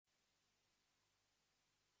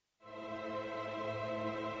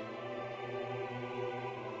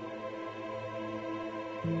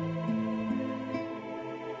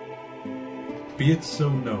Be it so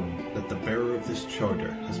known that the bearer of this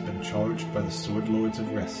charter has been charged by the Sword Lords of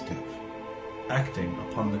Restiv, acting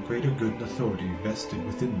upon the greater good and authority vested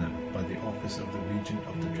within them by the office of the Regent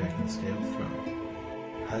of the Dragonscale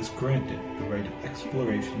Throne, has granted the right of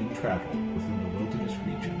exploration and travel within the wilderness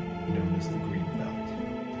region known as the Green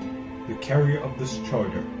Belt. The carrier of this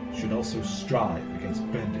charter should also strive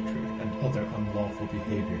against banditry and other unlawful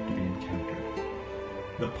behavior to be encountered.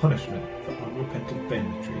 The punishment for unrepentant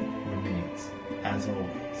banditry remains, as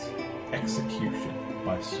always, execution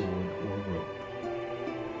by sword or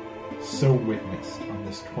rope. So witnessed on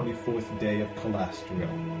this 24th day of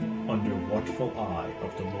Calastriel, under watchful eye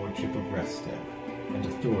of the Lordship of Restiv, and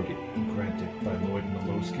authority granted by Lord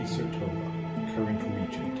Milowski Sertova, current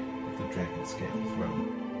Regent of the Dragonscale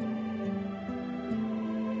Throne.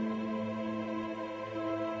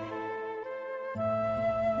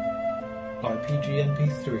 RPG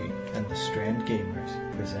NP3 and the Strand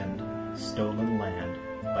Gamers present Stolen Land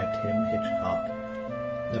by Tim Hitchcock,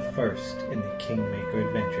 the first in the Kingmaker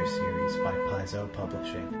Adventure series by Paizo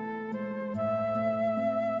Publishing.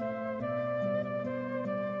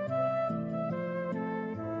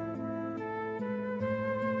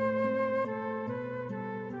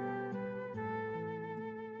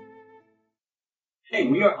 Hey,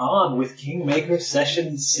 we are on with Kingmaker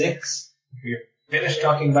Session 6. We're finished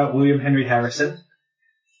talking about William Henry Harrison.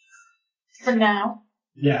 For now.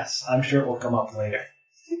 Yes, I'm sure it will come up later.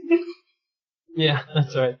 Yeah,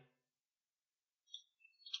 that's right.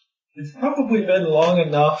 It's probably been long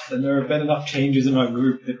enough, and there have been enough changes in our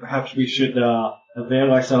group that perhaps we should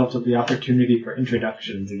avail ourselves of the opportunity for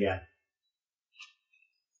introductions again.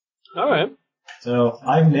 Alright. So,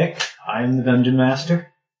 I'm Nick. I'm the Dungeon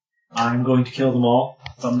Master. I'm going to kill them all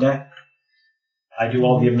someday. I do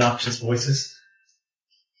all the obnoxious voices.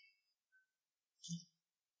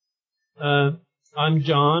 I'm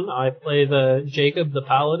John. I play the Jacob the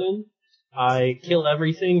Paladin. I kill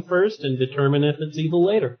everything first and determine if it's evil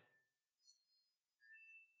later.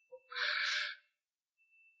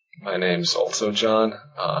 My name's also John.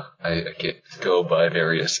 I go by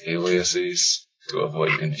various aliases to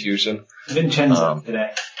avoid confusion. Vincenzo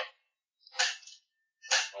today.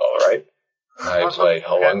 Alright. I play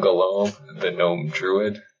Halungalome, the gnome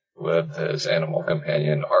druid, with his animal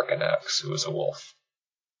companion Arcanax, who is a wolf.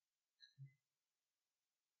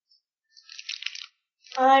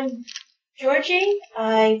 I'm Georgie.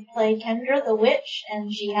 I play Kendra the Witch,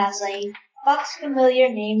 and she has a fox familiar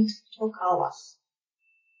named Tokawa.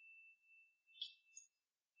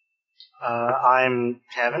 I'm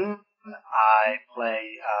Kevin. I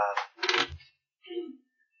play,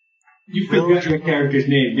 You forgot your character's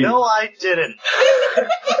name, didn't you? No, I didn't.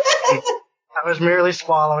 I was merely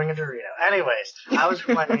swallowing a Dorito. Anyways, I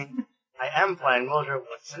am playing Wildred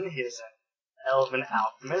Woodson. He is an elven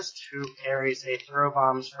alchemist who carries a throw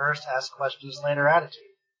bombs first, ask questions later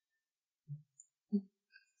attitude.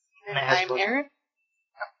 And I'm Erin.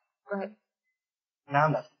 Go ahead. No,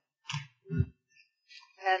 nothing.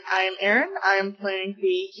 And I'm Erin. I'm playing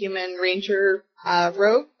the human ranger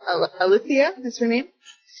rogue, Alithia is her name.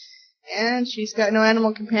 And she's got no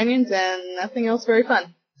animal companions and nothing else very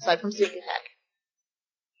fun, aside from sneak attack.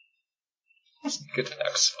 Sneak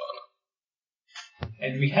attack's fun.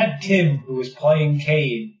 And we had Tim, who was playing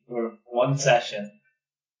Cade for one session.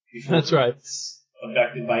 Before That's right. He was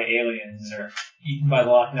abducted by aliens or eaten by the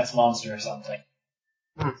Loch Ness Monster or something.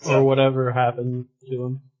 Or whatever happened to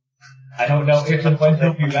him. I don't know if and when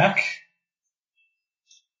he'll be back.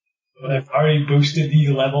 But I've already boosted the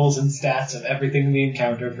levels and stats of everything in the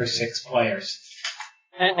encounter for 6 players.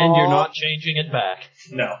 And you're not changing it back.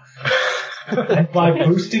 No. And by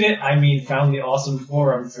boosted it, I mean found the awesome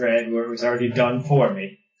forum thread where it was already done for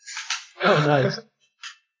me. Oh, nice.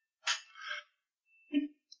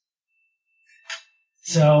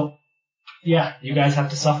 So, yeah, you guys have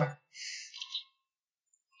to suffer.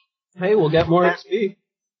 Hey, we'll get more XP.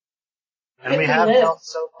 And we have helped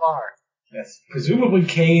so far. Yes. Presumably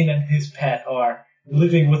Kane and his pet are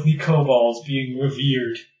living with the kobolds being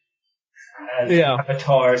revered as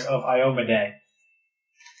avatars of Iomade.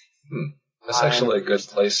 That's actually a good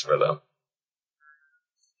place for them.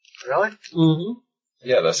 Really? Mm-hmm.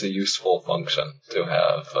 Yeah, that's a useful function to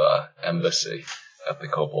have embassy at the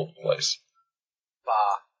kobold place.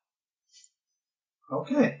 Bah.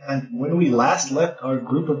 Okay, and when we last left our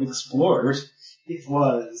group of explorers, it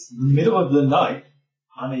was the middle of the night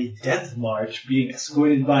on a death march being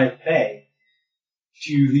escorted by Faye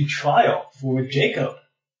to the trial for Jacob,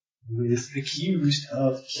 who is accused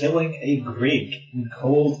of killing a Grig in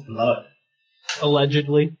cold blood.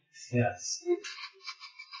 Allegedly. Yes.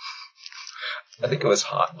 I think it was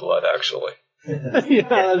hot blood, actually. Yeah,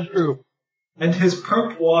 that's true. And his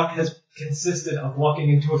perp walk has consisted of walking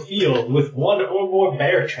into a field with one or more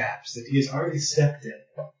bear traps that he has already stepped in.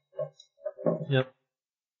 Yep.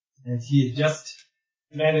 And he had just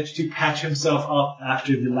managed to patch himself up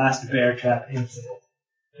after the last bear trap incident.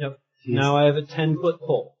 Yep. He's Now I have a 10-foot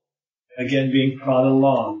pole. again being prodded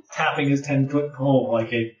along, tapping his 10-foot pole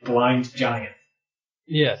like a blind giant.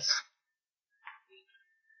 Yes.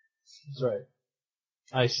 That's right.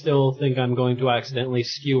 I still think I'm going to accidentally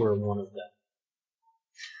skewer one of them.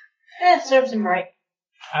 It serves him right.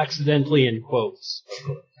 Accidentally in quotes.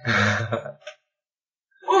 Move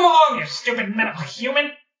along, you stupid medical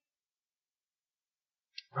human!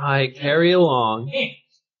 Right, carry along.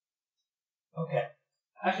 Okay.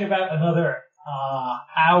 After about another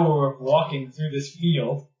hour of walking through this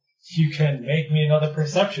field, you can make me another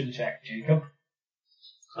perception check, Jacob.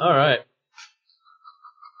 Alright.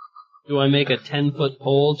 Do I make a 10-foot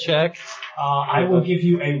pole check? I will give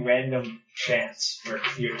you a random chance for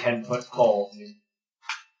your 10-foot pole.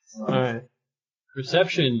 Alright.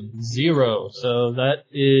 Perception, 0, so that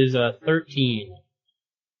is 13.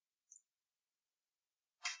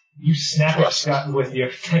 You snap it shut with your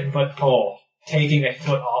 10-foot pole, taking a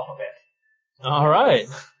foot off of it. Alright.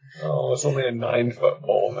 Oh, it's only a 9-foot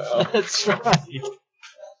pole now. That's right.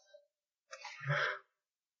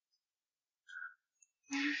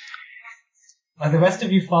 Are the rest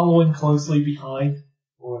of you following closely behind,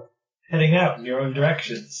 or heading out in your own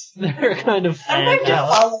directions? They're kind of I'm going fanned to out.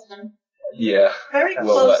 follow them. Yeah, Very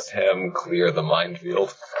we'll let close. him clear the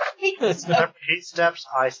minefield. He steps,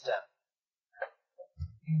 I step.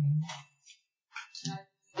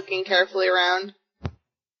 Looking carefully around.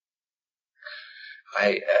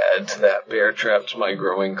 I add to that bear trap to my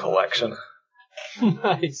growing collection.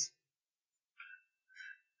 Nice.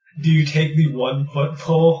 Do you take the 1-foot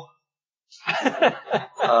pole?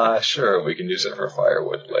 Sure, we can use it for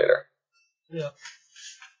firewood later. Yeah.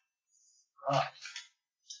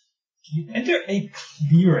 You enter a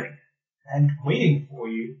clearing, and waiting for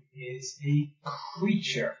you is a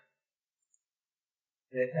creature.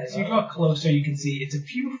 As you draw closer, you can see it's a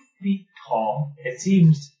few feet tall. It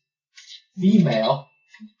seems female,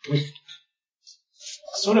 with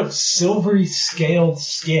sort of silvery scaled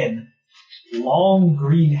skin, long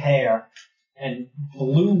green hair, and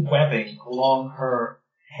blue webbing along her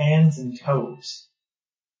hands and toes.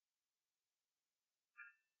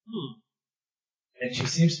 And she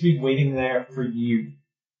seems to be waiting there for you.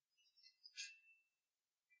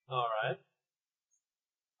 Alright.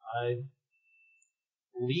 I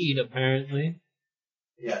lead, apparently.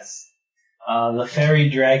 Yes. The fairy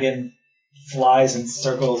dragon flies and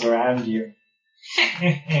circles around you.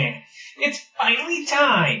 It's finally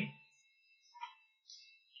time!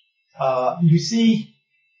 You see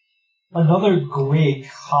another Gwig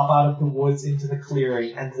hop out of the woods into the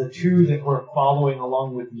clearing, and the two that were following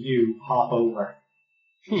along with you hop over.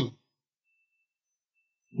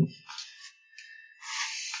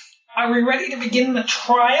 Are we ready to begin the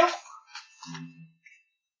trial?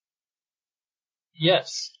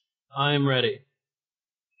 Yes, I'm ready.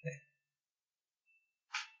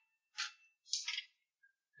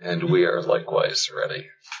 And we are likewise ready.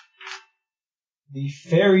 The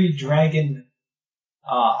fairy dragon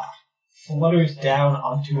flutters down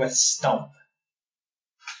onto a stump.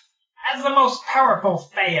 As the most powerful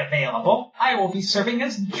Fae available, I will be serving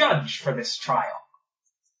as judge for this trial.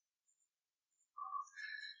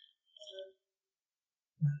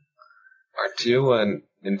 Aren't you an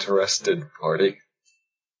interested party?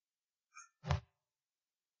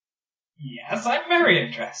 Yes, I'm very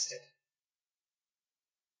interested.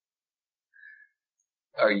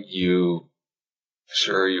 Are you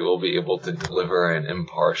sure you will be able to deliver an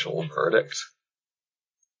impartial verdict?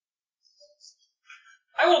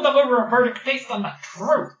 I will deliver a verdict based on the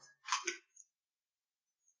truth.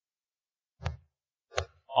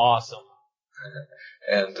 Awesome.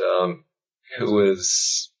 And, who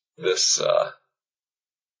is this,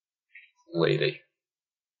 lady?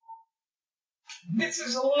 This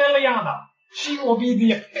is Liliana. She will be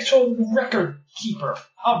the official record keeper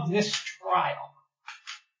of this trial.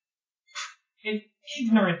 An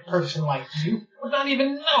ignorant person like you would not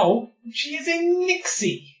even know that she is a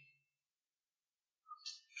Nixie.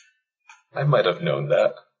 I might have known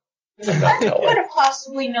that. Not I could telling. have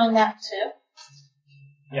possibly known that too.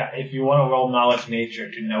 Yeah, if you want to roll knowledge nature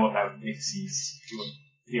to know about Nixies,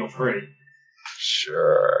 feel free.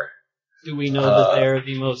 Sure. Do we know that they are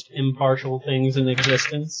the most impartial things in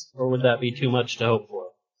existence, or would that be too much to hope for?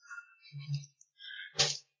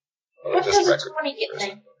 What Just does a record 20 get first.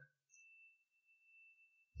 me?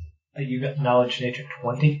 You got knowledge nature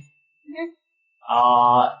 20?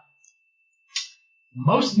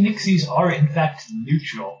 Most Nixies are in fact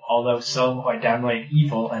neutral, although some are downright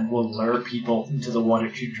evil and will lure people into the water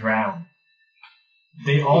to drown.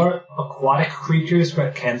 They are aquatic creatures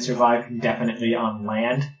but can survive indefinitely on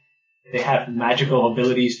land. They have magical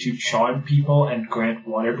abilities to charm people and grant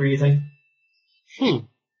water breathing. Some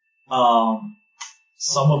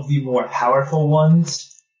of the more powerful ones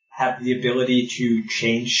have the ability to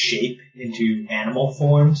change shape into animal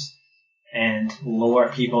forms and lure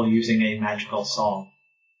people using a magical song.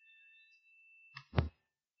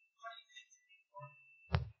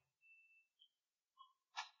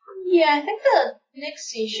 Yeah, I think the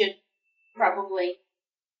Nixie should probably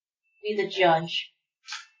be the judge.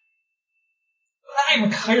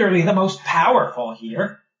 I'm clearly the most powerful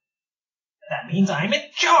here. That means I'm in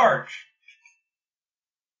charge.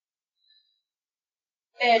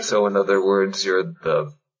 And So in other words, you're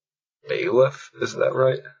the bailiff, is that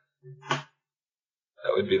right?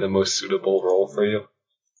 That would be the most suitable role for you.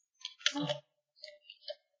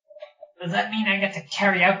 Does that mean I get to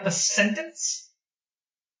carry out the sentence?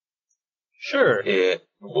 Sure. It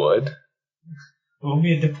would. Roll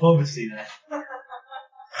me a diplomacy then.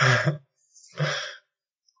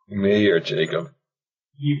 Me or Jacob?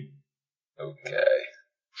 You. Okay.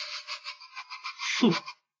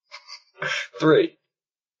 3.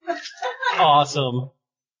 Awesome.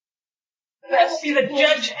 I will be the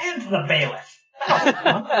judge and the bailiff.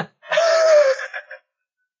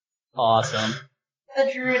 Awesome.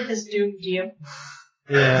 the druid has doomed you.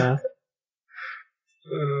 Yeah.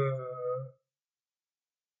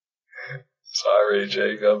 Sorry,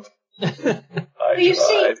 Jacob. I You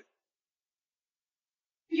see- tried.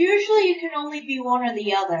 Usually you can only be one or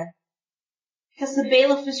the other. Because the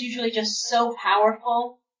bailiff is usually just so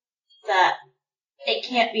powerful that it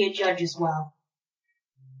can't be a judge as well.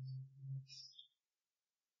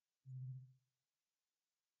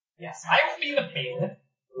 Yes, I will be the bailiff.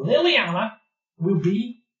 Liliana will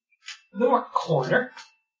be the recorder.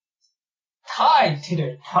 Ty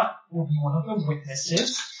Titter-Tut will be one of the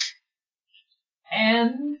witnesses.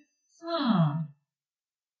 And,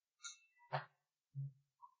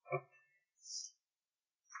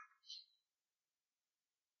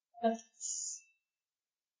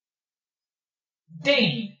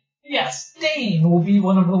 Dane. Yes, Dane will be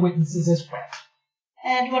one of the witnesses as well.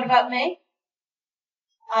 And what about me?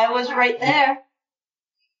 I was right there.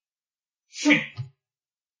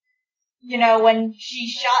 You know, when she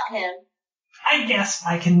shot him. I guess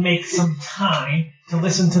I can make some time to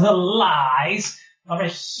listen to the lies of a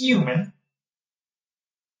human.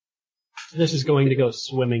 This is going to go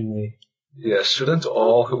swimmingly. Yeah, shouldn't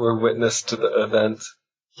all who were witness to the event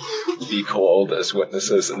be called as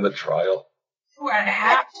witnesses in the trial? Do I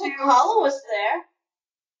have to? Kala was there.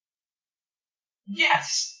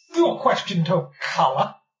 Yes. Your question to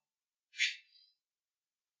Kala.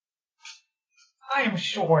 I am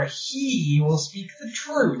sure he will speak the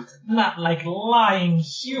truth, not like lying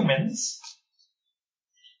humans.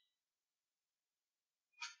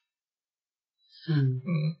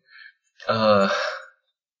 Can I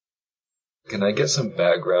get some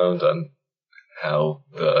background on how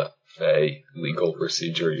the Fae legal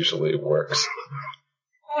procedure usually works?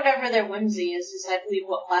 Whatever their whimsy is I believe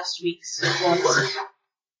what last week's was.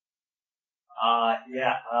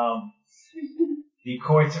 The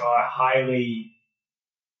courts are highly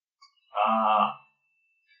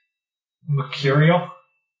mercurial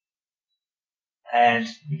and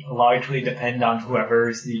largely depend on whoever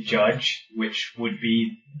is the judge, which would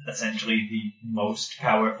be essentially the most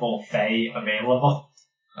powerful Fae available.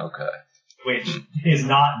 Okay. Which is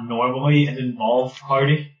not normally an involved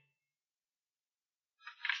party.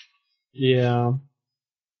 Yeah.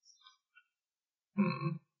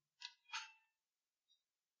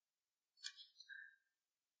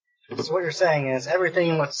 So what you're saying is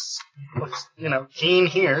everything looks clean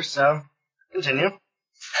here, so continue.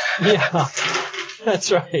 Yeah.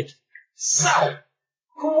 That's right. So,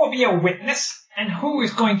 who will be a witness, and who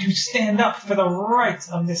is going to stand up for the rights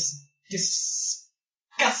of this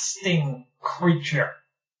disgusting creature?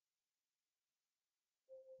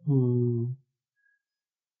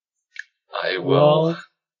 I will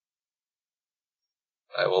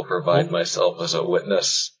provide myself as a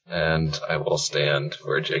witness, and I will stand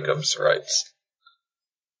for Jacob's rights.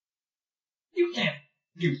 You can't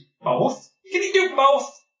do both. Can you do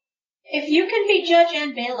both? If you can be judge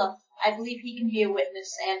and bailiff, I believe he can be a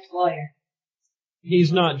witness and lawyer.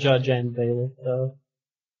 He's not judge and bailiff, though.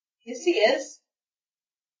 Yes, he is.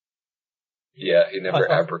 Yeah, he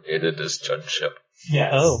never abrogated his judgeship.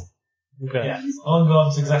 Yes. Oh. Okay. Yes.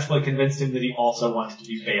 Ongom successfully convinced him that he also wanted to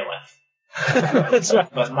be bailiff. That's right.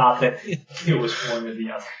 But not that it was one or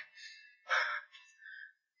the other.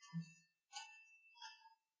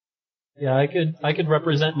 Yeah, I could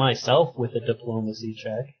represent myself with a diplomacy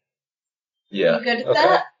check. Yeah. You good at okay.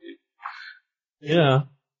 that? Yeah.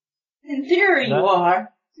 In theory, you are.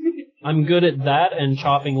 I'm good at that and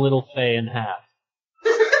chopping little Faye in half.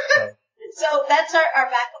 So that's our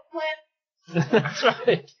backup plan? That's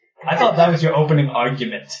right. I thought that was your opening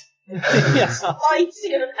argument. Yeah. Slice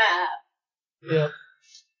you in half. Yeah.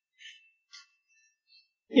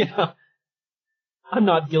 Yeah. I'm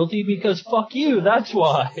not guilty because fuck you, that's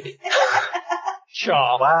why.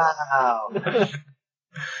 Chop. Wow.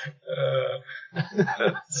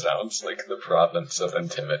 That sounds like the province of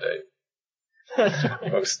Intimidate. That's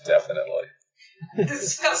right. Most definitely.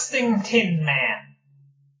 Disgusting Tin Man.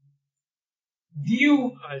 Do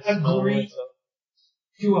you agree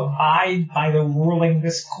to abide by the ruling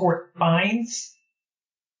this court finds?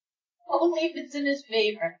 Only if it's in his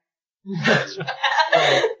favor. That's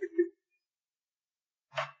right.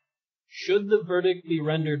 Should the verdict be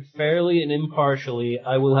rendered fairly and impartially,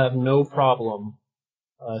 I will have no problem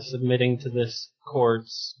submitting to this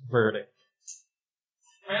court's verdict.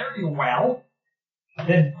 Very well.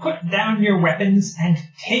 Then put down your weapons and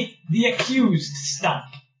take the accused stump.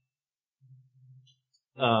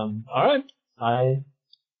 Alright. I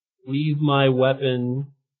leave my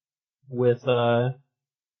weapon with Wildrow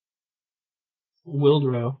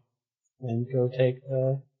and go take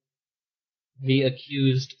the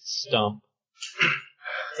accused stump.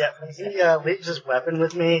 Yeah, when he leaves his weapon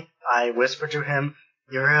with me, I whisper to him,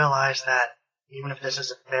 "You realize that even if this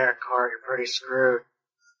is a fair court, you're pretty screwed."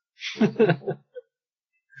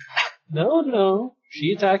 No.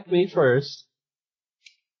 She attacked me first.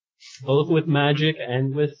 Both with magic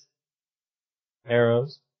and with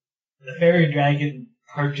arrows. The fairy dragon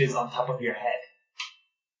perches on top of your head.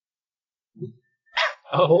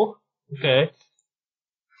 Oh, okay.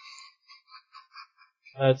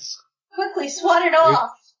 That's Quickly swat it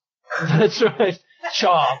off. That's right.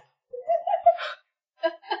 Chop.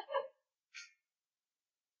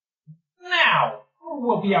 Now, who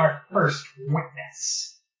will be our first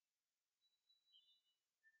witness?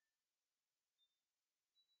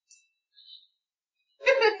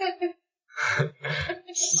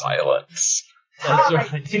 Silence. That's Hi,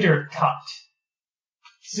 right. Titter-Tot.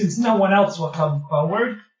 Since no one else will come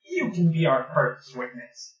forward, you can be our first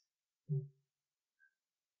witness.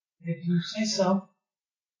 If you say so.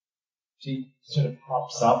 She sort of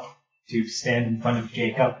hops up to stand in front of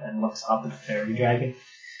Jacob and looks up at the fairy dragon.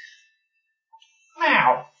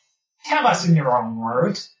 Now, tell us in your own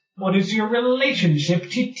words, what is your relationship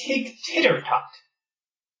to Titter-Tot?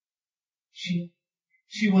 She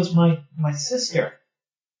was my sister.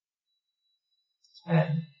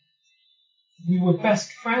 And we were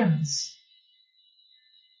best friends.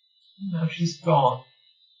 Now she's gone.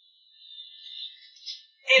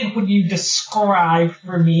 And would you describe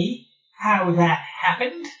for me how that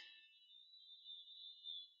happened?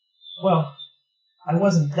 Well, I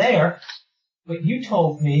wasn't there, but you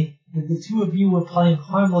told me that the two of you were playing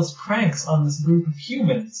harmless pranks on this group of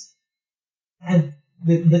humans. And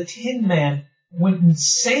the Tin Man went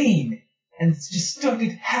insane and just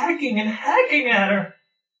started hacking at her.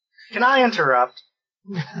 Can I interrupt?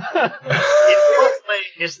 In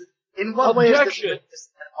what way is this witness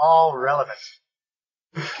at all relevant?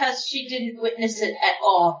 Because she didn't witness it at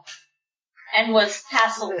all. And was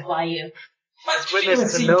hassled by you. But she witness is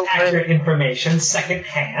received no accurate information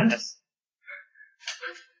secondhand.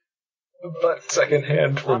 But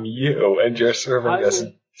secondhand from you, and you're serving as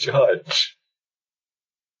judge.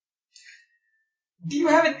 Do you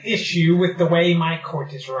have an issue with the way my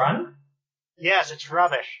court is run? Yes, it's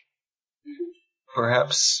rubbish.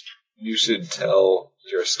 Perhaps you should tell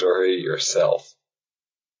your story yourself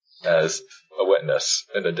as a witness,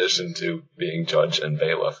 in addition to being judge and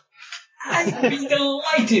bailiff. I'd be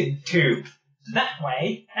delighted to. That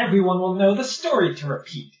way, everyone will know the story to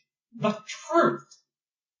repeat. The truth.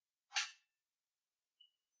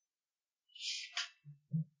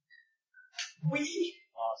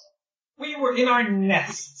 We were in our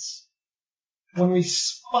nests when we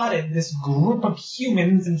spotted this group of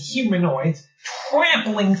humans and humanoids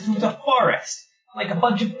trampling through the forest like a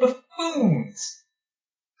bunch of buffoons.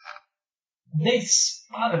 They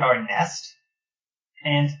spotted our nest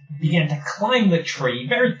and began to climb the tree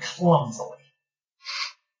very clumsily.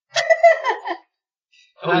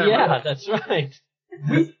 Oh yeah, that's right.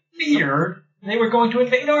 We feared they were going to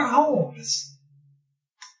invade our homes.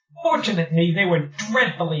 Fortunately, they were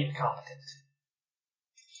dreadfully incompetent.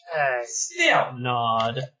 Still,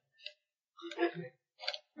 Nod.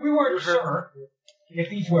 we weren't sure if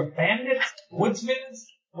these were bandits, woodsmen,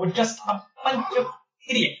 or just a bunch of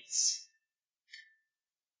idiots.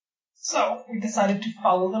 So we decided to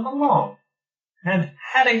follow them along, and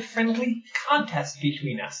had a friendly contest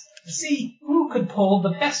between us to see who could pull the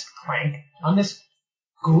best prank on this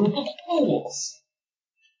group of fools.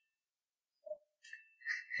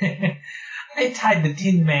 I tied the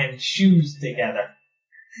Tin Man's shoes together.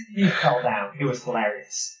 He fell down. It was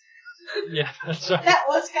hilarious. Yeah, that's right. That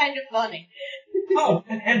was kind of funny. Oh,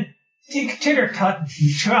 and Tig Tittertut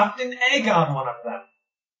dropped an egg on one of them.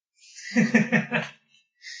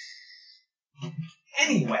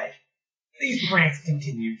 Anyway, these pranks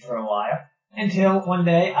continued for a while, until one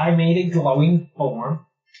day I made a glowing form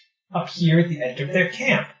appear at the edge of their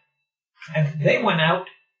camp. And they went out,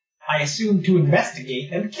 I assumed, to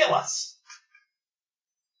investigate and kill us.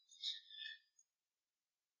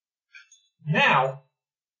 Now,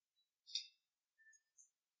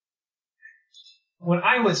 when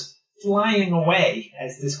I was flying away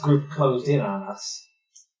as this group closed in on us,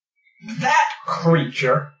 that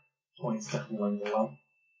creature, points to Flingwell,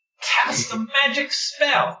 cast a magic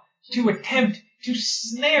spell to attempt to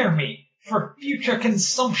snare me for future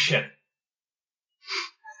consumption.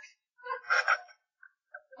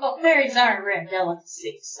 Well, berries are a rare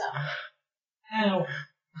delicacy, so. Now,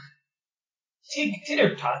 Tig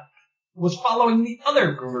Tittertut was following the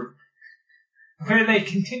other group, where they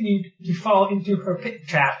continued to fall into her pit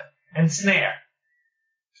trap and snare.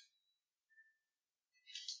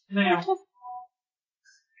 Now,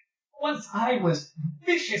 once I was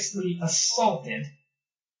viciously assaulted,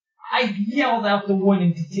 I yelled out the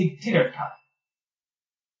warning to Tig Tittertut,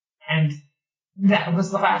 and that was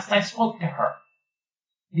the last I spoke to her.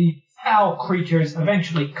 The foul creatures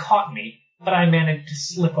eventually caught me, but I managed to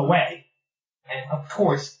slip away, and of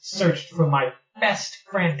course searched for my best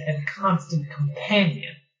friend and constant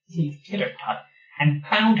companion, Tig Tittertut, and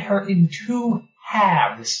found her in 2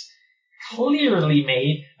 halves, clearly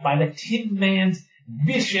made by the Tin Man's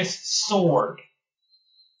vicious sword.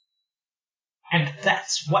 And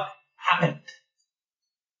that's what happened.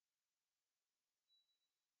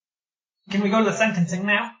 Can we go to the sentencing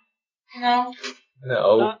now? No.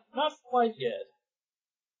 No. Not quite yet.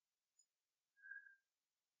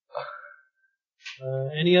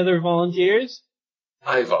 Any other volunteers?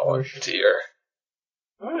 I volunteer.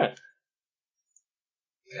 Alright.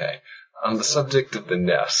 Okay. On the subject of the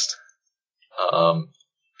nest,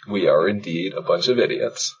 we are indeed a bunch of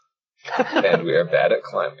idiots, and we are bad at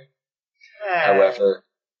climbing. However,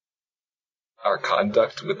 our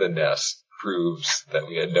conduct with the nest proves that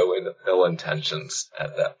we had no ill intentions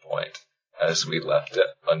at that point, as we left it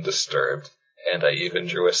undisturbed, and I even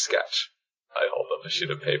drew a sketch. I hold up a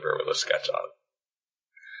sheet of paper with a sketch on it.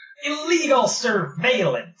 Illegal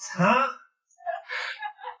surveillance, huh?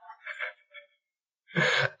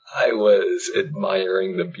 I was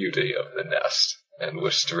admiring the beauty of the nest and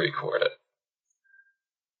wished to record it.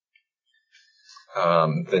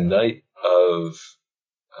 The night of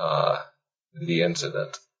the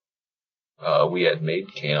incident, we had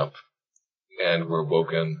made camp and were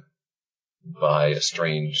woken by a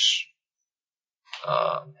strange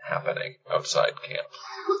happening outside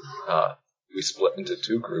camp. We split into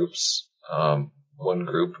 2 groups. One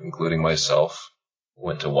group, including myself,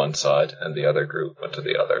 went to one side, and the other group went to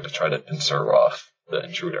the other to try to pincer off the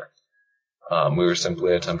intruder. We were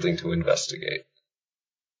simply attempting to investigate.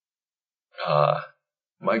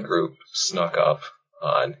 My group snuck up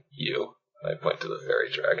on you, and I point to the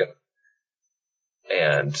fairy dragon,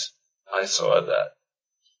 and I saw that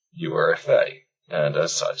you were a fae, and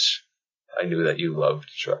as such, I knew that you loved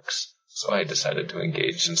tricks, so I decided to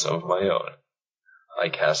engage in some of my own. I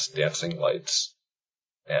cast dancing lights,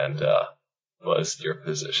 and buzzed your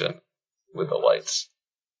position with the lights.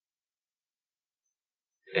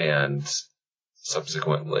 And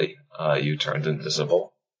subsequently, you turned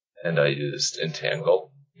invisible, and I used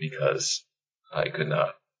Entangle, because I could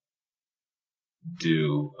not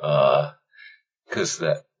do, because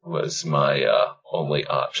that was my only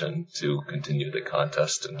option to continue the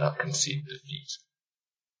contest and not concede defeat.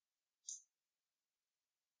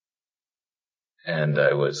 And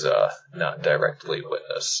I was not directly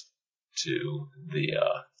witness to the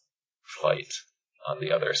fight on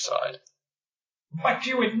the other side. But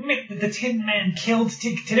you admit that the Tin Man killed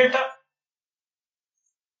Tig Tittertut?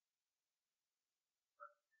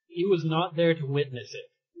 He was not there to witness it.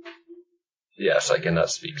 Yes, I cannot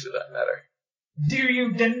speak to that matter. Do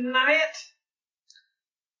you deny it?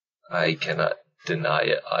 I cannot deny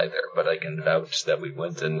it either, but I can vouch that we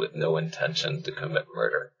went in with no intention to commit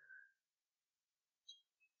murder.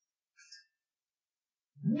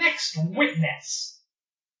 Next witness.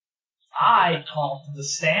 I call to the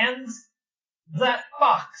stands that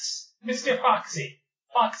fox, Mr. Foxy.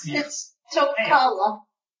 Foxy. It's Tokala.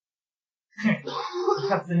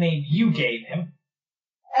 That's the name you gave him.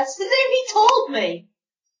 That's the name he told me.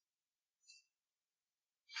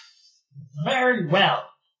 Very well.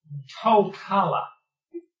 Tokala.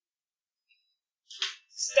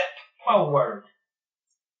 Step forward.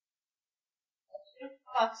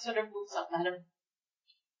 Fox sort of looks up at him.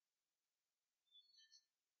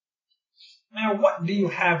 Now, what do you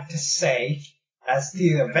have to say as to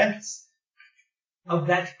the events of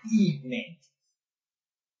that evening?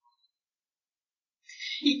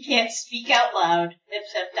 He can't speak out loud,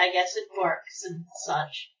 except I guess it barks and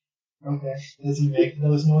such. Okay. Does he make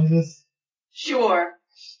those noises? Sure.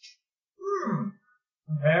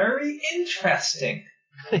 Very interesting.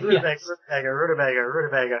 Rutabaga.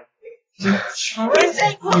 He's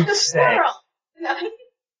saying, look, a squirrel! No,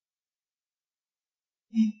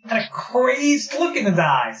 He had a crazed look in his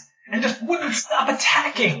eyes and just wouldn't stop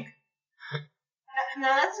attacking. no,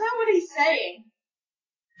 that's not what he's saying.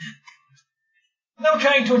 No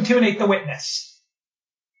trying to intimidate the witness.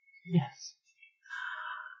 Yes.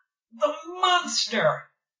 The monster!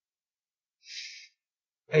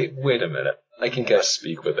 Hey, wait a minute. I can guess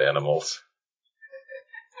speak with animals.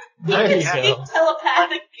 He There can you speak go.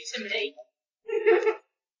 telepathically to me.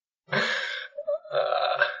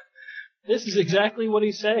 This is exactly what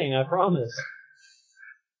he's saying, I promise.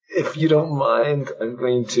 If you don't mind, I'm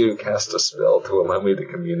going to cast a spell to allow me to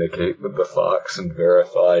communicate with the fox and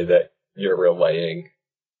verify that you're relaying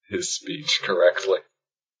his speech correctly.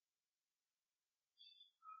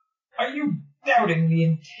 Are you doubting the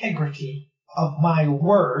integrity of my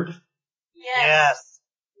word? Yes.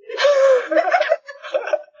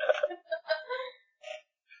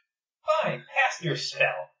 Fine, cast your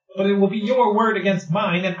spell. But it will be your word against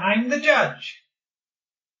mine, and I'm the judge.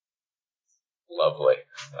 Lovely.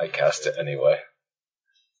 I cast it anyway.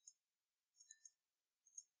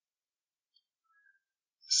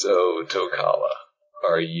 So, Tokala,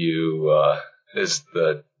 are you, is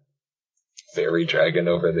the fairy dragon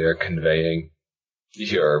over there conveying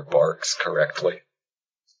your barks correctly?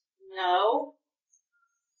 No.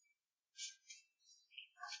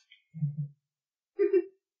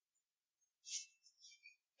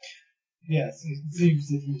 Yes, it seems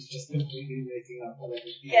that he's just completely making up whatever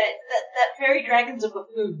he Yeah, that fairy dragon's a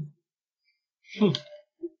buffoon.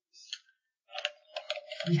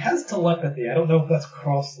 He has telepathy. I don't know if that's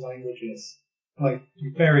cross languages. Like,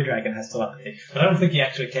 fairy dragon has telepathy. But I don't think he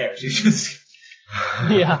actually cares. He's just...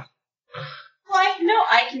 Yeah. Well, I know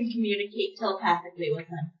I can communicate telepathically with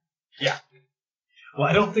him. Yeah. Well,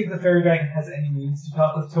 I don't think the fairy dragon has any means to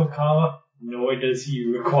talk with Tokala, nor does he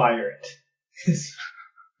require it.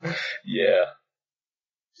 Yeah.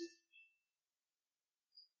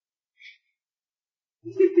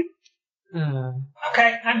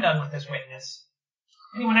 Okay, I'm done with this witness.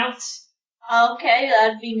 Anyone else? Okay,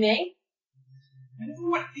 that'd be me.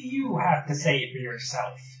 What do you have to say for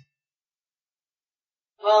yourself?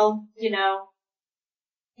 Well,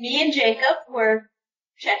 me and Jacob were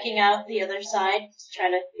checking out the other side to try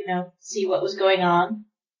to, see what was going on.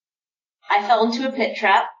 I fell into a pit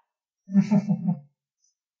trap.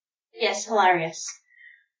 Yes, hilarious.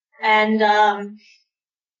 And,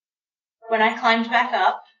 when I climbed back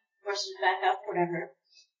up, whatever,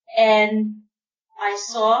 and I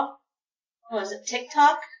saw, what was it,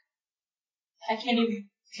 TikTok? I can't even...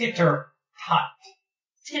 Titter-tot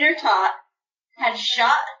had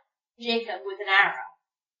shot Jacob with an arrow.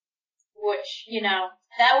 Which,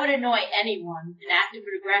 that would annoy anyone, an act of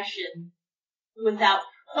aggression, without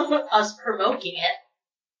us provoking it.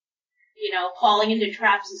 Falling into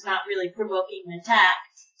traps is not really provoking an attack,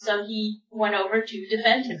 so he went over to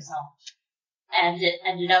defend himself. And it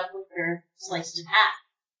ended up with her sliced in half.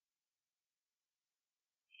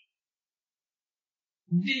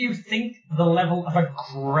 Do you think the level of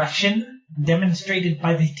aggression demonstrated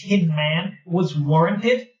by the Tin Man was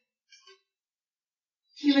warranted?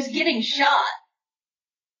 He was getting shot.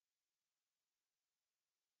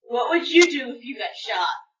 What would you do if you got shot?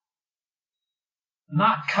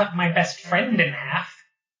 Not cut my best friend in half.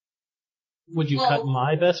 Would you cut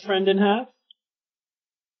my best friend in half?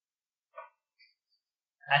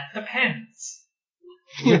 That depends.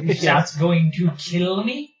 Were the shots going to kill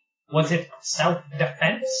me? Was it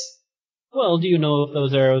self-defense? Well, do you know if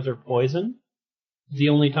those arrows are poisoned? The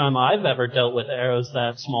only time I've ever dealt with arrows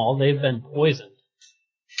that small, they've been poisoned.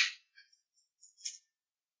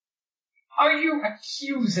 Are you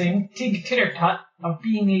accusing Tig Tittertut of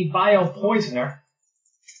being a vile poisoner?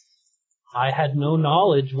 I had no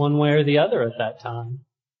knowledge one way or the other at that time.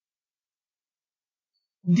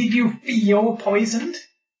 Did you feel poisoned?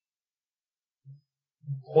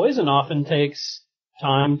 Poison often takes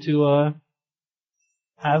time to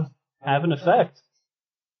have an effect.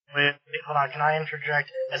 Wait, hold on, can I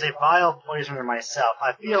interject? As a vile poisoner myself,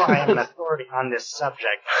 I feel I am an authority on this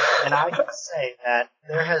subject, and I can say that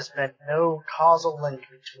there has been no causal link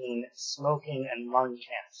between smoking and lung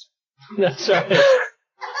cancer. That's right.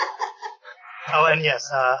 Oh, and yes,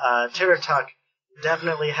 Tittertuck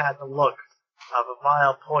definitely had the look of a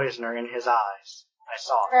vile poisoner in his eyes. I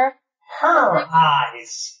saw it. Her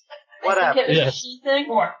eyes. Whatever. I think it was Yes. a she thing.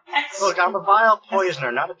 Or Look, I'm a vile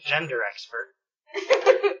poisoner, not a gender expert.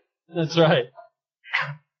 That's right.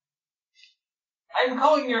 I'm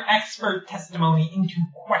calling your expert testimony into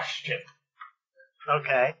question.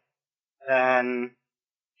 Okay. Then,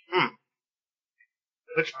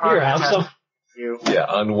 which part Here, of have the some. test you? Yeah,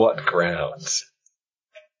 on what grounds?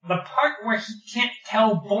 The part where he can't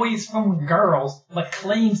tell boys from girls, but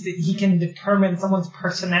claims that he can determine someone's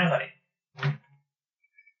personality.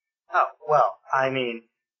 Oh, well, I mean,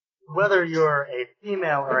 whether you're a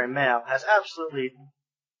female or a male has absolutely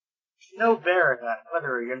no bearing on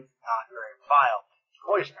whether you're not a vile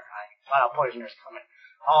poisoner. Vile poisoners come in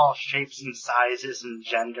all shapes and sizes and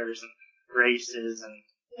genders and races and,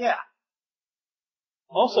 yeah.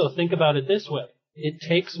 Also, think about it this way. It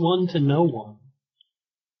takes one to know one.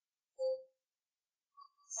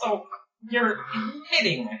 So, you're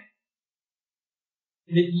admitting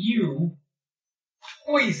that you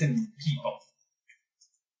poison people.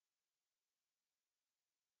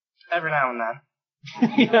 Every now and then.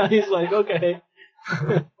 Yeah, he's like, okay.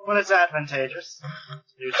 When it's advantageous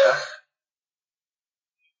to do so.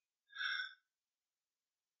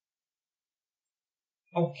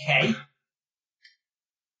 Okay.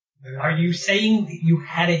 Are you saying that you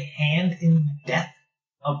had a hand in the death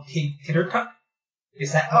of Tittertuck?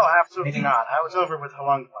 Is that Oh, absolutely not. I was over with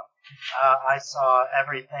Halungpa. I saw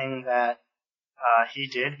everything that he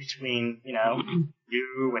did between,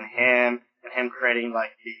 you and him creating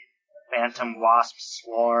like the phantom wasp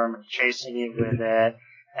swarm and chasing you with it, and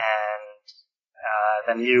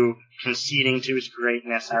then you conceding to his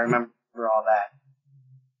greatness. I remember all that.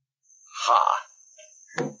 Ha!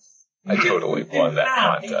 I totally won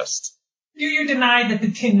that contest. Do you deny that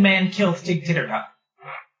the Tin Man killed Tittertuck?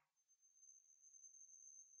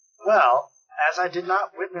 Well, as I did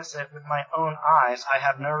not witness it with my own eyes, I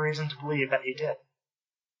have no reason to believe that he did.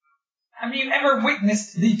 Have you ever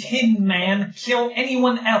witnessed the Tin Man kill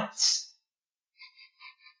anyone else?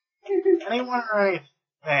 Anyone or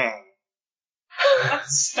anything?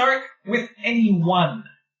 Let's start with anyone.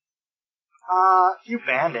 A few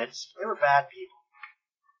bandits. They were bad people.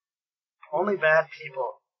 Only bad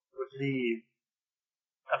people would leave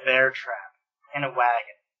a bear trap in a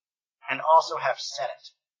wagon and also have set it.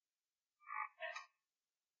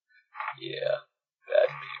 Yeah, bad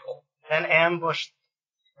people. Then ambush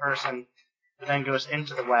the person who then goes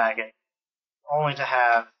into the wagon only to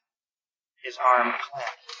have his arm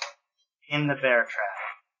clamped in the bear trap,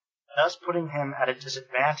 thus putting him at a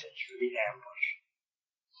disadvantage for the ambush.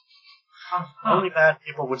 Only bad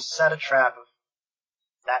people would set a trap of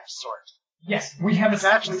that sort. Yes, we have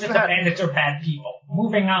established that the bandits are bad people.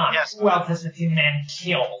 Moving on. Yes. Who else has the Tin Man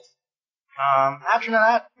killed? Actually, now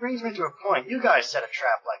that brings me to a point. You guys set a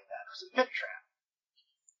trap like that. It was a pit trap.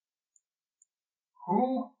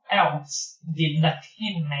 Who else did the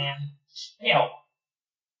Tin Man kill?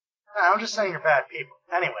 No, I'm just saying you're bad people.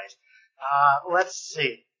 Anyways, let's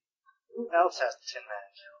see. Who else has the Tin Man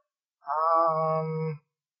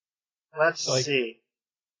killed? Let's see.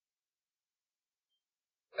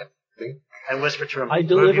 I think. I whispered to him. I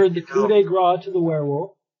delivered the coup de grace to the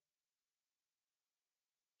werewolf.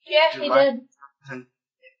 Yes, he did.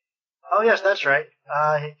 Oh, yes, that's right.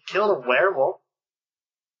 He killed a werewolf.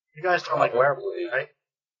 You guys don't like werewolves, right?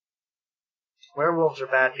 Werewolves are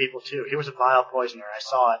bad people, too. He was a vile poisoner. I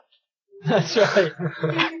saw it. That's right.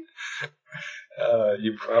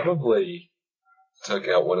 You probably took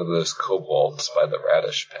out one of those kobolds by the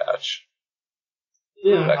radish patch.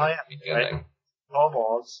 Yeah. Back Oh, at yeah, the beginning. right.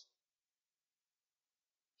 Kobolds.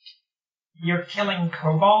 You're killing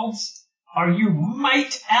kobolds? Are you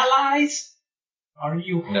might allies? Are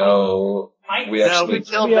you No, might? we actually we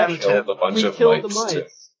killed them killed too. a bunch We of killed the mites too.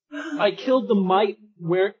 mites. I killed the mite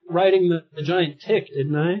riding the giant tick,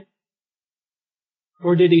 didn't I?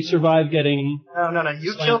 Or did he survive getting No.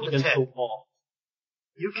 You slammed killed the against tick. the wall?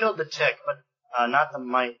 You killed the tick, but not the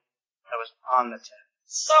mite that was on the tick.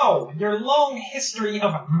 So, your long history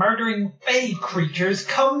of murdering fey creatures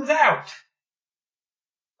comes out.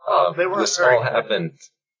 They weren't This very all good. happened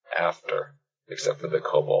after, except for the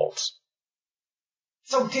kobolds.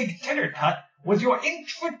 So Tittertut was your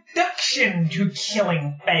introduction to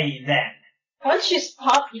killing Fae then? Once you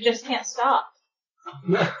pop, you just can't stop.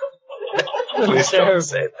 Please don't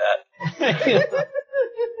say that.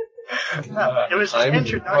 No, it was his I'm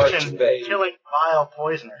introduction Fae. to killing vile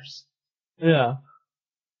poisoners. Yeah.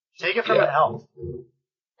 Take it from Yeah. an elf.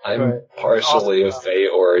 I'm Right. partially of Fey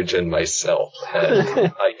origin myself,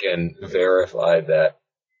 and I can verify that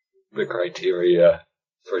the criteria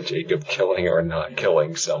for Jacob killing or not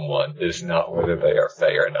killing someone is not whether they are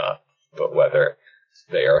Fey or not, but whether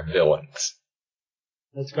they are villains.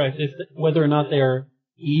 That's correct. Whether or not they are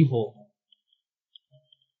evil.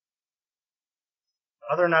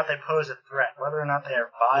 Whether or not they pose a threat, whether or not they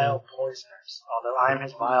are vile poisoners. Although I am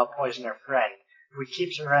his vile poisoner friend, who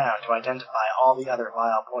keeps around to identify all the other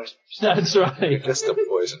vile poisoners. That's You're right. just a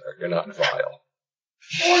poisoner, you're not vile.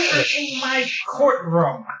 Order in my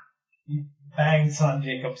courtroom! He bangs on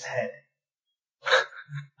Jacob's head.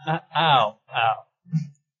 Ow.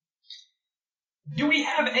 Do we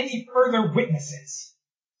have any further witnesses?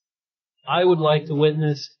 I would like to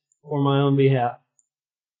witness for my own behalf.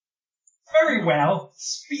 Very well.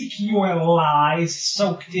 Speak your lies,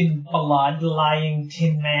 soaked in blood, lying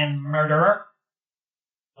Tin Man murderer.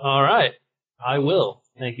 All right. I will.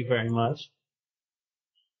 Thank you very much.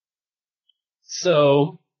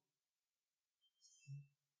 So,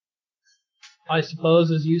 I suppose,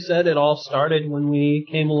 as you said, it all started when we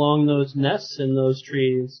came along those nests in those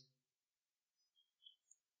trees.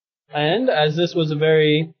 And as this was a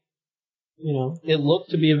very, it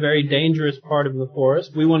looked to be a very dangerous part of the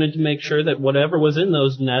forest, we wanted to make sure that whatever was in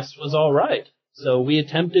those nests was all right. So we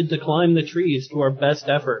attempted to climb the trees to our best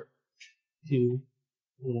effort to,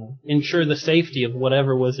 ensure the safety of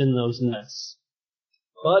whatever was in those nests.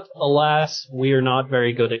 But alas, we are not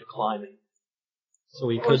very good at climbing. So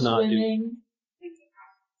we could not do.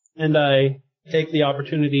 And I take the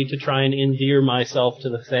opportunity to try and endear myself to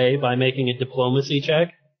the Fae by making a diplomacy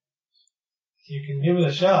check. You can give it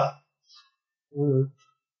a shot.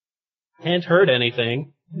 Can't hurt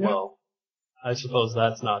anything. Well, I suppose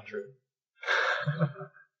that's not true.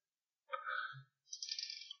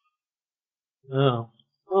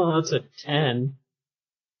 Oh, that's a 10.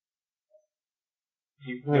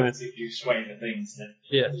 You Alright. do sway the things that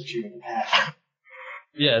Yes. put you in passion.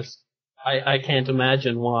 Yes. I can't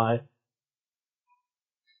imagine why.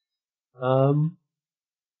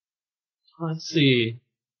 Let's see.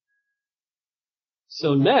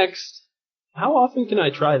 So next, how often can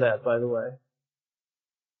I try that, by the way?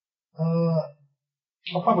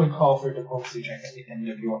 I'll probably call for a diplomacy check at the end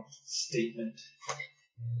of your statement.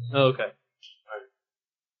 Okay. Alright.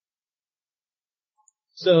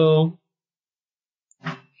 So,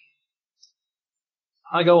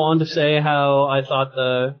 I go on to say how I thought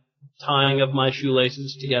the tying of my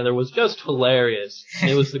shoelaces together was just hilarious.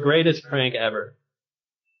 It was the greatest prank ever.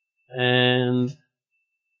 And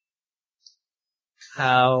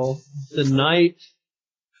how the night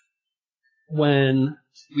when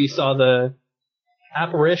we saw the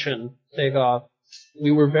apparition take off,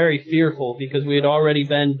 we were very fearful because we had already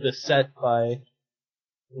been beset by,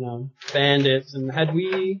 bandits, and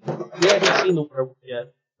we hadn't seen the werewolf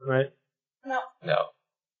yet, right? No.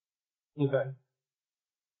 Okay.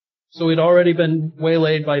 So we'd already been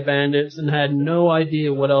waylaid by bandits and had no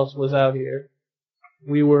idea what else was out here.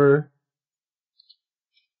 We were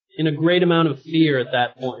in a great amount of fear at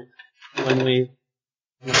that point when we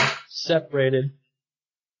separated.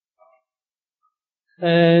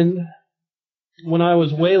 And when I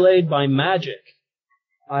was waylaid by magic,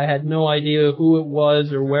 I had no idea who it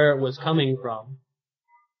was or where it was coming from.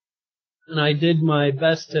 And I did my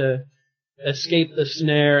best to escape the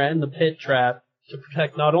snare and the pit trap to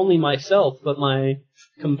protect not only myself, but my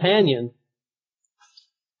companion.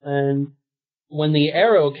 And when the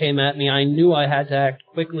arrow came at me, I knew I had to act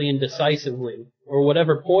quickly and decisively, or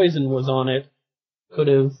whatever poison was on it could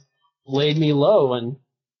have laid me low, and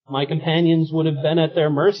my companions would have been at their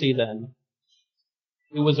mercy then.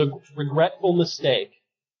 It was a regretful mistake,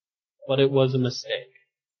 but it was a mistake.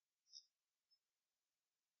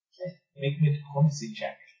 Make me a diplomacy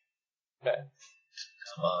check. Okay.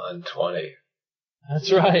 Come on, 20.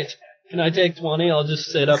 That's right. Can I take 20? I'll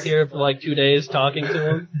just sit up here for like 2 days talking to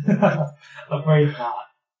him. Afraid not.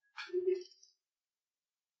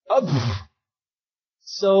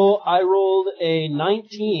 So I rolled a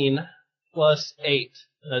 19 plus 8.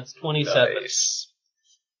 That's 27. Nice.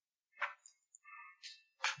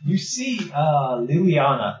 You see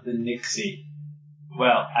Liliana, the Nixie.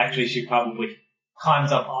 Well, actually, she probably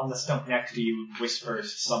climbs up on the stump next to you and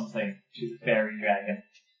whispers something to the fairy dragon.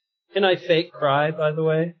 Can I fake cry, by the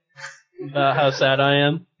way? About how sad I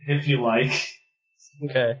am? If you like.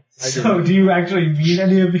 Okay. So, do you actually mean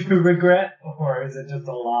any of your regret, or is it just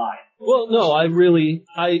a lie? Well, no, I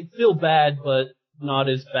feel bad, but not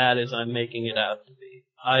as bad as I'm making it out to be.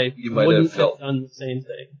 You might wouldn't have done the same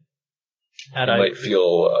thing. You might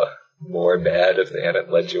feel more bad if they hadn't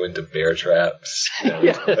led you into bear traps and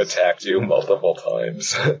Yes. attacked you multiple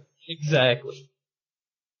times. Exactly.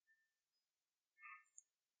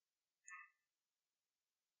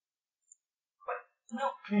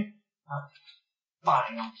 Okay.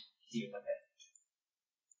 Fine, I'll deal with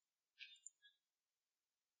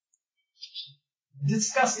it.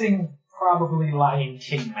 Disgusting, probably lying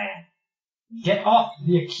tin man. Get off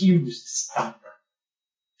the accused, stumper.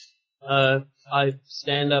 I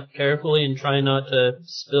stand up carefully and try not to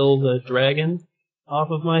spill the dragon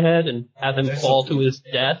off of my head and have him fall to his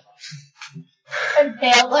death.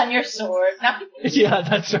 Impaled on your sword. No. Yeah,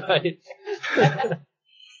 that's right.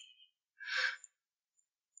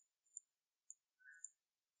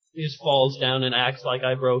 He just falls down and acts like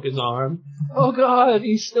I broke his arm. Oh god,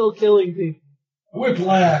 he's still killing people.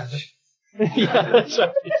 Whiplash! Yeah, that's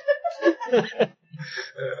right.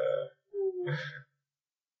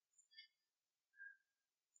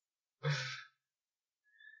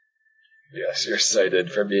 Yes, you're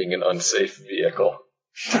cited for being an unsafe vehicle.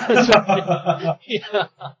 That's right. Yeah.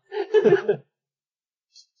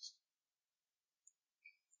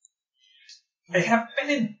 I have been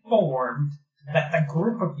informed that the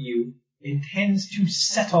group of you intends to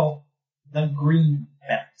settle the green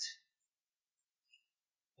belt.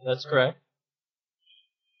 That's correct.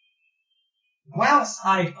 Whilst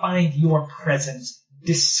I find your presence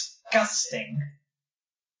disgusting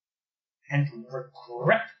and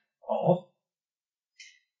regretful,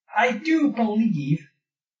 I do believe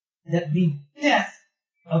that the death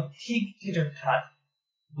of Tig Tittertut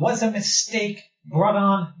was a mistake brought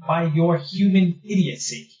on by your human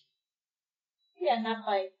idiocy. Yeah, not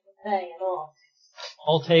by the Fae at all.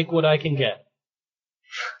 I'll take what I can get.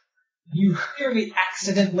 You clearly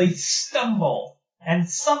accidentally stumble and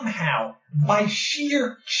somehow, by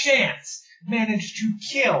sheer chance, manage to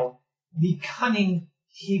kill the cunning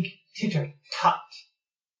Tig Tittertut.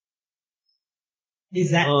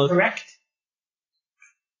 Is that correct?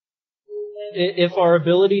 If our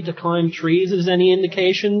ability to climb trees is any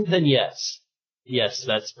indication, then yes. Yes,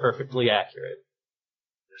 that's perfectly accurate.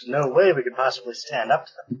 There's no way we could possibly stand up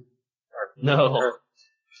to them. No.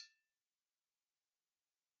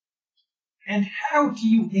 And how do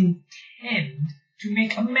you intend to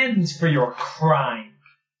make amends for your crime?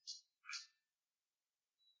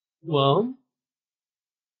 Well,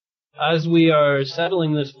 as we are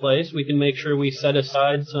settling this place, we can make sure we set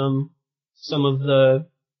aside some of the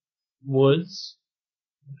woods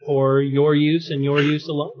for your use and your use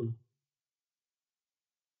alone.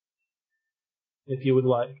 If you would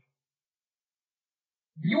like.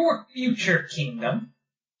 Your future kingdom,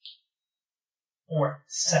 or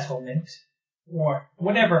settlement, or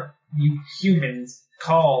whatever you humans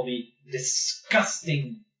call the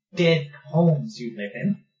disgusting dead homes you live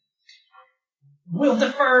in, will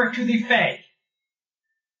defer to the Fae.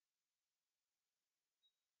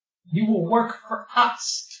 You will work for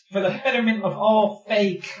us for the betterment of all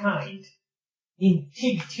Fae kind, in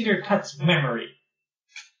Tig Tittertut's memory.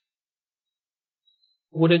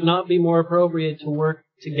 Would it not be more appropriate to work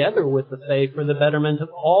together with the Fae for the betterment of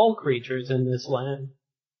all creatures in this land?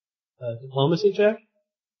 Diplomacy check?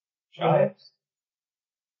 Try it.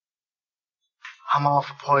 I'm all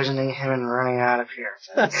for poisoning him and running out of here.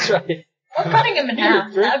 That's right. Or cutting him in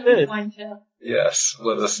half. Very That would be good. fine too. Yes,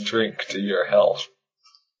 let us drink to your health.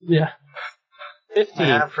 Yeah. I 15.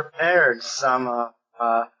 have prepared some,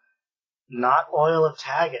 not oil of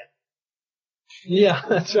Taggett. Yeah,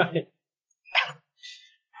 that's right.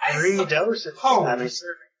 3 doses. suppose I mean,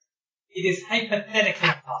 serving. it is hypothetically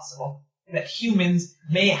possible that humans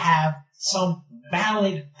may have some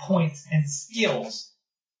valid points and skills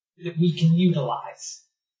that we can utilize.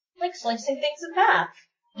 Like slicing things in half.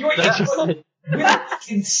 Your That's input right. will be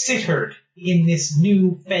considered in this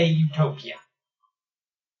new Fey utopia.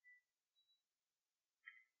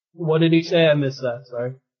 What did he say? I missed that,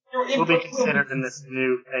 sorry. Your Will be input considered in this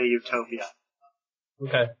new Fey utopia.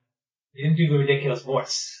 Okay. You didn't do the ridiculous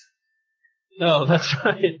voice. No, that's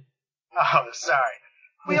right. Oh, sorry.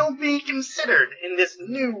 Will be considered in this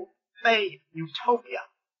new Fey utopia.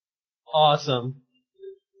 Awesome.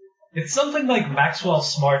 It's something like Maxwell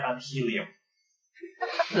Smart on helium.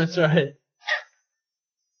 That's right.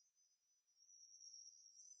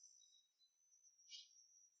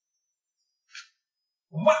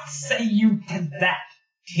 What say you to that,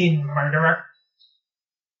 tin murderer?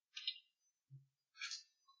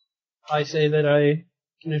 I say that I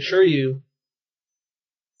can assure you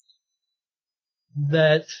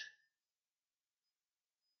that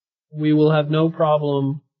we will have no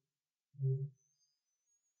problem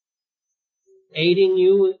aiding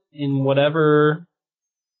you in whatever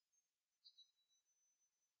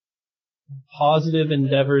positive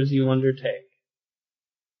endeavors you undertake.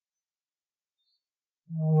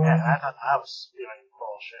 Yeah, I thought I was spewing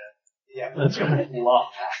bullshit. Yeah, That's right.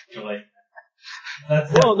 Bluff, actually.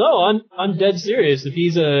 That's Well, no, I'm dead serious. If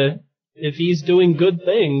he's doing good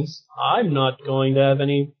things, I'm not going to have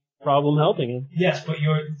any problem helping him. Yes, but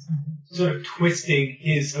you're sort of twisting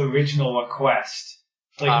his original request.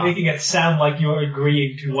 Like, making it sound like you're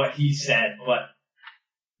agreeing to what he said, but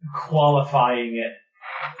qualifying it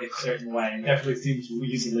a certain way. It definitely seems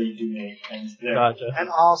reasonably to me. And Gotcha. And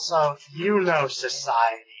also, you know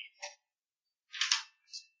society.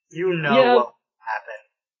 You know Yeah. what happened.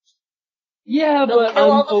 Yeah, They'll but kill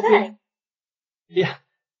I'm all the hoping. Fae. Yeah.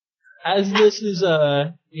 As this is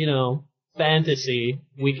a, fantasy,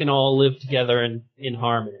 we can all live together in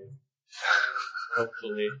harmony.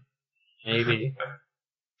 Hopefully. Maybe.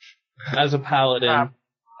 As a paladin.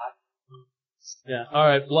 Yeah.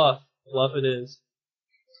 Alright, bluff. Bluff it is.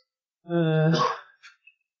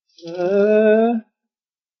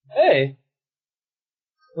 Hey.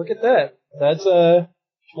 Look at that. That's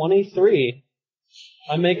 23.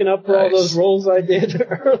 I'm making up for all Nice. those rolls I did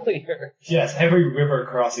earlier. yes, every river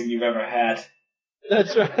crossing you've ever had.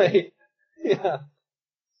 That's right. Yeah.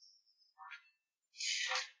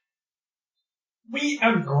 We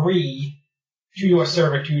agree to your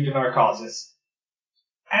servitude in our causes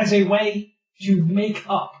as a way to make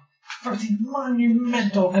up for the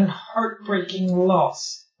monumental and heartbreaking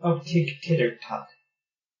loss of Tig Tittertut.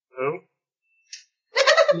 Who?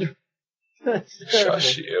 That's terrible.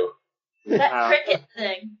 Shush you. That cricket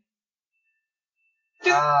thing.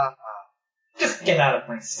 Just get out of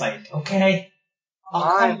my sight, okay? I'll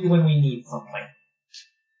Fine. call you when we need something.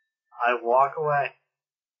 I walk away.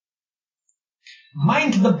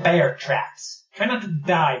 Mind the bear traps. Try not to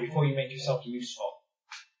die before you make yourself useful.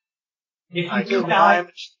 If I you do climb die, a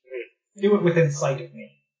tree. do it within sight of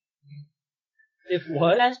me. If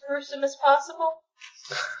what? As gruesome as possible.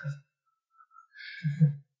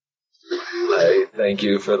 I thank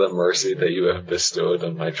you for the mercy that you have bestowed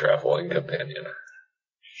on my traveling companion.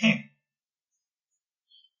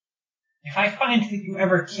 If I find that you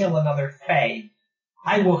ever kill another Fae,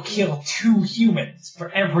 I will kill 2 humans for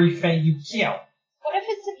every Fae you kill. What if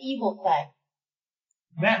it's an evil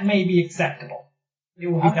thing? That may be acceptable. It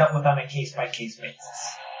will be dealt with on a case-by-case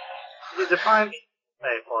basis. You define me.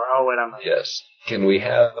 Pay for. Oh wait, I'm. Yes. Can we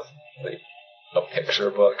have a picture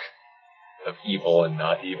book of evil and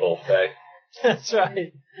not evil Fae? That's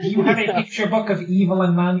right. Do you have a picture book of evil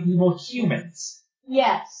and non-evil humans?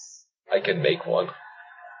 Yes. I can make one.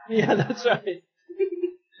 Yeah, that's right.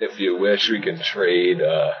 If you wish, we can trade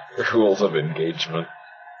rules of engagement.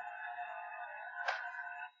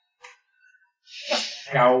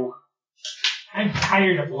 Go. I'm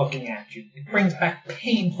tired of looking at you. It brings back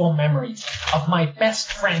painful memories of my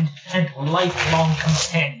best friend and lifelong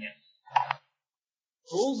companion.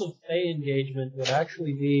 Rules of Fey engagement would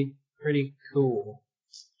actually be pretty cool.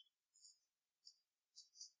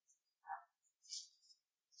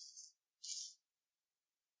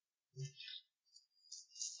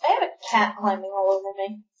 I have a cat climbing all over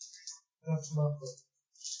me. That's lovely.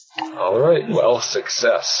 Alright, well,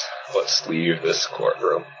 success. Let's leave this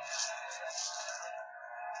courtroom.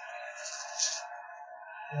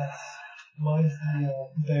 Yes. Mine's the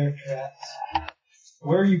bear traps.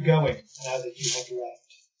 Where are you going now that you have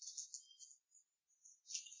left?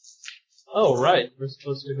 Oh, right. We're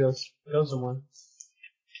supposed to go somewhere.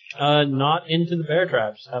 Not into the bear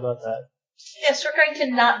traps. How about that? Yes, we're going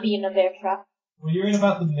to not be in a bear trap. Well, you're in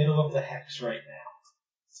about the middle of the hex right now.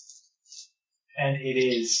 And it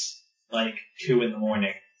is like 2 in the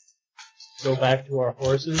morning. Go back to our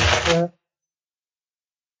horses, perhaps?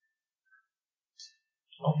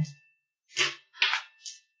 Oh.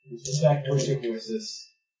 Just back towards your horses.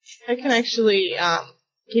 I can actually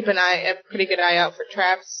keep a pretty good eye out for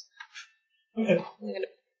traps. Okay.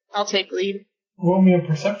 I'll take lead. Roll me a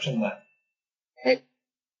perception then. Okay.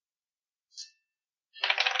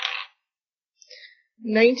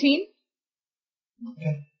 19?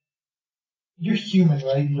 Okay. You're human,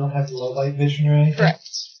 right? You don't have low light vision or anything? Correct.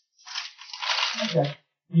 Okay.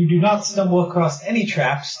 You do not stumble across any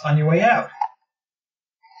traps on your way out.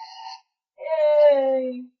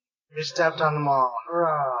 Yay! You stepped on them all.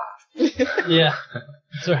 Hurrah! Yeah,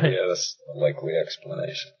 that's right. Yeah, that's a likely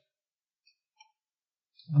explanation.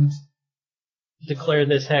 Declare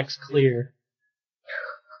this hex clear.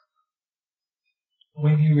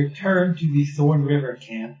 When you return to the Thorn River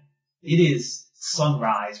camp, It is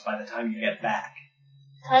sunrise by the time you get back.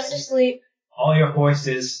 Time to sleep. All your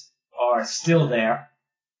horses are still there.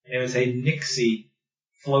 There is a Nixie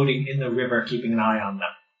floating in the river, keeping an eye on them.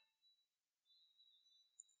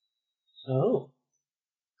 Oh.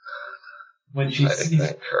 When she I sees,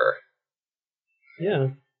 thank her. Yeah.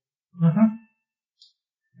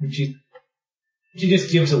 when she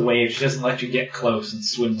just gives a wave. She doesn't let you get close and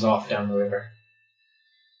swims off down the river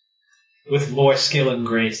with more skill and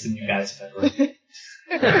grace than you guys have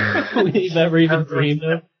ever. We've ever even dreamed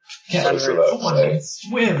of. That's what I was Someone saying. can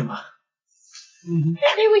swim.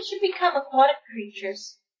 Maybe we should become aquatic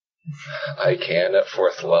creatures. I can at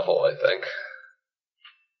 4th level, I think.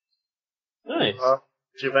 Nice. Well,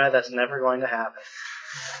 too bad that's never going to happen.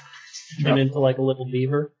 Turn into like a little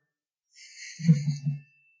beaver.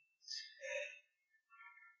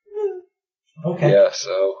 Okay. Yeah,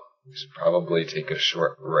 so we should probably take a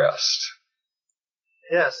short rest.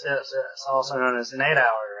 Yes. Also known as an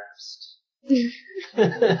 8-hour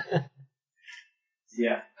rest.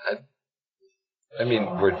 Yeah. I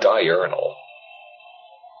mean, we're diurnal.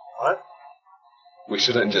 What? We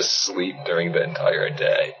shouldn't just sleep during the entire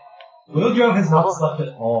day. Wildrow has not slept at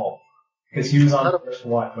all because he was on the first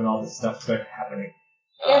watch when all this stuff started happening.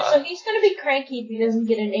 Yeah, so he's gonna be cranky if he doesn't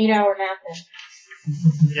get an 8-hour nap in.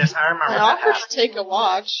 Yes, I remember I that offered happened. to take a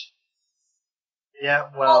watch. Yeah,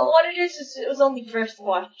 Well, well, what it is it was only first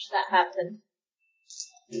watch that happened.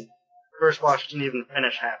 first watch didn't even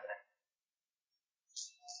finish happening.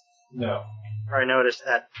 No. Where I noticed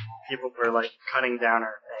that people were, like, cutting down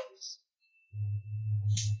our things.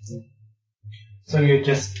 So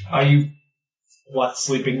are you,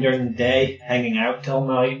 sleeping during the day, hanging out till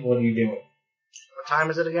night? What are you doing? What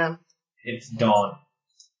time is it again? It's dawn.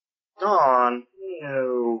 Dawn?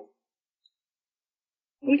 No.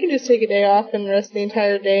 We can just take a day off and rest the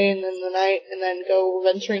entire day and then the night and then go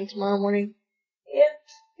venturing tomorrow morning. Yeah,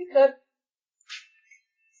 we could.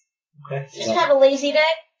 Okay. Just have a lazy day.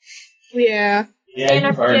 Yeah. Stay in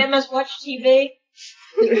our you've earned- pajamas, watch TV.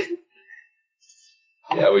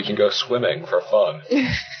 Yeah, we can go swimming for fun.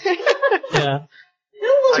 Yeah.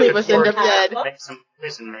 Two of us end up dead. Make some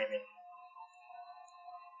poison, maybe.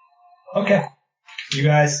 Okay. You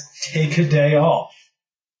guys take a day off.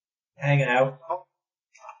 Hang out.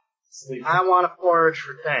 Sleep. I want to forage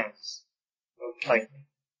for things. Like,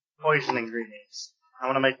 poison ingredients. I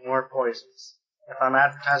want to make more poisons. If I'm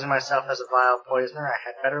advertising myself as a vile poisoner, I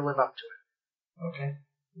had better live up to it. Okay.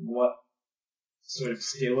 What sort of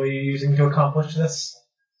skill are you using to accomplish this?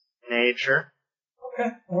 Nature. Okay.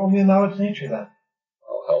 Roll me a knowledge nature then.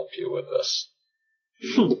 I'll help you with this.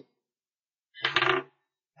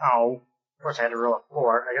 Oh, of course I had to roll a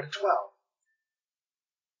 4. I got a 12.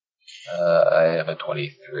 I have a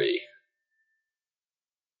 23.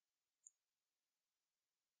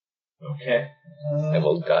 Okay. I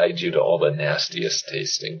will guide you to all the nastiest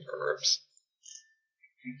tasting herbs.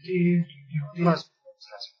 Most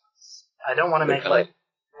poisonous ones. I don't want to make, like,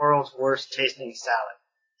 world's worst tasting salad.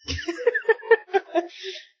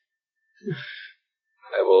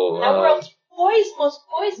 I will, Now, world's most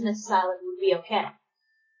poisonous salad would be okay.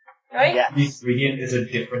 Right? Yes. The ingredient is a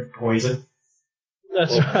different poison.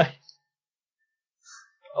 That's right.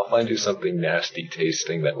 I'll find you something nasty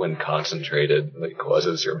tasting that when concentrated, like,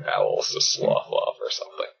 causes your bowels to slough off or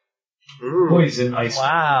something. Ooh. Poison ice.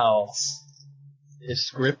 Wow. It's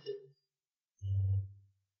scripted.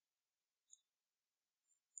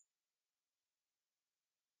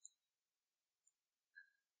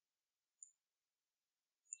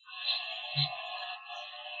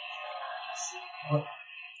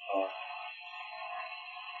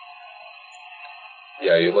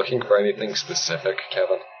 Yeah, are you looking for anything specific,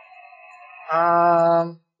 Kevin?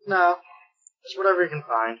 No. Just whatever you can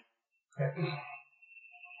find. Okay.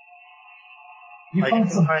 You Like, find if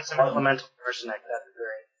you some can find some elemental arsenic, that'd be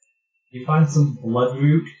great. You find some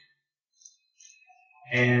bloodroot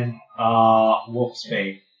and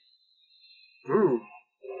wolfsbane. Ooh.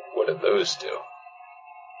 What did those do?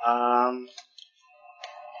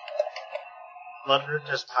 Bloodroot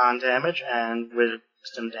does con damage and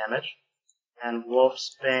wisdom damage. And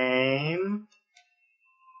Wolfsbane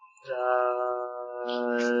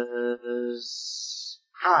does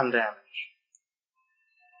con damage.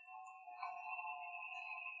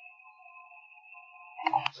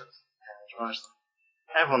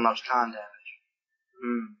 Everyone loves con damage.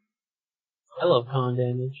 I love con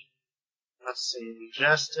damage. Let's see,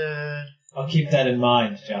 ingested. I'll keep that in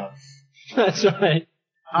mind, John. That's right.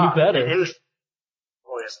 You better.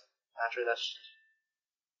 Poison. Actually, that's...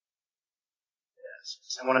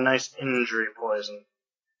 Yes. I want a nice injury poison.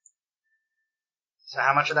 So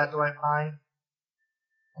how much of that do I find?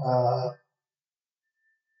 I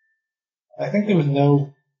think there was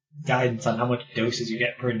no guidance on how much doses you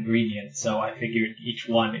get per ingredient, so I figured each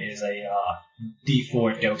one is a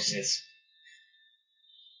D4 doses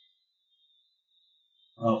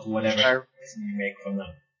of whatever medicine you make from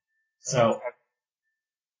them. So,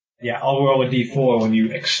 yeah, I'll roll a D4 when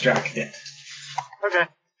you extract it. Okay.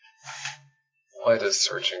 Why does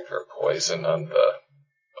searching for poison on the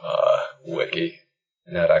wiki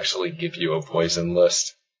not actually give you a poison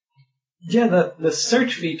list? Yeah, the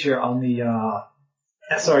search feature on the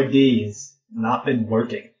SRD has not been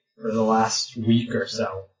working for the last week or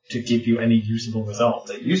so to give you any usable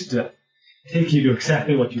results. It used to take you to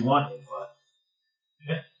exactly what you wanted, but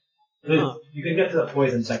you can get to the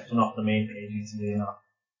poison section off the main page easily enough.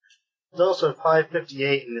 There's also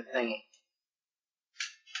 558 in the thingy.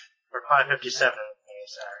 Or 557 in the thingy,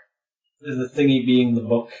 sorry. Is the thingy being the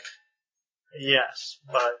book? Yes,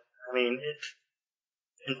 but, I mean,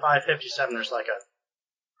 in 557 there's like a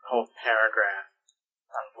whole paragraph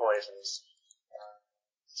on poisons.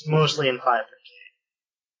 It's mostly in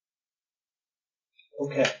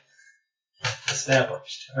 558. Okay.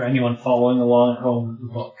 Established. Or anyone following along at home with the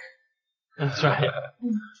book. That's right.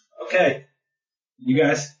 Okay. You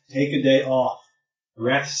guys take a day off.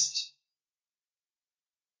 Rest.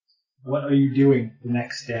 What are you doing the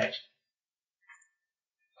next day?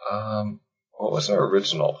 What was our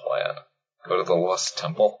original plan? Go to the Lost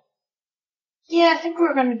Temple? Yeah, I think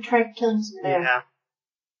we're gonna try killing some bears.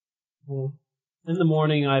 Yeah. In the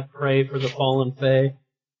morning, I pray for the fallen fae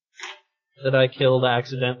that I killed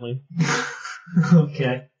accidentally.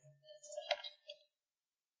 Okay.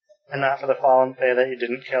 And not for the fallen fae that you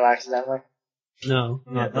didn't kill accidentally? No,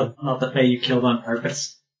 Not the fae you killed on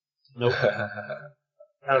purpose. nope.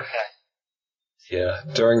 Okay. Yeah,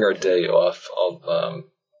 during our day off, I'll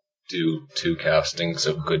do 2 castings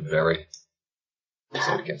of good berry,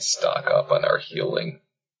 so we can stock up on our healing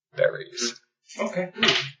berries. Okay.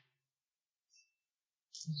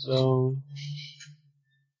 So,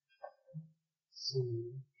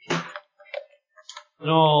 and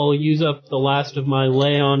I'll use up the last of my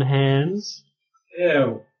lay on hands.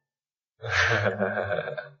 Ew.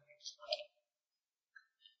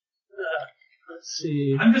 Let's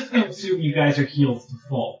see. I'm just going to assume you guys are healed to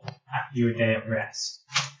full after your day of rest.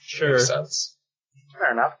 Sure. Makes sense.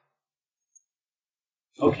 Fair enough.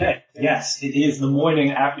 Okay. Yes, it is the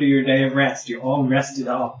morning after your day of rest. You're all rested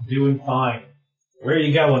up, doing fine. Where are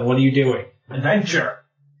you going? What are you doing? Adventure.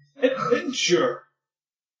 Adventure.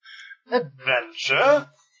 Adventure?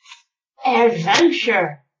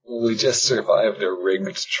 Adventure! We just survived a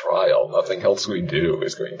rigged trial. Nothing else we do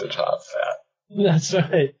is going to top that. That's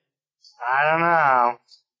right. I don't know.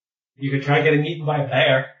 You could try getting eaten by a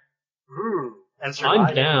bear. Ooh. And survive.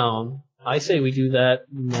 I'm down. I say we do that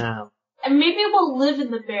now. And maybe we'll live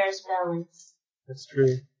in the bear's belly. That's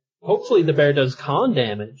true. Hopefully the bear does con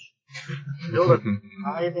damage. Build a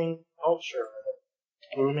thriving culture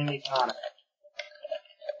with a booming economy.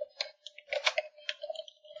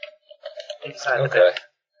 Inside the Okay.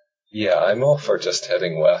 Yeah, I'm all for just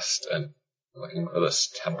heading west and looking for this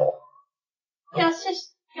temple. Yeah, let's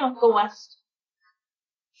just, go west.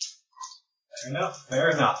 Fair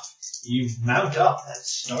enough. You mount up and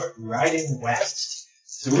start riding west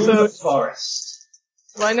through the forest.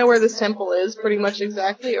 Do I know where this temple is pretty much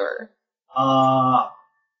exactly, or?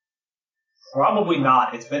 Probably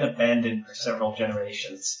not. It's been abandoned for several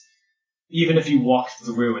generations. Even if you walk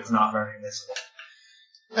through, it's not very visible.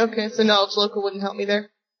 Okay, so knowledge local wouldn't help me there.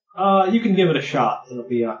 You can give it a shot. It'll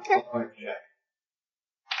be a quick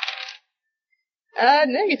check.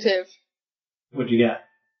 Negative. What'd you get?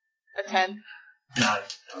 A 10. 9.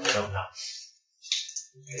 No, I don't know.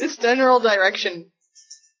 This general direction.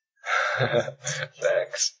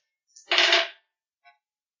 Thanks.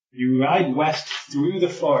 You ride west through the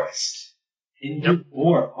forest into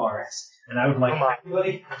Boar Forest, and I would like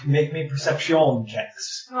everybody to make me perception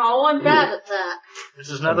checks. Oh, I'm bad at that. This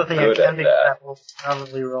is another thing Good I at can be that. that will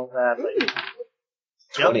probably roll badly.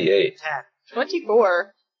 28.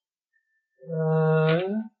 24.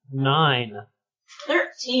 9.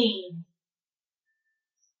 13.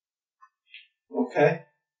 Okay.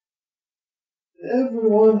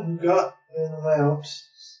 Everyone who got an amount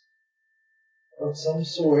of some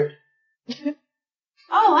sort.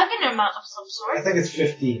 Oh, I get an amount of some I sort. think it's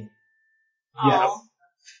 15. Oh.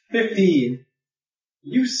 Yes. 15.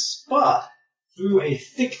 You spot through a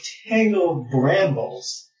thick tangle of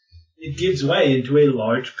brambles. It gives way into a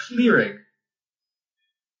large clearing.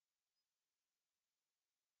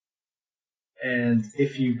 And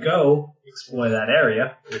if you go explore that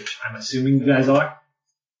area, which I'm assuming you guys are,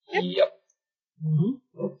 Yep.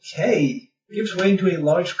 Mm-hmm. okay, gives way into a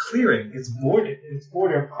large clearing, its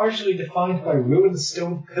border partially defined by ruined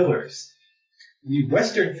stone pillars. The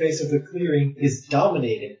western face of the clearing is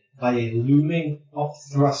dominated by a looming,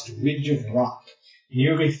 up-thrust ridge of rock,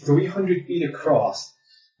 nearly 300 feet across,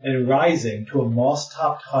 and rising to a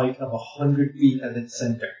moss-topped height of 100 feet at its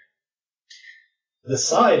center. The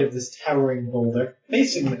side of this towering boulder,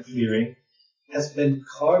 facing the clearing, has been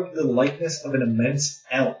carved the likeness of an immense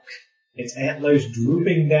elk, its antlers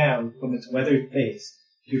drooping down from its weathered face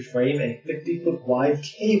to frame a 50-foot wide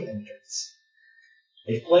cave entrance.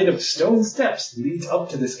 A flight of stone steps leads up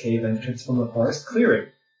to this cave entrance from the forest clearing.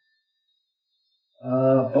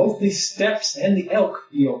 Both the steps and the elk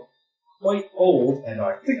feel quite old and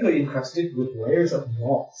are thickly encrusted with layers of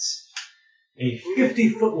moss. A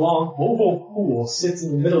 50-foot-long oval pool sits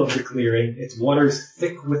in the middle of the clearing, its waters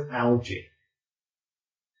thick with algae.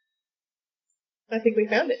 I think we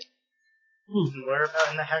found it. Where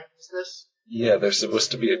about in the heck is this? Yeah, there's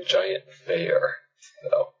supposed to be a giant fair,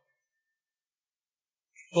 though.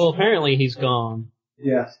 Well, apparently he's gone.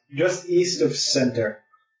 Yeah, just east of center.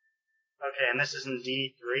 Okay, and this is in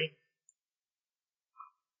D3?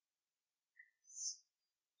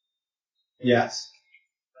 Yes.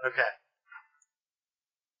 Okay.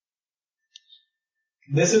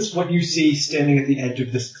 This is what you see standing at the edge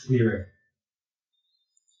of this clearing.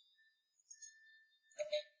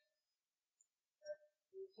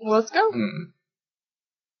 Well, let's go.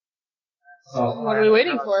 What are we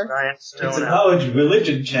waiting for? It's a knowledge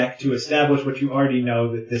religion check to establish what you already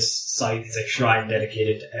know, that this site is a shrine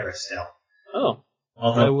dedicated to Aristel. Oh.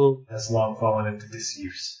 Although it has long fallen into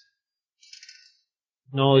disuse.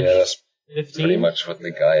 Knowledge Yeah, that's 15? pretty much what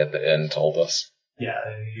the guy at the inn told us. Yeah,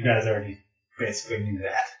 you guys already basically knew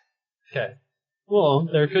that. Okay. Well,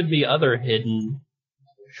 there could be other hidden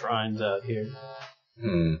shrines out here.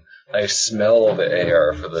 I smell the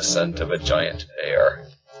air for the scent of a giant bear.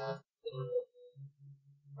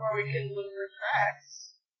 Or we can look for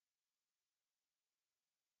tracks.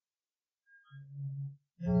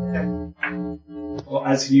 Well,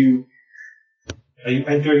 are you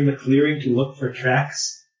entering the clearing to look for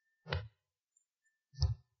tracks?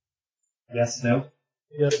 Yes, no?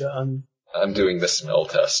 Yeah, I'm doing the smell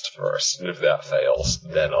test first, and if that fails,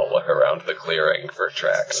 then I'll look around the clearing for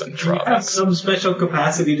tracks and You have drops. some special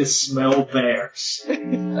capacity to smell bears. I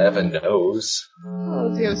have a nose. Oh,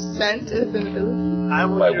 does he have scent as an ability? I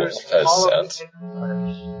will My use wolf has all of scent.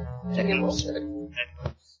 the Second wolf.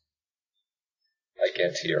 I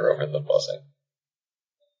can't hear over the buzzing.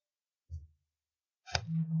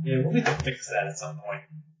 Yeah, we'll need to fix that at some point.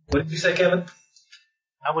 What did you say, Kevin?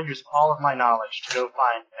 I will use all of my knowledge to go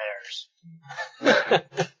find bears.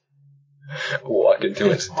 Walk into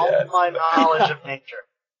his All den. of my knowledge of nature.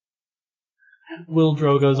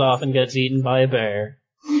 Wildro goes off and gets eaten by a bear.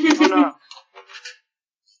 Oh no.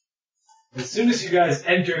 As soon as you guys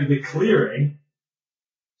enter the clearing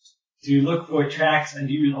to look for tracks and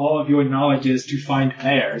use all of your knowledges to find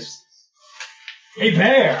bears, a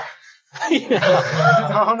bear!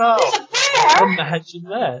 Oh no. Imagine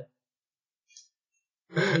that.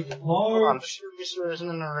 Oh, I'm sure there isn't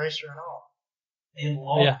an eraser at all. A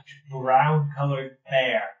large brown-colored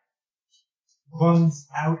bear runs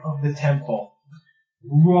out of the temple,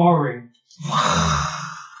 roaring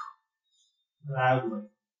loudly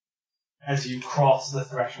as you cross the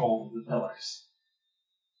threshold of the pillars.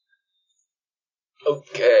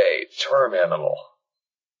 Okay, charm animal.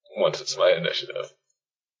 Once it's my initiative.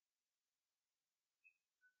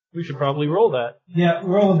 We should probably roll that. Yeah,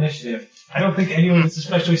 roll initiative. I don't think anyone is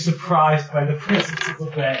especially surprised by the presence of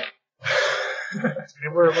a bear. We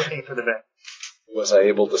were looking for the bear. Was I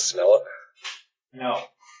able to smell it? No.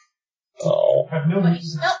 Oh. I have no But he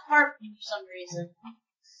reason. smelled heartbeat for some reason.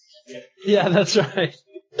 Yeah, that's right.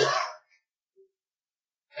 Is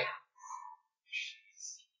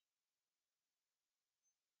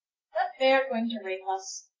that bear going to rape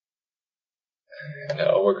us?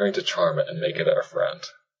 No, we're going to charm it and make it our friend.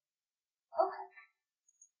 Okay.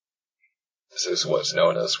 This is what's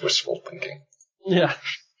known as wishful thinking. Yeah.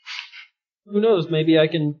 Who knows? Maybe I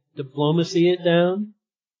can diplomacy it down.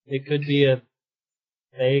 It could be a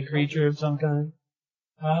fey creature of some kind.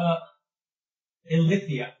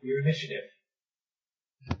 Ilithia, your initiative.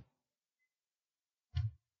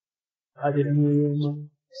 I didn't hear you.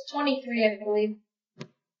 It's 23, I believe.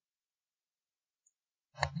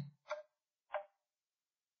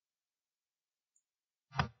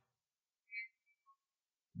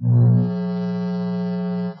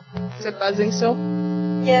 Is it buzzing still?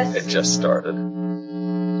 Yes. It just started.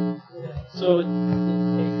 So it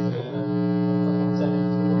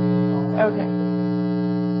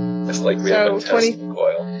Okay. It's like we So, have a 20 test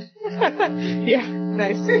coil. Yeah,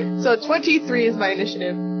 nice. So 23 is my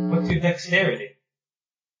initiative. What's your dexterity?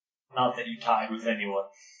 Not that you tied with anyone.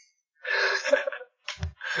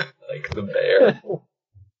 Like the bear.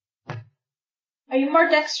 Are you more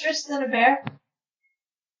dexterous than a bear?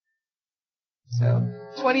 So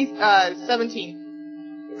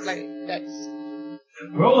 17 is my dex.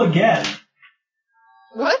 Roll again.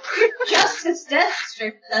 What? Just as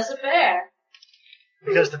dexterous as a bear.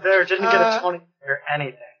 Because the bear didn't get a 20 or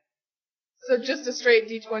anything. So just a straight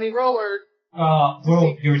D20 roll, or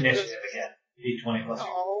Roll your initiative again. D20 plus.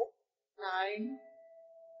 no? 9.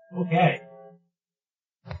 Okay.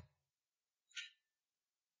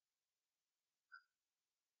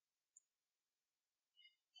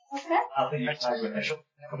 Okay. I'll think you tied with initial.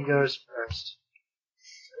 He goes first.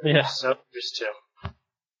 Yeah. So, there's 2.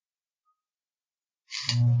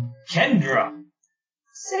 Kendra.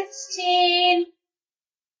 16.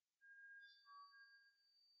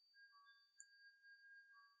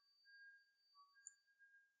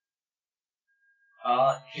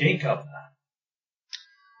 Jacob.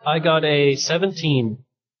 I got a 17.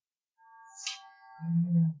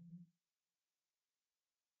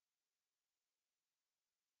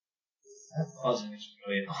 That buzzing is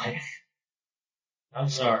really annoying. I'm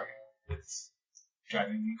sorry. It's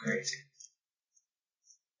driving me crazy.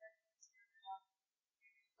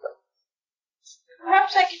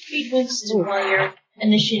 Perhaps I could feed Winston while you're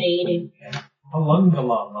initiating.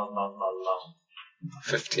 Halungalong.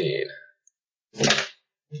 15. Hang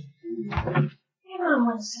on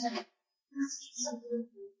 1 second. Let's get something.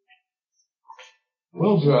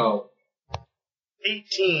 Wildrow.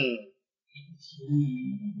 18.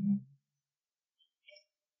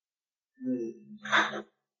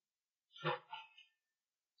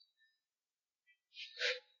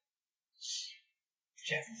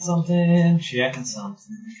 Checking something. Checking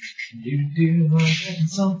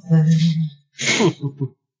something.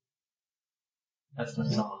 That's my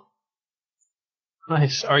song.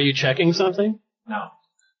 Nice. Are you checking something? No.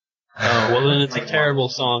 Oh, well then it's a terrible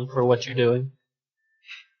song for what you're doing.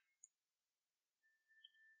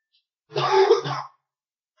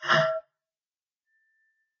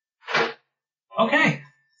 Okay.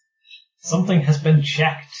 Something has been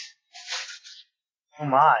checked. Oh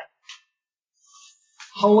my.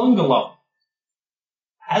 Halungalong.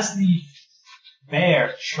 As the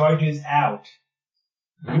bear charges out,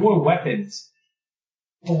 your weapons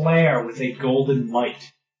flare with a golden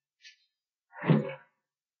light.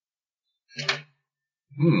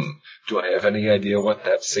 Do I have any idea what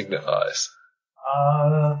that signifies?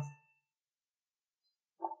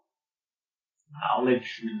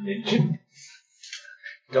 Knowledge religion?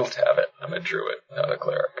 Don't have it. I'm a druid, not a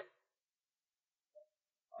cleric.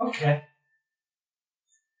 Okay.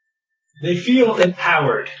 They feel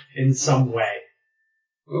empowered in some way.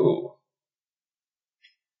 Ooh.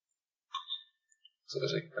 So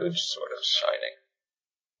there's a good sort of shining.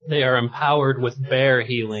 They are empowered with bear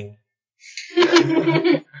healing.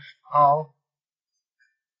 Oh.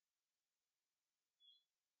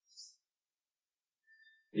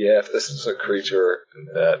 Yeah, if this is a creature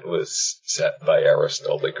that was set by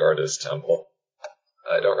Aristotle to guard his temple,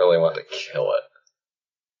 I don't really want to kill it.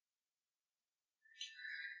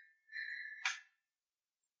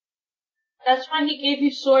 That's why he gave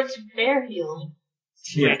you swords of bear healing.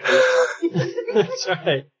 Yeah. That's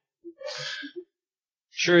right.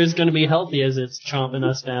 Sure is going to be healthy as it's chomping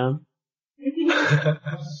us down.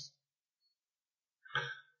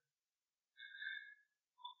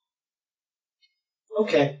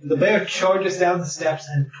 Okay, the bear charges down the steps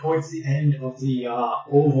and towards the end of the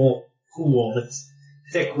oval pool that's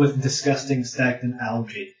thick with disgusting stagnant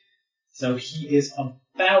algae. So he is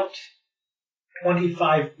about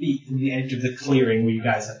 25 feet from the edge of the clearing where you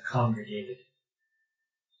guys have congregated.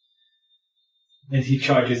 And he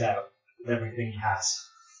charges out with everything he has.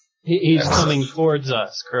 He's coming towards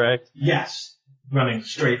us, correct? Yes, running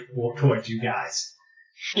straight towards you guys.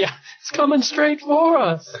 Yeah, it's coming straight for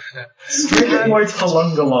us. Straight towards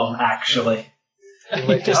Halungalong, actually. He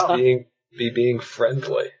might just be being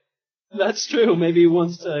friendly. That's true. Maybe he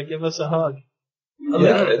wants to give us a hug.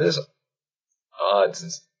 Yeah, it is odd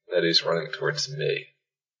that he's running towards me.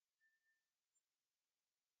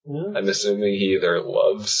 Yeah. I'm assuming he either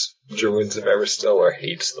loves druids of Everstill or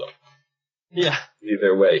hates them. Yeah.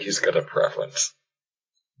 Either way, he's got a preference.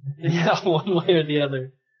 Yeah, one way or the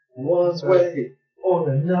other. One way or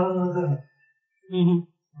another.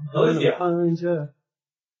 Mm-hmm. Olivia. Find ya.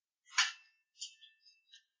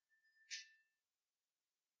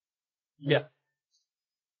 Yeah.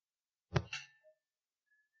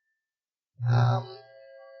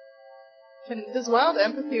 Does wild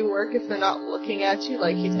empathy work if they're not looking at you,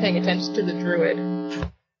 like he's paying attention to the druid?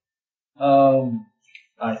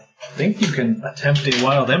 I think you can attempt a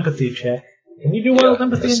wild empathy check. Can you do wild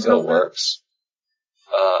empathy it in still combat? works.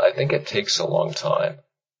 I think it takes a long time.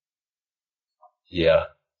 Yeah,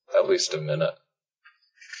 at least a minute.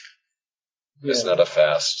 It's not a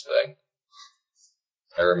fast thing.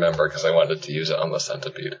 I remember because I wanted to use it on the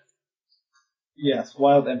centipede. Yes,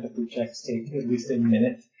 wild empathy checks take at least a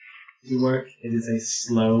minute to work. It is a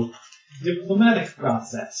slow, diplomatic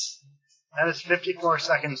process. That is 54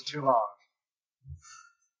 seconds too long.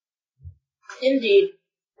 Indeed.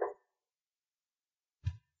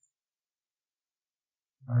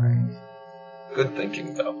 Good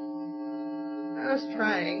thinking, though. I was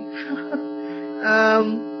trying.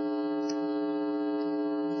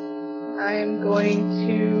 I am going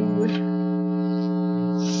to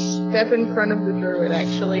step in front of the druid,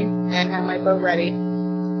 actually, and have my bow ready.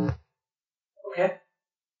 Okay.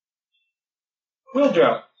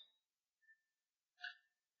 Wildrow.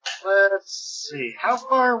 Let's see. How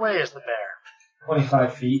far away is the bear?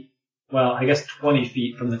 25 feet. Well, I guess 20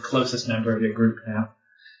 feet from the closest member of your group now.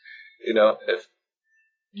 You know, if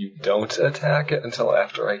you don't attack it until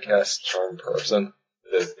after I cast Charm Person,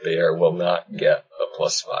 the bear will not get a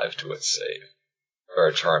 +5 to its save. Or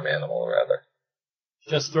a Charm Animal, rather.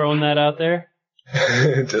 Just throwing that out there.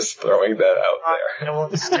 Just throwing that out there. I will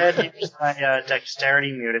instead use my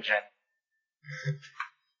Dexterity Mutagen.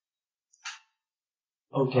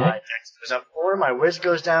 Okay. My Dex goes up 4, my Wiz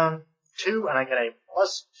goes down 2, and I get a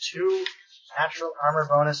 +2 natural armor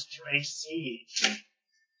bonus to AC.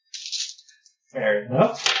 Fair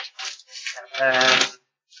enough. And then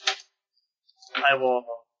I will,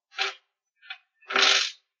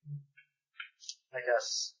 I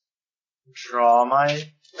guess, draw my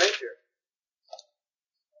rapier.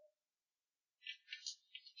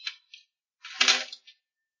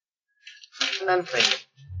 And then wait.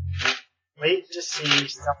 Wait to see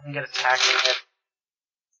something get attacked.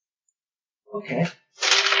 Okay.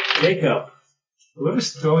 Jacob.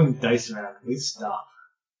 Whoever's throwing dice around, please stop.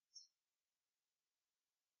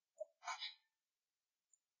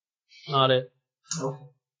 Not it. Okay.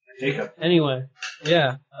 Jacob. Anyway,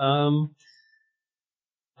 yeah.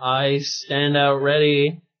 I stand out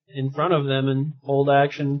ready in front of them and hold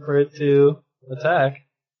action for it to attack.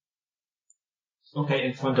 Okay,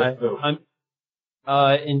 in front of who? I'm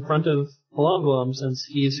in front of Palongulum, since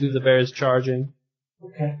he's who the bear is charging.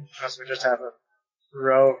 Okay. Plus we just have a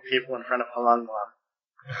row of people in front of Halunglam.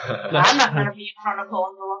 I'm not going to be in front of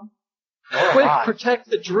Palongulum. Quick, protect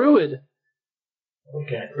the druid!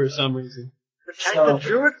 Okay. For some reason. Protect the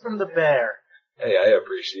druid from the bear. Hey, I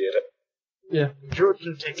appreciate it. Yeah. The druid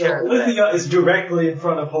can take So care of the bear. Olivia is directly in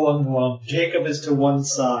front of Holungwam. Jacob is to one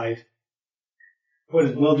side. What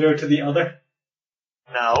is Wildrow to the other?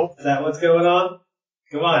 No. Is that what's going on?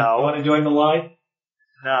 Come on, No. you want to join the line?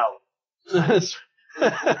 No. That's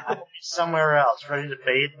I will be somewhere else, ready to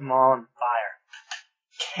bathe them all in fire.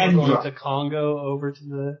 We're going to Kendra. Congo over to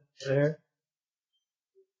the bear.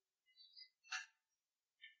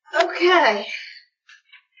 Okay.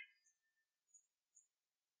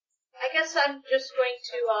 I guess I'm just going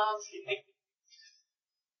to,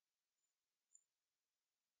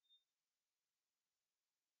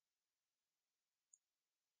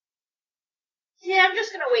 yeah, I'm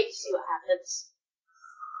just gonna wait to see what happens.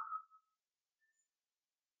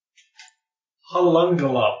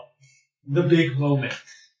 Halungala. The big moment.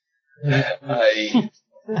 I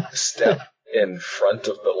step in front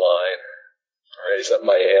of the line, raise up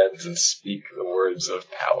my hands, and speak the words of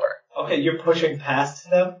power. Okay, you're pushing past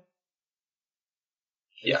them?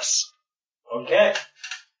 Yes. Okay.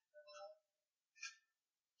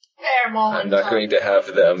 I'm not going to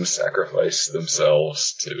have them sacrifice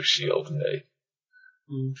themselves to shield me.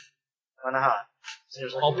 Why not?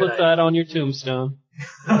 Seems like I'll a good put that on your tombstone.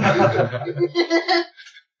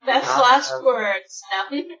 That's last words.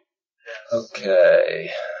 No.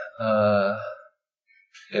 Okay.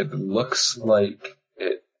 It looks like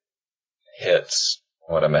it hits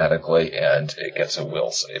automatically, and it gets a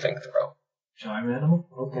will saving throw. Charm Animal?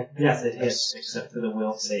 Okay. Yes, it hits, except for the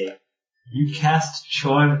will save. You cast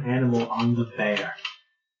Charm Animal on the bear.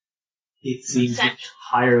 It seems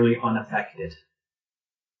entirely unaffected.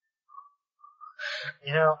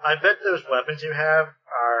 You know, I bet those weapons you have are,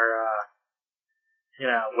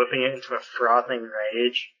 whipping it into a frothing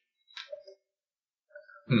rage.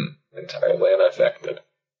 Entirely unaffected.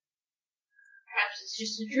 Perhaps it's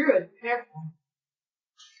just a druid. Careful.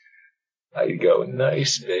 I go,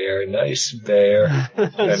 nice bear, and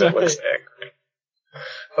it looks angry.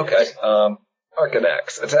 Okay,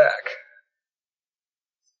 Arcanax, attack.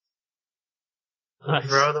 Nice.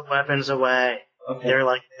 Throw the weapons away. Okay. They're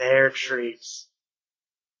like their treats.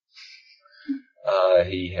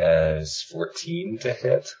 He has 14 to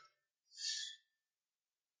hit.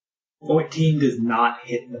 14 does not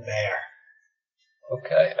hit the bear.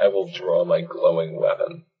 Okay, I will draw my glowing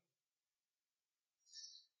weapon.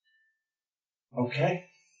 Okay.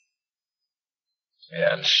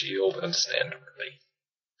 And shield and stand ready.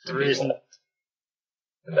 The reason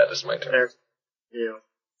And that is my turn. there's you.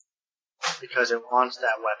 Because it wants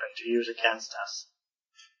that weapon to use against us.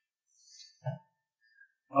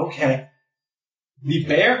 Okay. The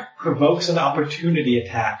bear provokes an opportunity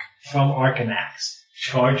attack from Arcanax,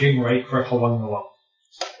 charging right for Halungalo.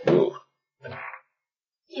 Ooh.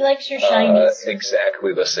 He likes your shinies.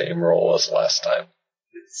 Exactly the same roll as last time.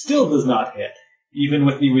 It still does not hit, even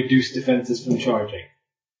with the reduced defenses from charging.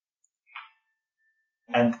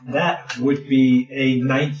 And that would be a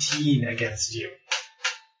 19 against you.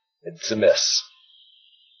 It's a miss.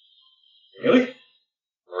 Really?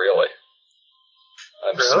 Really.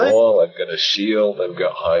 I'm Really? small, I've got a shield, I've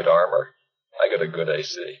got hide armor. I got a good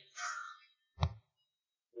AC.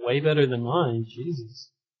 Way better than mine, Jesus.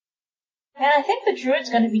 Man, I think the druid's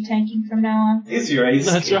gonna be tanking from now on. Is your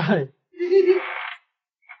ace? That's right.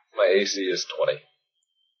 My AC is 20.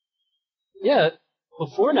 Yeah,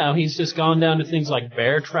 before now he's just gone down to things like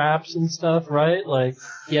bear traps and stuff, right? Like,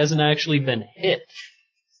 he hasn't actually been hit.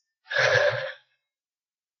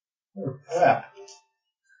 Yeah.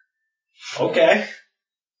 Okay.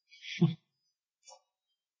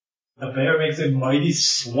 The bear makes a mighty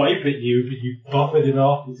swipe at you, but you buffet it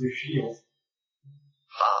off with your shield.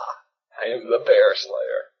 I am the bear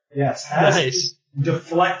slayer. Yes, as Nice. you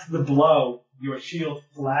deflect the blow, your shield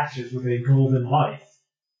flashes with a golden light.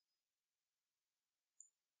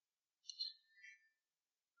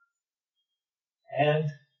 And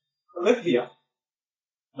Olivia,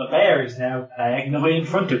 the bear is now diagonally in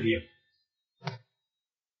front of you.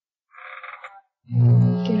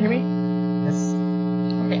 Can you hear me? Yes.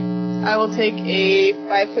 Okay. I will take a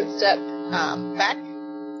 5-foot step back,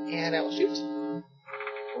 and I will shoot.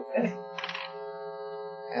 Okay.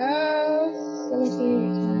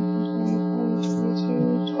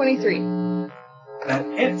 17, 22, 23. That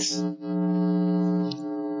hits.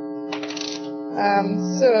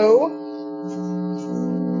 So,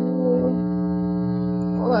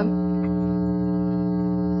 hold on.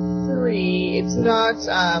 3. It's not,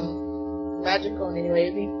 magical in any way,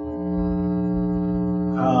 is he?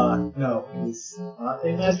 No, he's not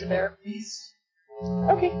a Just a magic bear? beast.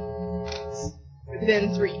 Okay.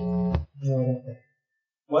 Then 3.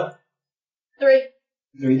 What? 3.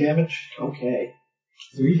 3 damage? Okay.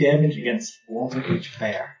 3 damage against Walter H.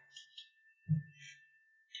 Bear.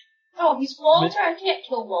 Oh, he's Walter? I can't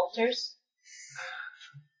kill Walters.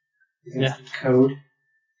 Yeah. Code.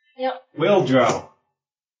 Yep. Wildrow.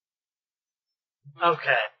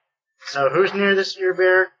 Okay. So who's near this here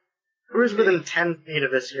bear? Who's within 10 feet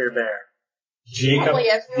of this here bear? Jacob Probably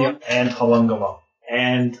everyone. and Halungalo.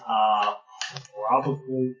 And,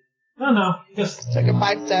 probably... No, just... Took a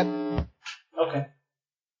 5 step. Okay.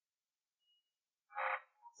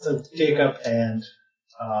 So, Jacob and,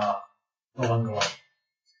 Halungalo.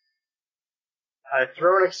 I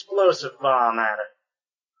throw an explosive bomb at it.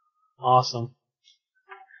 Awesome.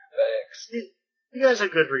 Thanks. You guys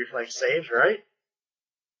have good reflex saves, right?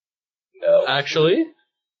 No. Actually,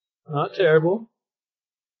 not terrible.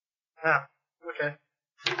 Ah, okay.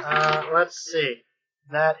 Let's see.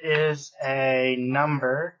 That is a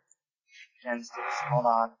number against this. Hold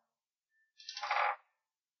on.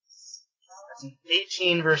 That's an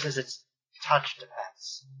 18 versus its touch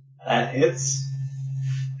defense. That hits.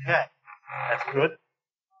 Okay. That's good.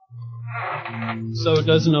 So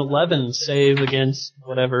does an 11 save against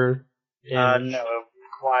whatever damage? No, it would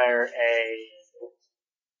require a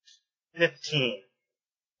 15.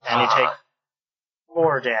 And you take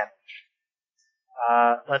 4 damage.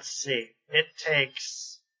 Let's see. It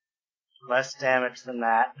takes less damage than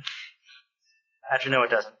that. Actually, no, it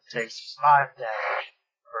doesn't. It takes 5 damage.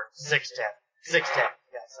 Or 6 damage. 6 damage,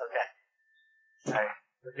 yes, okay. Alright,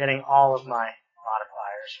 we're getting all of my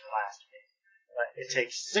modifiers from last week. But it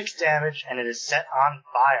takes 6 damage, and it is set on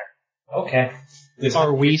fire. Okay.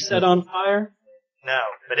 Are we set on fire? No,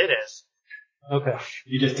 but it is. Okay.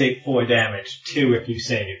 You just take 4 damage. 2 if you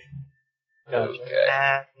save. Gotcha. Okay.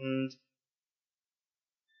 And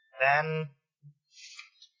then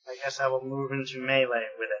I guess I will move into melee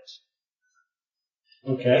with it.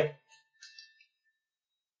 Okay.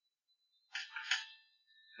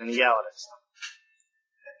 And yell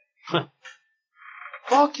at it.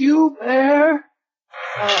 Fuck you, bear!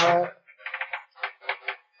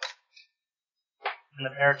 and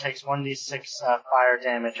the bear takes 1d6 fire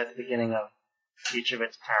damage at the beginning of each of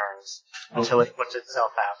its turns until it puts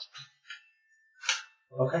itself out.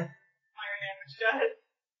 Okay.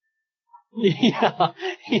 Yeah,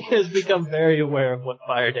 he has become very aware of what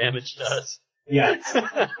fire damage does. Yes.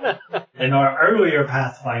 In our earlier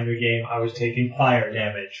Pathfinder game, I was taking fire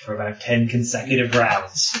damage for about 10 consecutive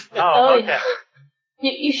rounds. Oh, okay.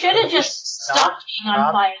 You should have just stopped being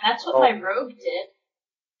on fire. That's what my rogue did.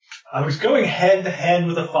 I was going hand to hand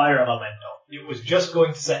with a fire elemental. It was just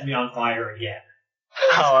going to set me on fire again.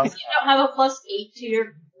 Oh, You don't have a +8 to your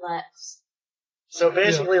flex. so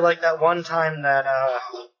basically, like that one time that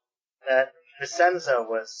Vincenzo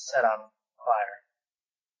was set on fire.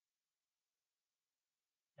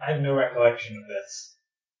 I have no recollection of this.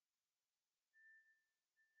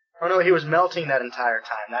 Oh no, he was melting that entire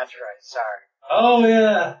time. That's right. Sorry. Oh,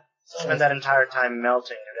 yeah. Spent that entire time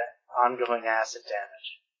melting that ongoing acid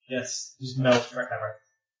damage. Yes, just melt forever.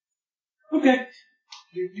 Okay.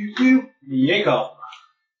 Jacob.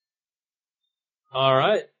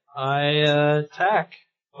 Alright, I attack.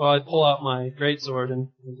 Well, I pull out my greatsword and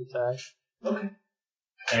attack. Okay.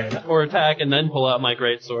 Fair enough. Or attack and then pull out my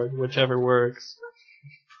greatsword, whichever works.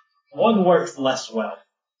 One works less well.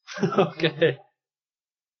 Okay.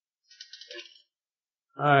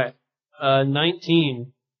 Alright,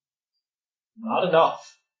 19. Not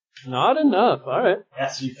enough. Not enough, alright.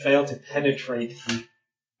 Yes, you fail to penetrate the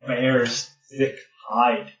bear's thick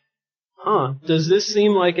hide. Huh, does this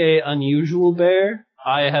seem like a unusual bear?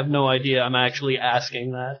 I have no idea, I'm actually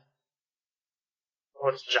asking that.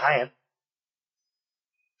 Well, it's giant.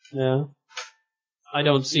 Yeah. I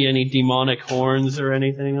don't see any demonic horns or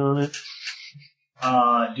anything on it.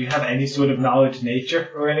 Do you have any sort of knowledge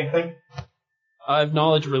nature or anything? I have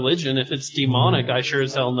knowledge religion. If it's demonic, I sure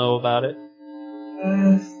as hell know about it.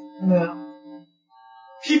 No.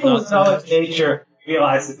 People with knowledge nature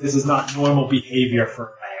realize that this is not normal behavior for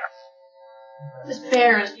a bear. This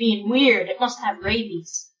bear is being weird. It must have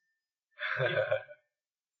rabies.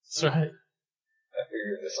 That's right. I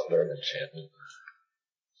figured this under an enchantment.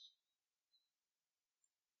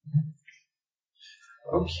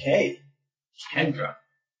 Okay. Kendra.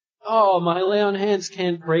 Oh, my lay on hands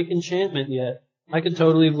can't break enchantment yet. I could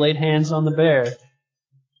totally have laid hands on the bear.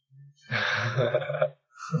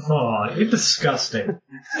 Oh, you're disgusting.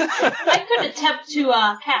 I could attempt to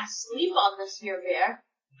cast sleep on this here bear.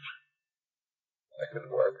 That could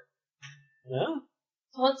work. Yeah?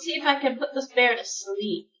 So let's see if I can put this bear to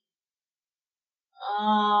sleep.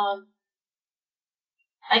 I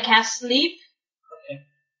cast sleep. Okay.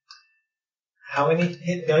 How many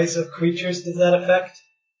hit dice of creatures does that affect?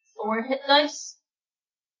 4 hit dice.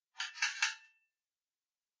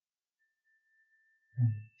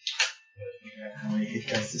 How many hit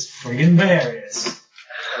dice this friggin' bear is?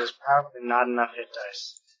 There's probably not enough hit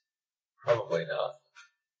dice. Probably not.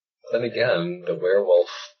 Then again, the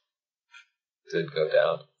werewolf did go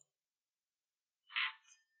down.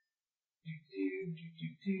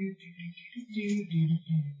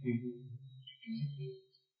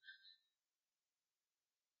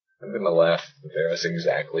 I'm gonna laugh. The bear has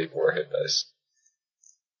exactly 4 hit dice.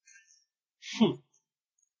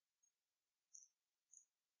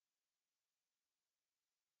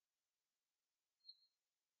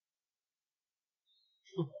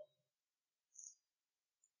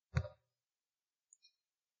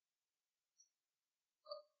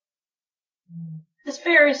 This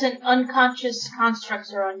bear isn't unconscious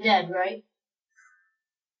constructs or undead, right?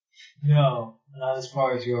 No, not as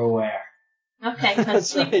far as you're aware. Okay, because That's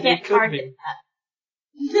sleep right, it can't could target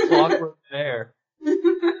that. Clockwork bear.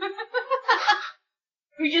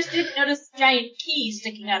 We just didn't notice the giant key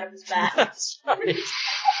sticking out of his back. That's right.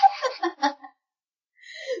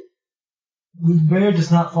 The bear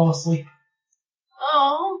does not fall asleep.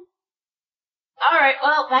 Oh. Alright,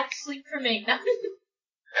 well, back to sleep for me.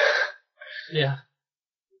 Yeah.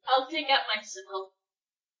 I'll take out my sickle.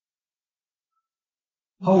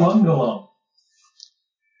 Holungalo.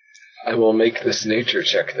 I will make this nature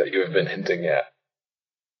check that you have been hinting at.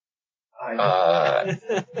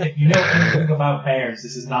 If you know anything about bears,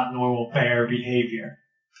 this is not normal bear behavior.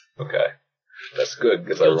 Okay. That's good,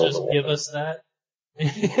 because I You'll rolled just a 1. give us that?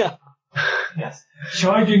 Yeah. Yes.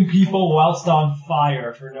 Charging people whilst on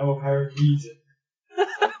fire for no apparent reason.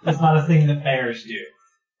 That's not a thing that bears do.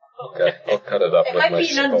 Okay, I'll cut it up It with might my be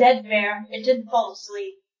an sickle. undead bear. It didn't fall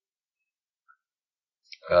asleep.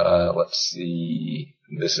 Let's see.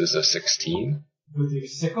 This is a 16. With your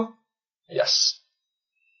sickle? Yes.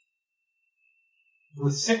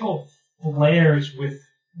 The sickle flares with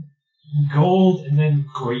gold and then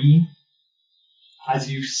green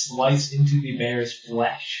as you slice into the bear's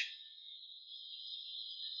flesh.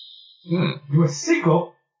 Your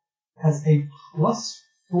sickle has a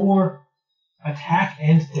 +4 attack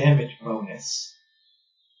and damage bonus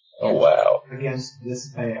Oh, wow. against this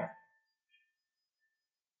bear.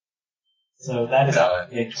 So that is a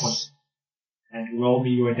 20. And roll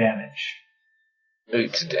me your damage.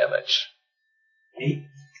 8 damage. 8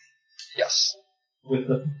 Yes. with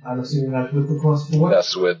the, I'm assuming that's with the +4.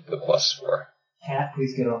 That's with the +4. Cat,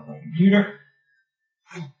 please get off my computer.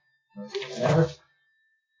 Whatever.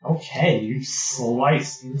 Okay, you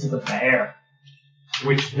slice into the bear,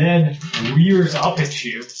 which then rears up at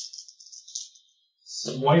you,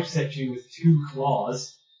 swipes at you with 2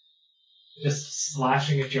 claws, just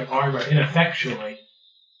slashing at your armor ineffectually,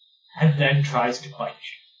 and then tries to bite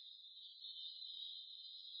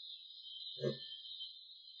you.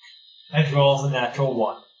 And rolls a natural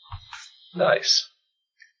 1. Nice.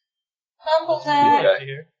 Humble tag.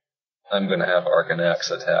 Okay. I'm gonna have Arcanax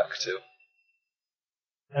attack, too.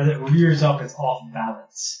 As it rears up, it's off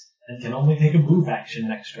balance, and can only take a move action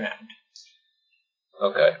next round.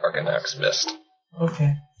 Okay, Arcanax missed.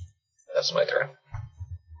 Okay. That's my turn.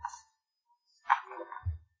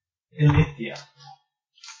 Ilithia.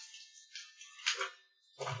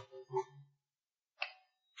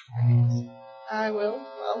 I will,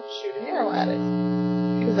 shoot an arrow at it.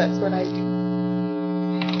 Because that's what I do.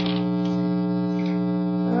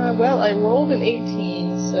 I rolled an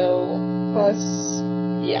 18, so plus,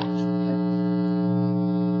 yeah.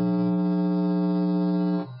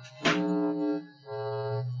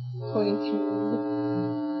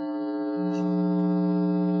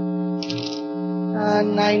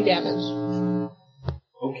 Nine damage.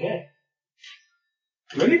 Okay.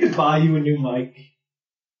 Do I need to buy you a new mic?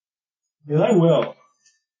 Because I will.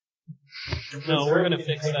 No, we're gonna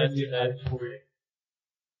fix that today.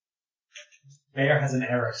 Bear has an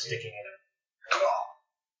arrow sticking in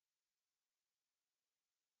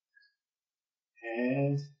it.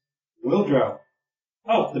 And Wildrow.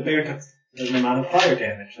 Oh, the bear took an amount of fire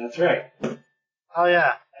damage. That's right. Oh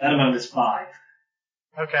yeah. That amount is 5.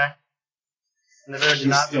 Okay. And the bear did She's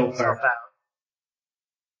not still move himself burnt. out.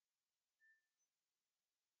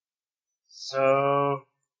 So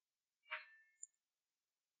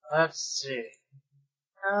let's see.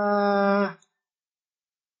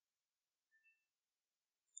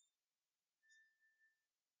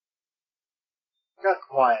 Got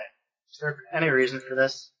quiet. Is there any reason for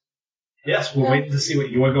this? Yes, we're waiting to see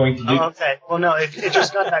what you're going to do. Oh, okay. Well, no, it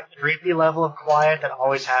just got that creepy level of quiet that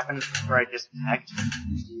always happens before I disconnect.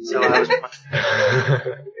 So I was.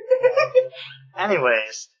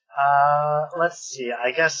 Anyways, let's see.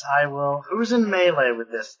 I guess I will. Who's in melee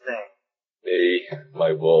with this thing? Me,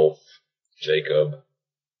 my wolf, Jacob,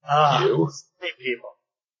 you. 8 people.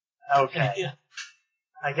 Okay.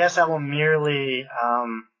 I guess I will merely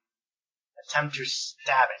attempt to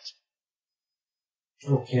stab it.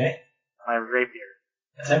 Okay. My rapier.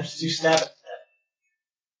 Attempts to stab it.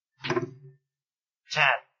 10.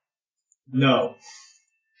 No.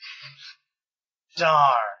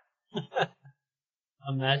 Darn.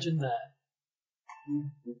 Imagine that.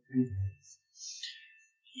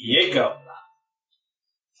 You go.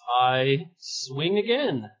 I swing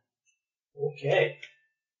again. Okay.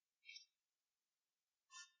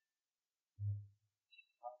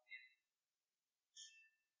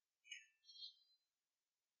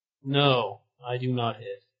 No, I do not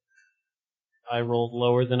hit. I rolled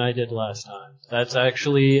lower than I did last time. That's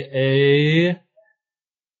actually a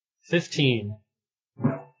 15.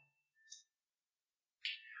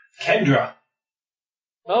 Kendra.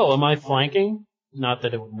 Oh, am I flanking? Not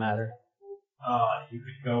that it would matter. You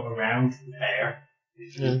could go around the bear.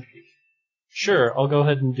 Sure, I'll go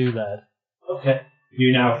ahead and do that. Okay.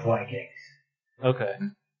 You're now flanking. Okay.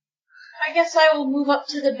 I guess I will move up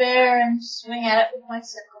to the bear and swing at it with my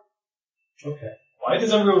sickle. Okay. Why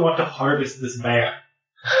does everyone want to harvest this bear?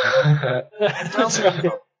 That's right.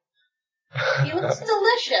 He looks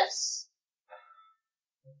delicious.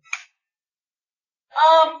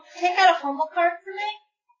 Take out a fumble card for me?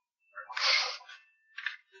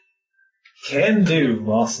 Can do,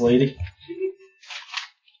 boss lady.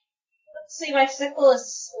 Let's see, my sickle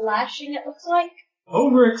is slashing, it looks like.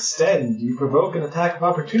 Overextend. You provoke an attack of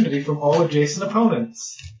opportunity from all adjacent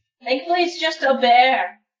opponents. Thankfully it's just a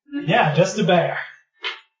bear. Yeah, just a bear.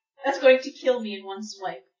 That's going to kill me in one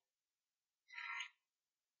swipe.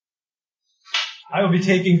 I will be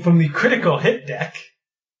taking from the critical hit deck.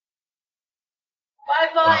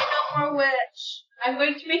 Bye-bye, no more witch. I'm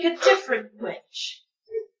going to make a different witch.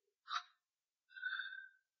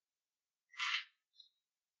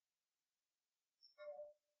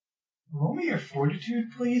 Roll me your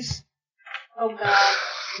fortitude, please. Oh god.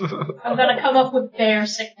 I'm gonna come up with bear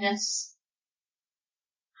sickness.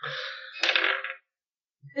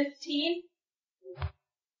 15?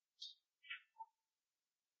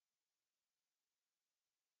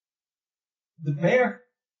 The bear,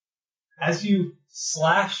 as you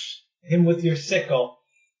slash him with your sickle,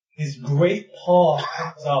 his great paw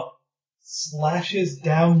comes up, slashes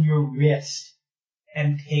down your wrist,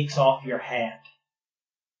 and takes off your hand.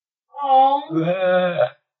 Oh.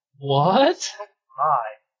 What? Hi.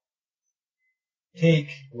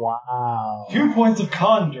 Take Wow. 2 points of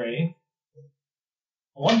con drain,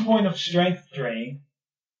 1 point of strength drain,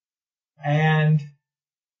 and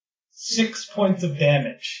 6 points of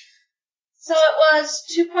damage. So it was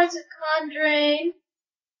 2 points of con drain,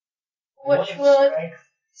 One which of would... strength,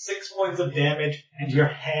 6 points of damage, and your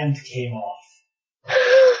hand came off.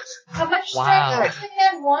 How much Wow. strength does the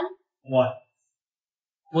hand? 1? 1.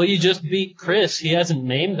 Well, you just beat Chris. He hasn't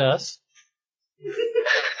named us.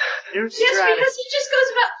 New Yes, strategy. because he just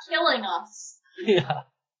goes about killing us. Yeah.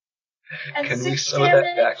 And Can we 6 sew damage.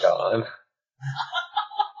 that back on?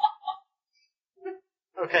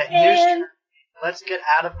 Okay, new And strategy. Let's get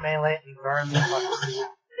out of melee and burn the fucking.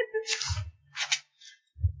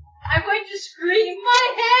 I'm going to scream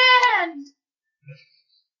my hand!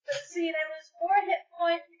 Let's see, and I lose 4 hit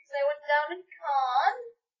points because I went down in con.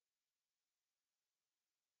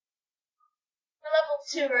 For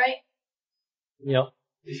level 2, right? Yep.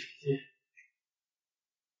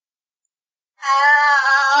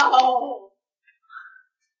 Ow!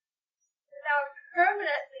 Now I'm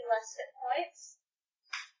permanently less hit points.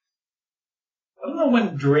 I don't know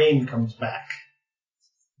when drain comes back.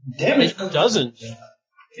 Damage It doesn't.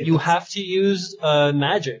 You have to use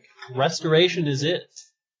magic. Restoration is it.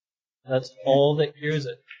 That's all that cures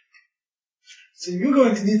it. So you're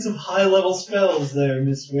going to need some high-level spells there,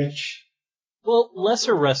 Miss Witch. Well,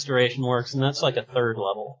 lesser restoration works, and that's like a 3rd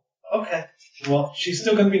level. Okay. Well, she's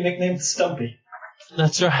still going to be nicknamed Stumpy.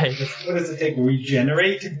 That's right. What does it take?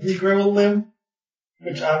 Regenerate to regrow a limb?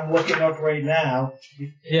 Which I'm looking up right now.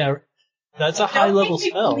 Yeah, that's a high level Don't make me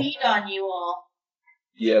spell. bleed on you all.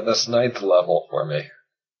 Yeah, that's 9th level for me.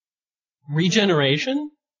 Regeneration?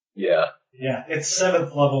 Yeah. Yeah, it's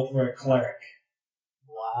 7th level for a cleric.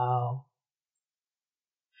 Wow.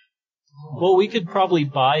 Well, we could probably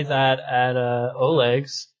buy that at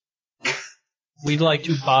Oleg's. We'd like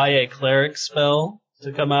to buy a cleric spell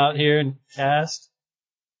to come out here and cast.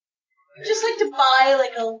 I'd just like to buy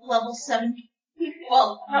like a level 70.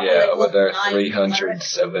 Well, probably Yeah, like with level our 9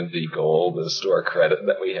 370 gold and store credit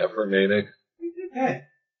that we have remaining. Okay.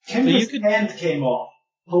 Kendra's could- hand came off.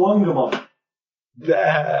 Halungamum.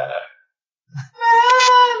 Ah,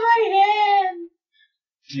 Ah, my hand!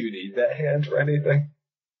 do you need that hand for anything?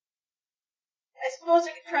 I suppose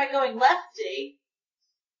I could try going lefty.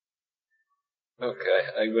 Okay,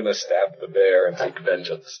 I'm gonna stab the bear and take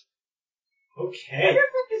vengeance. I Okay. wonder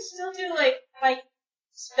if I could still do like my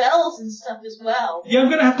spells and stuff as well. Yeah, I'm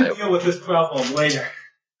gonna have to deal with this problem later.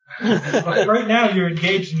 But right now you're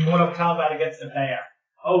engaged in one-up combat against a bear.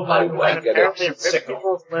 Oh, by I the way, whack And it apparently at it ripped sickle.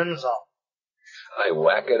 people's limbs off. I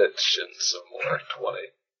whack it at shin some more. 20.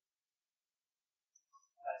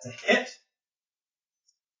 that's a hit.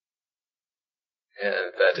 And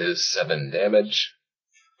that is 7 damage.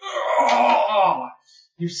 Oh!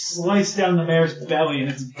 You slice down the bear's belly and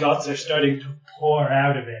its guts are starting to pour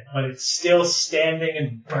out of it, but it's still standing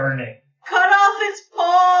and burning. Cut off its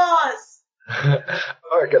paws!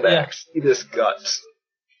 Argonax, eat his guts.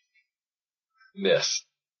 Miss.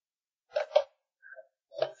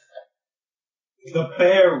 The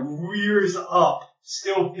bear rears up,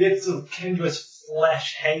 still bits of Kendra's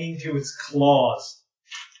flesh hanging to its claws,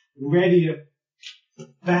 ready to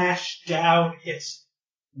bash down its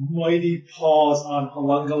mighty paws on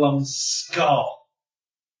Halungalum's skull,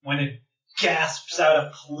 when it gasps out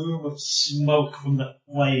a plume of smoke from the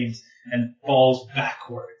flames and falls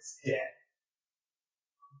backwards dead.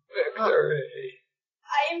 Victory.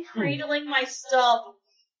 I am cradling my stub.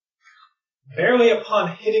 Barely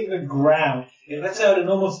upon hitting the ground, it lets out an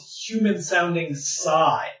almost human-sounding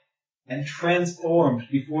sigh and transforms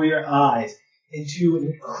before your eyes into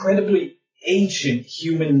an incredibly ancient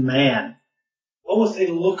human man. Almost a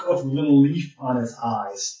look of relief on his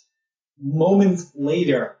eyes. Moments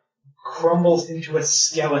later, crumbles into a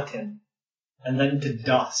skeleton and then to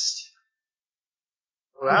dust.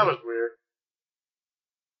 Well, that was weird.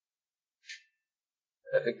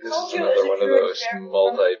 I think this Told is you it another was a one of druid those bear.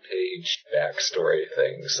 multi-page backstory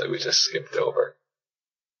things that we just skipped over.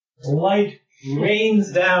 Light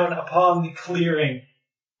rains down upon the clearing,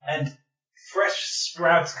 and fresh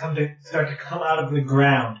sprouts start to come out of the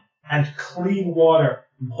ground, and clean water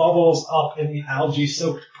bubbles up in the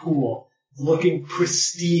algae-soaked pool, looking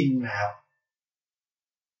pristine now.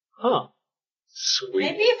 Huh. Sweet.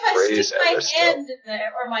 Maybe if I Praise stick my Everstow. hand in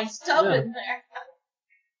there, or my stub Yeah. in there.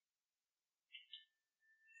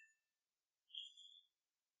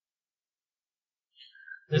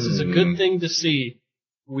 This is a good thing to see.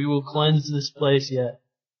 We will cleanse this place yet.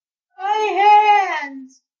 My hand!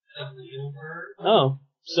 Oh,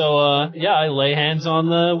 so, yeah, I lay hands on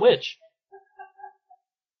the witch.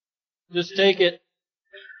 Just take it.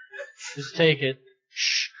 Just take it.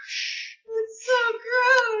 It's so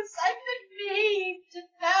gross! I've been made to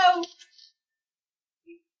know.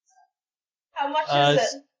 How much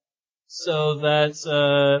is it? So that's,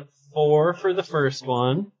 4 for the first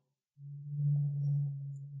one.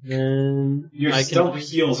 Then Your I stump can,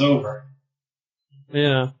 heals over.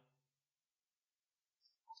 yeah.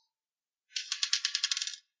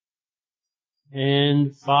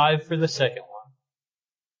 And 5 for the second one.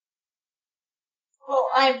 Well,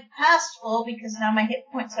 I'm past full because now my hit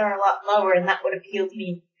points are a lot lower, and that would have healed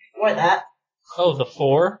me before that. Oh, the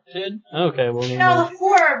 4 did? Okay, well then. No, the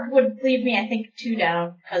 4 would leave me, I think, 2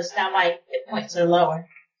 down, because now my hit points are lower.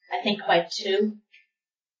 I think by 2.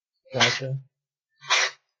 Gotcha.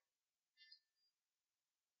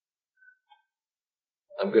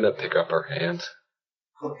 I'm gonna pick up her hand.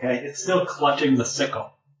 Okay, it's still clutching the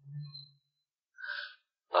sickle.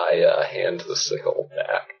 I hand the sickle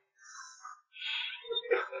back.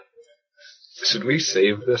 Should we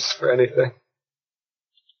save this for anything?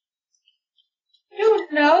 I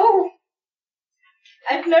don't know.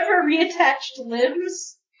 I've never reattached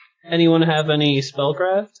limbs. Anyone have any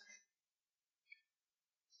spellcraft?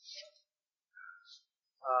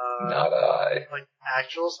 Not I. Like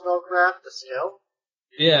actual spellcraft, the skill?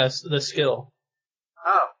 Yes, the skill.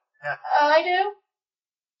 Oh, yeah. I do.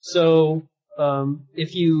 So,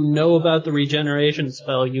 if you know about the regeneration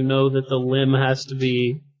spell, you know that the limb has to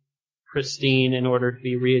be pristine in order to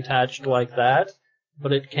be reattached like that,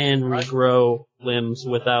 but it can regrow limbs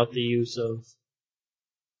without the use of,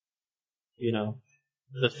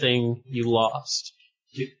 the thing you lost.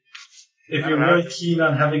 If you're really keen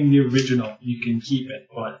on having the original, you can keep it,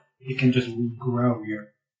 but it can just regrow your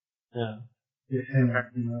hair,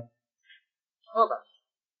 Hold on.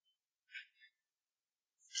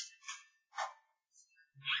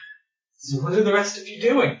 So what are the rest of you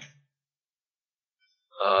doing?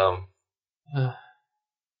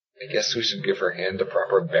 I guess we should give her hand a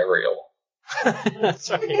proper burial. That's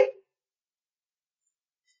right.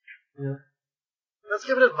 Yeah. Let's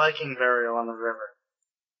give it a Viking burial on the river.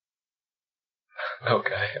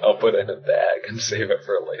 Okay, I'll put it in a bag and save it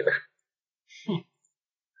for later.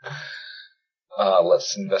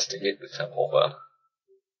 Let's investigate the temple then.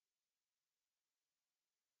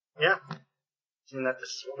 Yeah. Seeing that this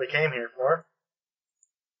is what we came here for.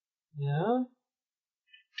 Yeah?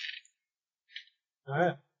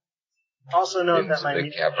 Alright. Also note that Into my the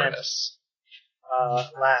meat cavernous.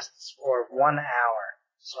 lasts for 1 hour,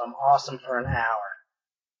 so I'm awesome for an hour.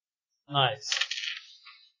 Nice.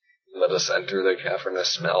 Let us enter the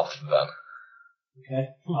cavernous mouth then. Okay.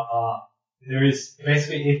 There is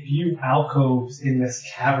basically a few alcoves in this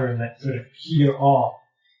cavern that sort of peter off,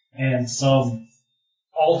 and some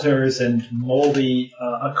altars and moldy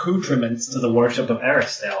accoutrements to the worship of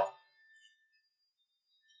Aristel.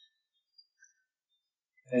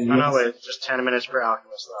 And Oh no, wait, it's just 10 minutes per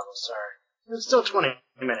alchemist level, sorry. It's still 20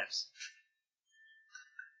 minutes.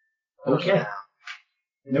 Okay.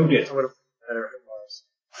 Noted. It would have been better if it was.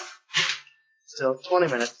 Still 20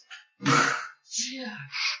 minutes.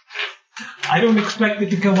 I don't expect it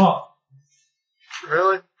to come up.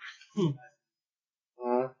 Really?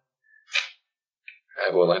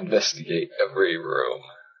 I will investigate every room.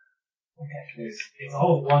 Okay, it's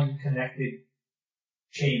all one connected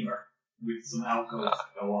chamber with some alcoves to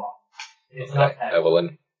go off. It's not Okay, that. I will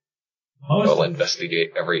Most,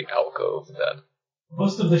 investigate every alcove then.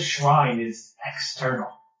 most of the shrine is external.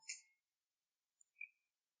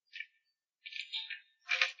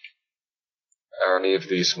 Are any of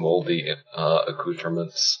these moldy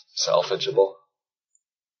accoutrements salvageable?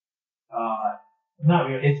 Not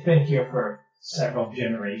really. It's been here for several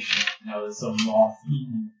generations. There's some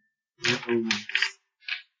moth-eaten leaves.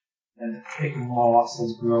 And thick moss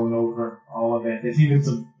has grown over all of it. There's even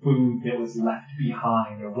some food that was left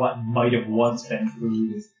behind, or what might have once been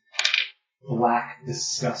food is black,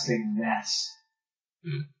 disgusting mess.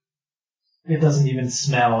 It doesn't even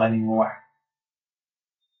smell anymore.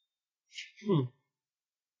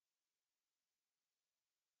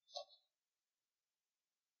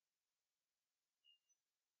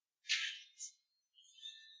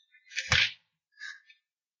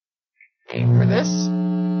 Okay, for this,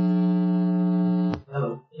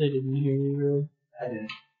 They didn't hear you really. I did.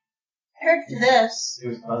 I heard for this. It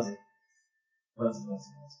was buzzing. Buzzing.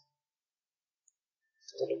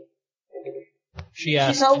 She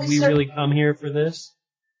asked, always did we so- really come here for this?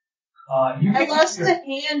 I lost a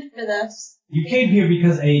hand for this. You came here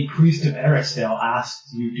because a priest of Erisdale asked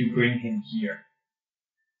you to bring him here,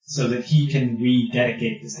 so that he can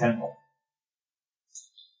rededicate this temple.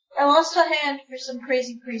 I lost a hand for some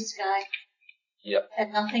crazy priest guy. Yep.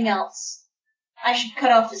 And nothing else. I should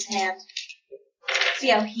cut off his hand. See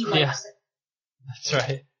how he likes it. That's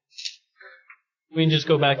right. We can just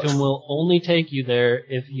go back to him. We'll only take you there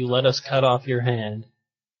if you let us cut off your hand.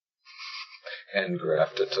 And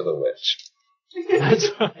graft it to the witch. That's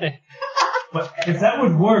right. But if that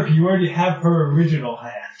would work, you already have her original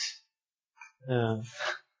hand. Yeah.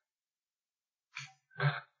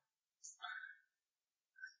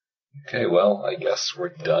 Okay, well, I guess we're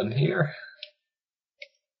done here.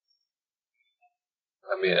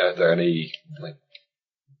 I mean, are there any,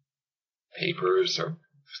 papers or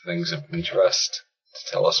things of interest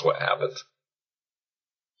to tell us what happened?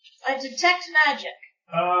 I detect magic.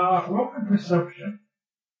 Roll for perception.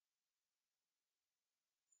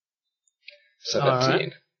 17.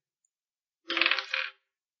 Alright.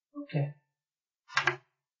 Okay.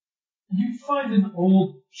 You find an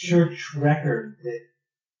old church record that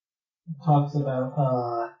talks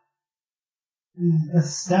about the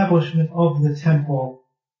establishment of the temple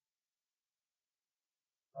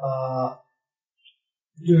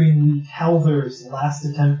during the Helder's last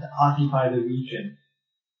attempt to occupy the region.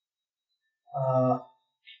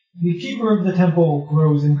 The keeper of the temple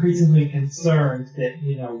grows increasingly concerned that,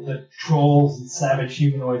 the trolls and savage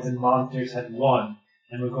humanoids and monsters had won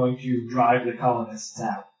and were going to drive the colonists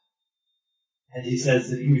out. And he says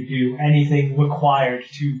that he would do anything required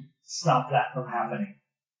to stop that from happening.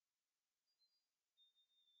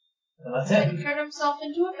 And that's it. He turned himself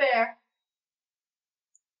into a bear.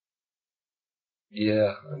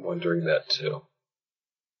 Yeah, I'm wondering that too.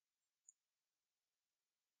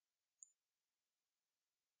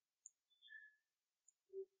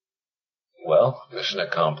 Well, mission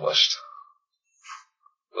accomplished.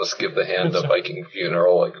 Let's give the hand a Viking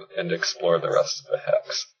funeral and explore the rest of the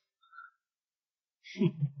hex.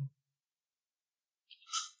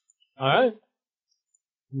 Alright.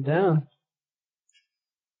 I'm down.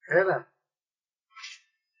 Okay then.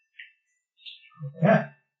 Yeah.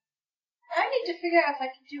 I need to figure out if I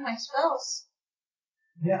can do my spells.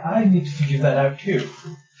 Yeah, I need to figure that out too.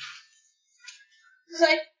 Because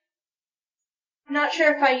I'm not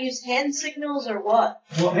sure if I use hand signals or what.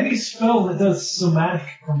 Well, any spell that does somatic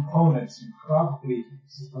components, you're probably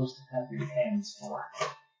supposed to have your hands for.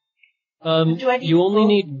 Do I need You only both?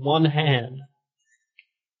 need one hand.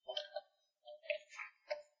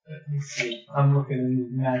 Let me see. I'm looking in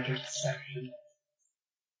the magic section.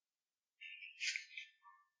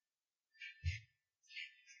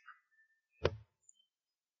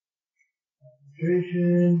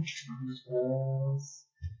 Concentration, spells,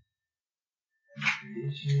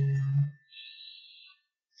 concentration.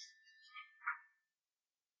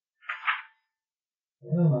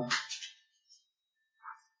 Oh.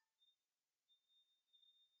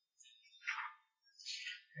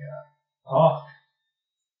 Oh,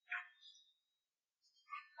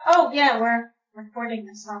 Oh, yeah, we're recording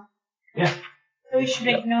this, huh? yeah. So we should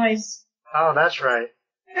make noise. Oh, that's right.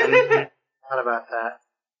 I forgot about that.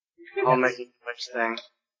 Whole making Twitch thing.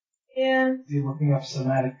 Yeah. You're looking up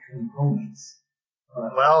somatic components.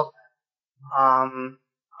 Well,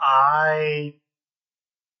 I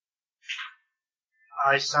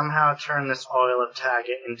somehow turned this oil of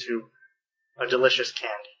Taggett into a delicious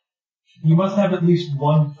candy. You must have at least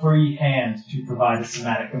one free hand to provide a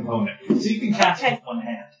somatic component. So you can cast Okay. with one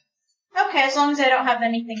hand. Okay, as long as I don't have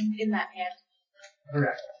anything in that hand.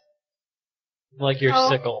 Correct. Like your Oh.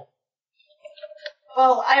 sickle.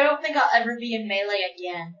 Well, I don't think I'll ever be in melee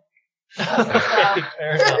again.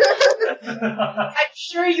 Fair enough. I'm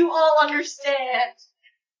sure you all understand.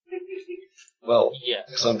 Well, Yeah.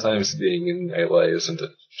 sometimes being in melee isn't a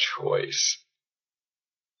choice.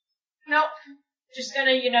 Nope. Just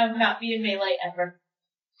gonna, not be in melee ever.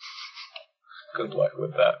 Good luck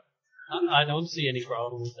with that. I don't see any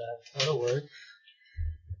problem with that. That'll work.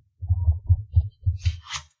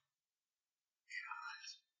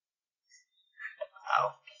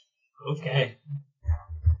 Okay.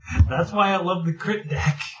 That's why I love the crit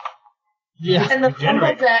deck. Yeah. And the fumble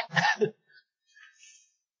Regenerate. deck.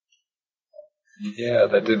 Yeah,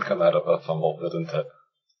 that did come out of a fumble, didn't it?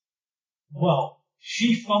 Well,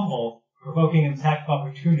 she fumbled, provoking an attack of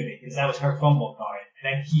opportunity, because that was her fumble card,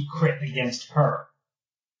 and then he crit against her.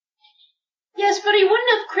 Yes, but he wouldn't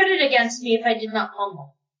have critted against me if I did not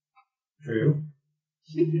fumble. True.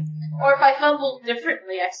 Or if I fumbled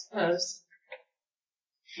differently, I suppose.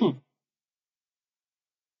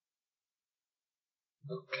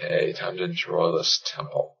 Okay, time to draw this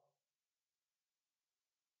temple.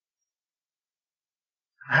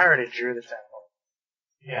 I already drew the temple.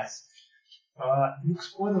 Yes. You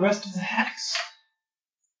explore the rest of the hex.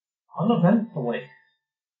 Uneventfully.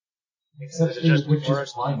 Except Is it for just the witch's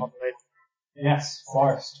forest all climb. the way? Yes,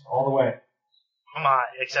 forest, all the way. Come on,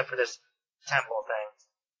 except for this temple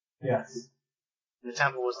thing. Yes. The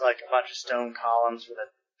temple was like a bunch of stone columns with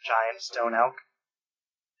a giant stone elk.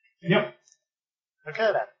 Yep.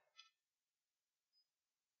 Okay then.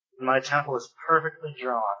 My temple is perfectly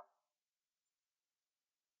drawn.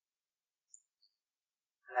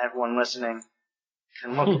 And everyone listening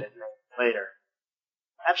can look at it later.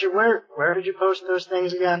 Actually, where did you post those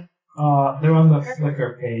things again? They're on the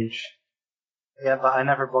Flickr page. Yeah, but I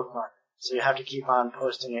never bookmarked it, so you have to keep on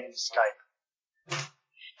posting it in Skype.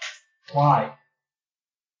 Why?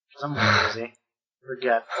 Because I'm lazy,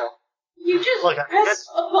 forgetful. You just Look, I press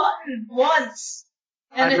a button once,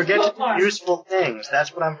 and I it's forget to bookmarked. do useful things.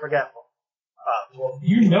 That's what I'm forgetful of. Well,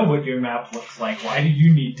 you know what your map looks like. Why do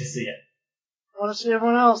you need to see it? I want to see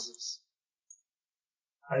everyone else's.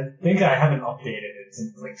 I think I haven't updated it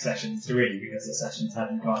since like session 3 because the sessions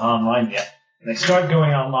haven't gone online yet. They start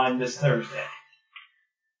going online this Thursday.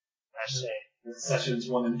 I see. With sessions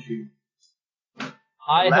 1 and 2.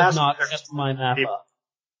 I have Last not Thursday, kept my map people- up.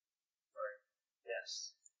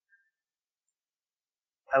 Yes.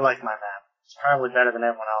 I like my map. It's probably better than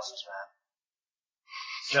everyone else's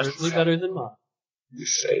map. Certainly better than mine. You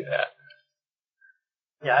say that.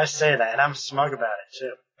 Yeah, I say that, and I'm smug about it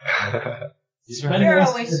too. You spend the You're rest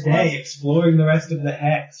of always the day exploring the rest of the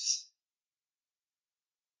hex.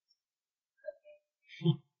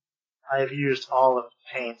 I have used all of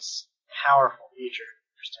Paint's powerful features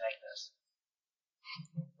to make this.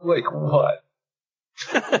 Like what?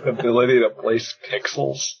 The ability to place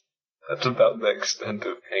pixels? That's about the extent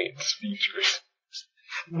of Paint's features.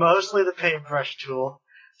 Mostly the paintbrush tool,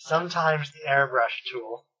 sometimes the airbrush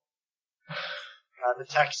tool, the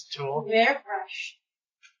text tool. Airbrush.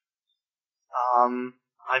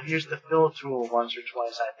 I've used the fill tool once or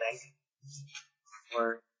twice, I think.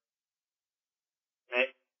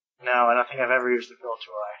 No, I don't think I've ever used the fill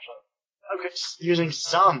tool, actually. Okay, just using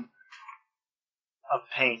some of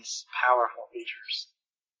Paint's powerful features.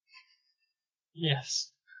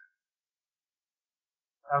 Yes.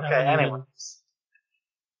 Okay, anyway.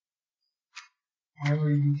 Where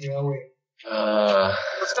are you going?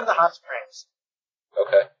 Let's go to the hot springs.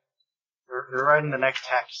 Okay. We're right in the next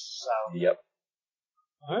text, so. Yep.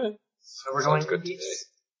 Alright. So we're going Sounds good to east me.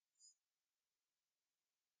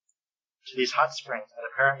 to these hot springs that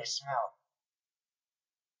apparently smell.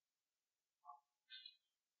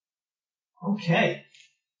 Okay.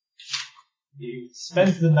 You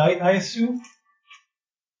spend the night, I assume?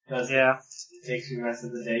 Does Yeah. it takes you the rest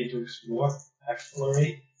of the day to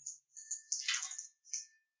explorate.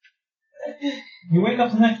 You wake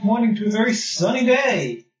up the next morning to a very sunny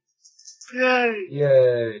day. Yay!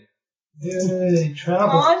 Yay. Yay, travel.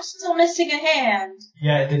 Oh, I'm still missing a hand.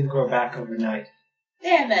 Yeah, it didn't grow back overnight.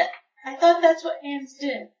 Damn it. I thought that's what hands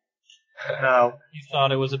did. No. You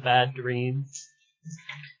thought it was a bad dream.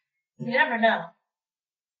 You never know.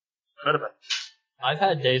 Could have been. I've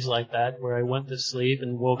had days like that where I went to sleep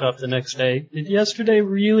and woke up the next day. Did yesterday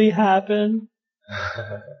really happen?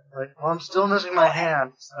 Like, well, I'm still missing my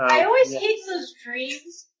hand. So, I always yeah. hate those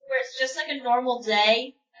dreams where it's just like a normal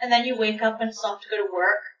day, and then you wake up and still have to go to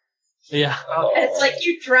work. Yeah. Oh. And it's like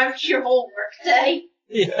you dreamt your whole work day.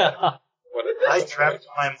 Yeah. What a I difference. dreamt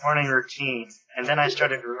my morning routine, and then I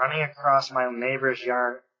started running across my neighbor's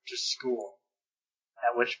yard to school.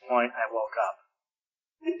 At which point I woke up.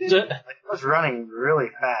 Like, I was running really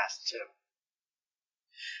fast too.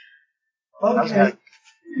 Okay.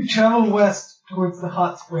 You travel west towards the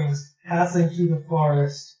hot springs, passing through the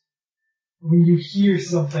forest. When you hear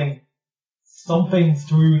something thumping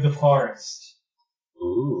through the forest,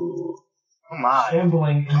 Ooh. Oh my.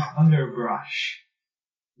 shambling in underbrush.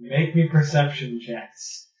 Make me perception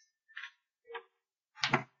checks.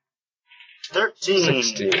 13.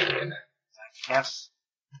 16. Yes.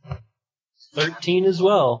 13 as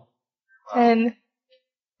well. 10.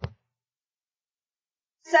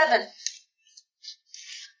 7.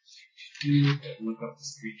 You look up the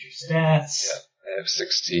creature stats. Yeah. I have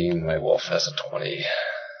 16. My wolf has a 20.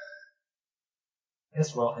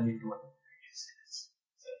 Yes, well, I need to look up the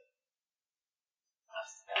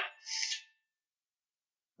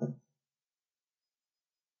creature stats.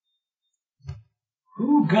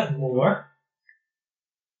 Who got more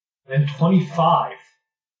than 25?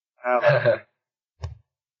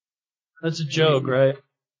 That's a joke, right?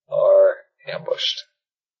 Are ambushed.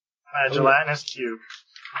 By a gelatinous cube.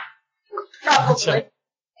 Probably.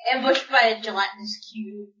 Ambushed by a gelatinous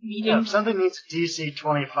cube. Yeah, if something needs a DC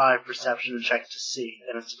 25 perception check to see,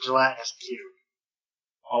 then it's a gelatinous cube.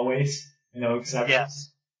 Always, no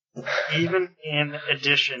exceptions. Yes. Even in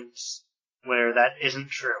editions where that isn't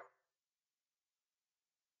true.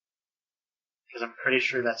 Because I'm pretty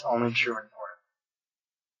sure that's only true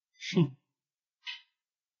in 4.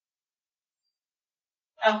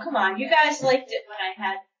 Oh, come on. You guys liked it when I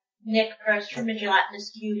had Nick burst from a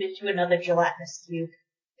gelatinous cube into another gelatinous cube.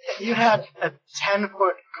 You had a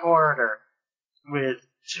 10-foot corridor with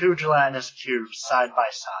 2 gelatinous cubes side by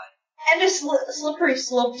side. And a slippery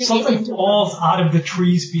slope to get Something into falls out of the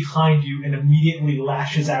trees behind you and immediately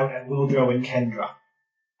lashes out at Wildro and Kendra.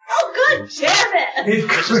 Oh, god damn it! It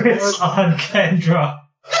crits on Kendra.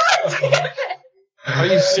 God damn it! Are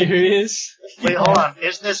you serious? Wait, hold on.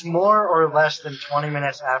 Is this more or less than 20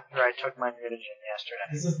 minutes after I took my mutagen yesterday?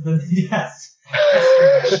 This is the yes.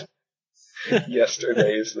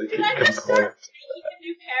 Yesterday is the Did I just start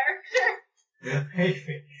making a new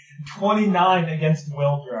character? 29 against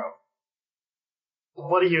Wildro.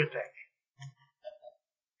 What do you think?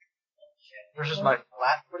 Versus my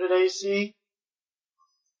flat-footed AC?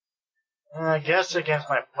 I guess against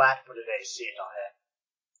my flat-footed AC, it'll hit.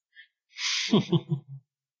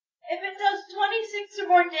 If it does 26 or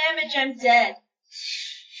more damage, I'm dead.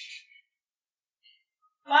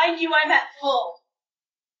 Mind you, I'm at full.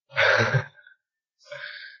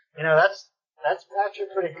 You know, that's actually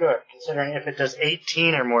pretty good, considering if it does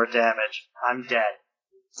 18 or more damage, I'm dead.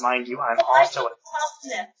 Mind you, I'm Well, also I at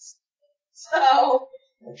toughness. So,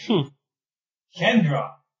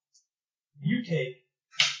 Kendra, you take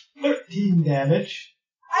 13 damage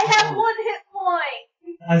I have 1 hit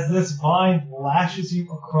point. as this vine lashes you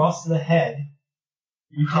across the head.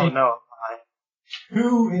 You Oh take no,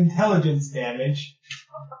 2 intelligence damage,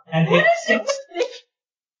 and What it is it hits, with me?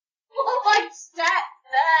 Oh, my stat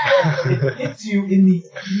that. it hits you in the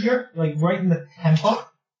ear, like right in the temple,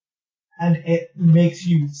 and it makes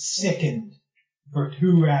you sickened for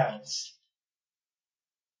 2 rounds.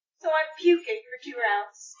 So I'm puking for 2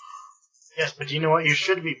 rounds. yes, but do you know what you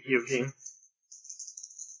should be puking?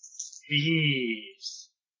 Bees.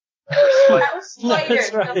 That was spiders,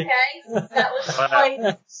 That's right. okay? That was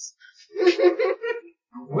spiders.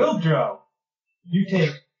 Wildro, you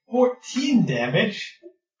take 14 damage,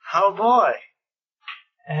 Oh boy.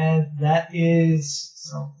 and that is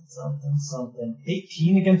something.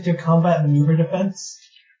 18 against your combat maneuver defense.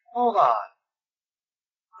 Hold on.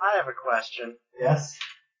 I have a question. Yes.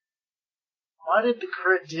 Why did the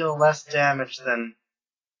crit deal less damage than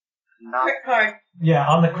not? Crit card. Yeah,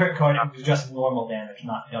 on the crit card, it was just normal damage,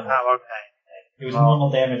 not the other. Oh, okay. It was Well, normal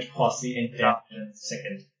damage plus the ink damage and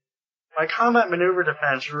sickened. My combat maneuver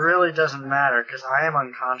defense really doesn't matter because I am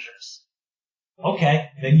unconscious. Okay,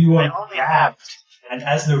 then you I are only grabbed, and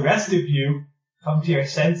as the rest of you come to your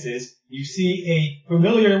senses, you see a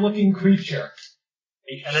familiar-looking creature.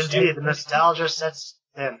 And indeed, the nostalgia sets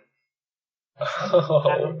in. Oh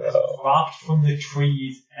no. Dropped from the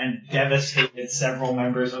trees and devastated several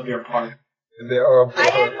members of your party. There are I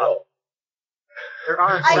am- help. There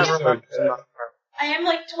aren't I several am- members in my party. I am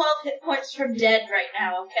like 12 hit points from dead right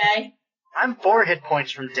now, okay? I'm 4 hit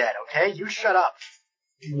points from dead, okay? You shut up.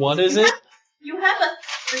 What is it? You have a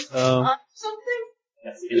 3 Oh. on something?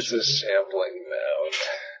 Yes, This is shambling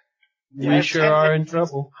now. We sure are in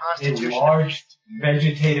trouble. a Constitution. large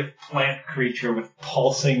vegetative plant creature with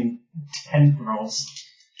pulsing tendrils.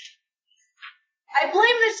 I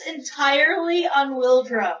blame this entirely on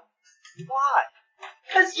Wildro. Why?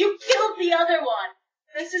 Because you killed the other one.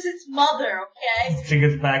 This is its mother, okay? She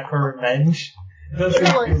gets back her revenge. Does You're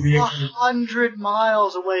seem like to be a- 100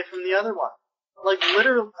 miles away from the other one. Like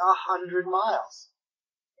literally 100 miles.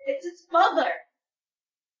 It's its mother.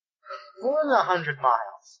 More than 100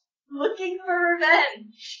 miles. Looking for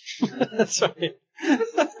revenge. That's right.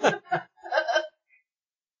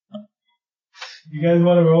 You guys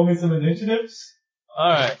want to roll me some initiatives?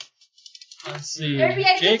 Alright. Let's see. Maybe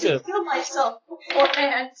I get to Jacob. kill myself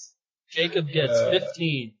beforehand. Jacob gets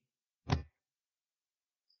 15. I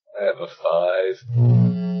have a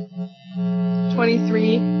 5.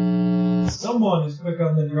 23. Someone is quick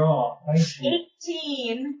on the draw. Thank you.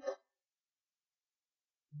 18.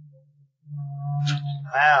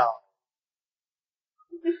 Wow.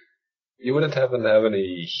 You wouldn't happen to have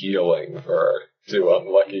any healing for 2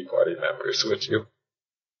 unlucky party members, would you?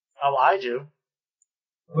 Oh, I do.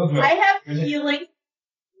 I have healing.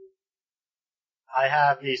 I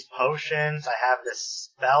have these potions. I have this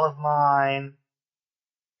spell of mine.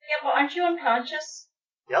 Yeah, but aren't you unconscious?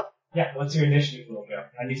 Yep. Yeah, what's your initiative,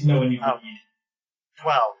 Wilbur? I need to know when you Oh. bleed.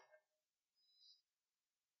 12.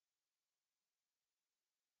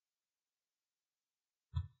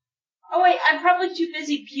 Oh wait, I'm probably too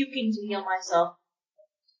busy puking to heal myself.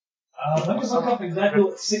 Let me look up exactly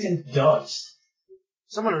what Sicken does.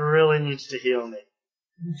 Someone really needs to heal me.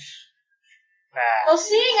 Well,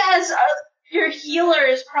 seeing as your healer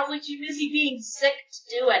is probably too busy being sick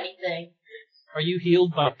to do anything. Are you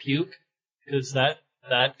healed by puke? Because that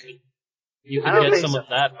could, you I could don't get think some so. of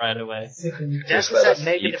that right away. Sicken. Death Yes, is that at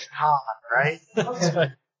negative con, right?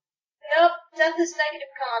 Okay. Nope, death is negative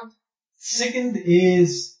con. Sickened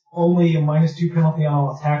is only a -2 penalty on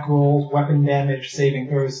all attack rolls, weapon damage, saving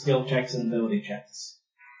throws, skill checks, and ability checks.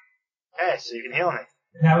 Okay, so you can heal me.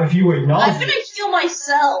 Now, if you were I'm nauseated, gonna heal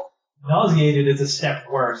myself. nauseated is a step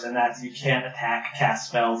worse, and that's you can't attack, cast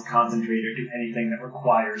spells, concentrate, or do anything that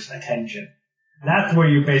requires attention. That's where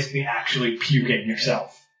you're basically actually puking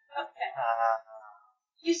yourself.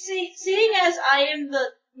 You see, seeing as I am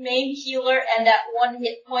the main healer and at 1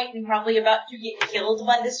 hit point and probably about to get killed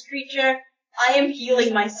by this creature, I am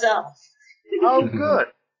healing myself. Oh, good.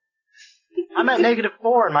 I'm at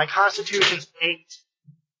 -4 and my constitution's 8.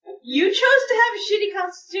 You chose to have a shitty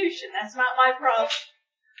constitution. That's not my problem.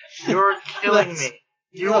 You're killing me.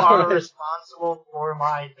 You are responsible for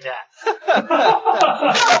my death. Don't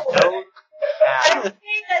I ask. say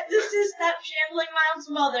that this is that Shambling Mound's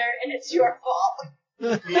mother, and it's your fault.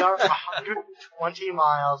 We are 120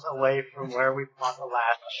 miles away from where we fought the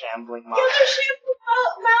last shambling The mound. other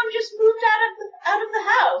Shambling Mound just moved out of the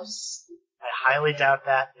house. I highly doubt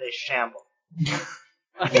that. They shamble.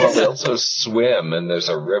 Well, they also swim, and there's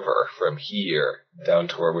a river from here down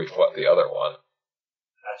to where we fought the other one.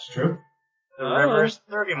 That's true. The river's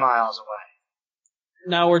 30 miles away.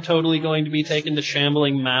 Now we're totally going to be taken to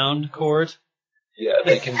Shambling Mound Court. Yeah,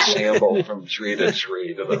 they can shamble from tree to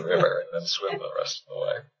the river and then swim the rest of the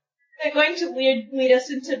way. They're going to lead us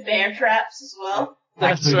into bear traps as well.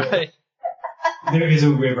 That's Actually, right. There is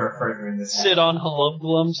a river further in this. Sit on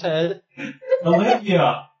Hologlum's head.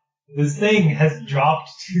 Olivia, this thing has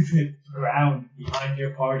dropped to the ground behind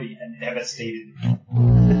your party and devastated you.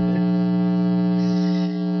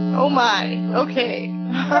 Oh my. Okay.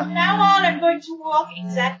 From now on, I'm going to walk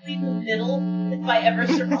exactly in the middle if I ever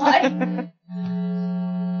survive.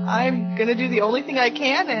 I'm gonna do the only thing I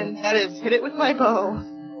can, and that is hit it with my bow.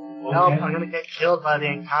 Nope, I'm gonna get killed by the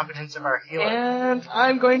incompetence of our healer. And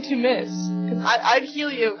I'm going to miss. Cause I'd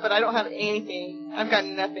heal you, but I don't have anything. I've got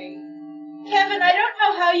nothing. Kevin, I don't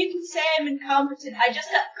know how you can say I'm incompetent. I just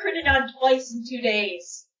got critted on twice in 2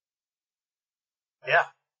 days. Yeah.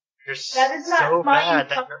 You're That is not so my bad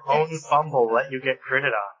that your own incompetence. fumble let you get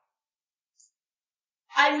critted on.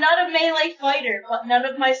 I'm not a melee fighter, but none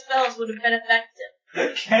of my spells would have been effective.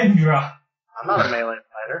 Kendra. I'm not a melee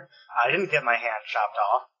fighter. I didn't get my hand chopped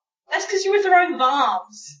off. That's because you were throwing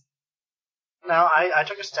bombs. No, I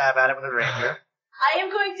took a stab at it with a rapier. I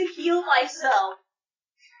am going to heal myself.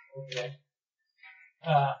 Okay.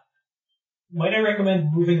 Might I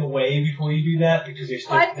recommend moving away before you do that because you're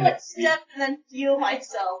still 5 foot step and then heal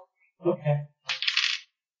myself. Okay.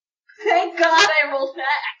 Thank God I rolled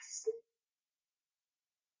max.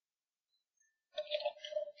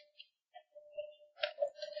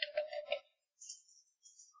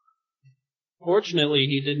 Fortunately,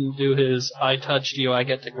 he didn't do his I touched you, I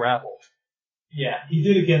get to grapple. Yeah, he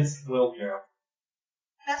did against Wilbur.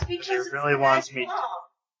 That's because It it's really the wants best me- bomb.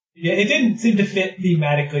 Yeah, it didn't seem to fit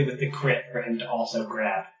thematically with the crit for him to also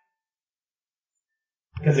grab.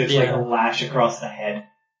 Because it's like a lash across the head.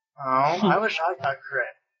 Oh, I wish I got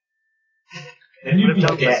crit. Then you'd be Would've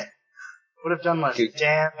done dead. Would have done less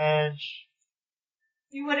damage.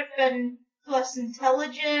 You would have been less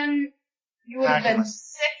intelligent. You would have been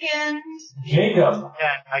sickened. Jacob.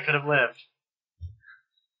 Yeah, I could have lived.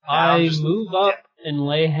 I just- move up and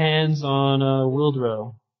lay hands on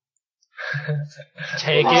Wildrow.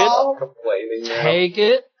 Take it. Oh, Complaining now. Take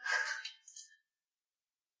it.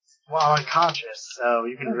 Well, I'm unconscious, so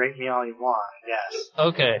you can rate me all you want, I guess.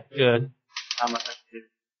 Okay, good. How much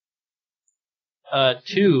I do.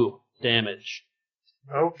 2 damage.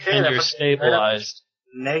 Okay, And that you're puts stabilized.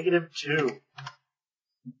 -2.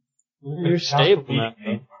 You're stable now.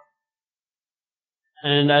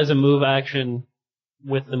 And as a move action,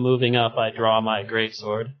 with the moving up, I draw my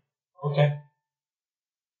greatsword. Okay.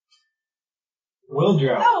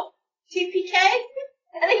 Wildrow. oh, TPK?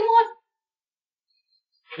 Anyone?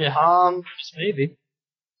 Yeah, just maybe.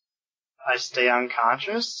 I stay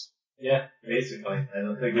unconscious. Yeah, basically. I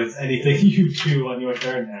don't think there's anything you do on your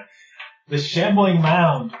turn now. The shambling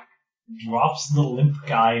mound drops the limp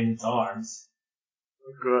guy in its arms.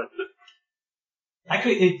 Good.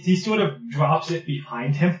 Actually, he sort of drops it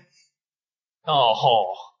behind him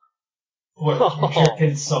Oh. for future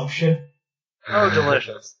consumption. Oh,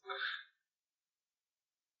 delicious.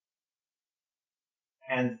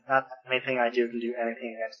 And Not that anything I do can do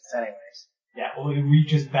anything against this anyways. yeah, well, he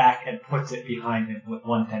reaches back and puts it behind him with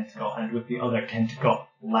one tentacle, and with the other tentacle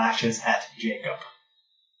lashes at Jacob.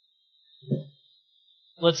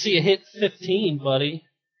 Let's see you hit 15, buddy.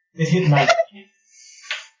 It hit 19.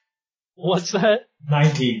 What's that?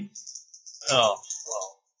 19. Oh,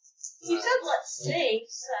 You said let's see,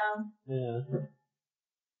 so. yeah.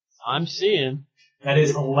 I'm seeing. That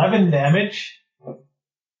is 11 damage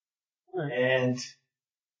Alright. and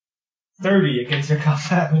 30 against your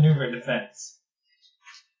combat maneuver defense.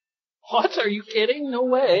 What? Are you kidding? No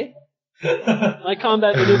way. My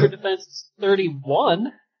combat maneuver defense is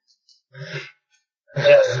 31.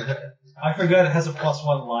 Yes. I forgot it has a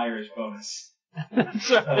 +1 liar's bonus. That's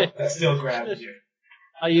So right. it still grabs you.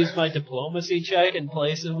 I used my diplomacy check in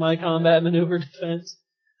place of my combat maneuver defense.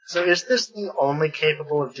 So is this thing only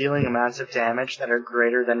capable of dealing amounts of damage that are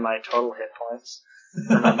greater than my total hit points?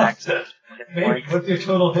 Or my max hit Maybe, points? what's your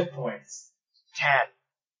total hit points?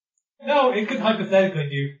 10. No, it could hypothetically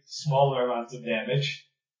do smaller amounts of damage.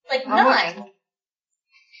 Like How much? 9.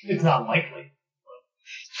 It's not likely.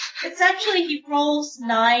 It's actually, he rolls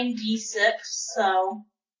 9d6, so.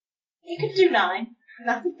 He could do 9.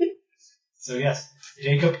 So yes,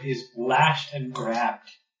 Jacob is lashed and grabbed.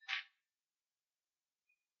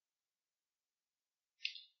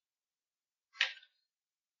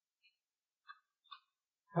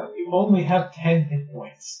 How do you only have 10 hit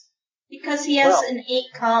points? Because he has Well. an 8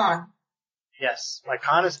 con. Yes, my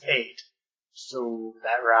con is 8, so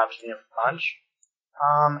that robs me of a bunch.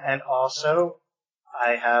 And also,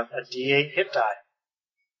 I have a d8 hit die,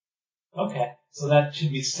 Okay, so that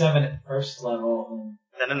should be 7 at first level.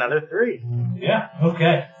 then another 3. Yeah,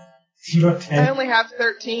 okay. You have I 10. only have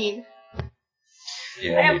 13. I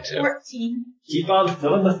Yeah, me have too. 14. Keep on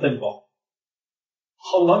filling the thimble.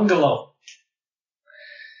 Holungalo.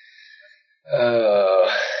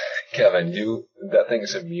 Kevin, that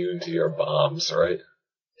thing's immune to your bombs, right?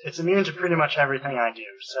 It's immune to pretty much everything I do,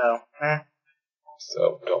 so,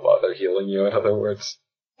 So don't bother healing you, in other words.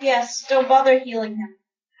 Yes, don't bother healing him.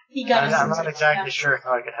 He got us I'm into not the exactly camp. sure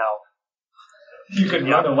how I could help. You could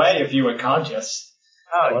run away if you were conscious.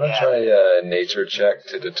 I Oh, want to yeah. try a nature check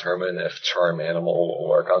to determine if charm animal will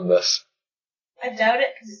work on this. I doubt it,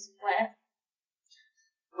 because it's a plant.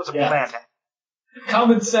 What's a Yeah. plant?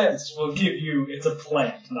 Common sense will give you it's a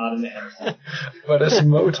plant, not an animal. But it's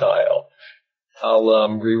motile. I'll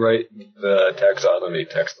rewrite the taxonomy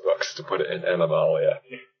textbooks to put it in Animalia.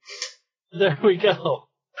 There we go.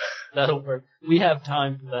 That'll work. We have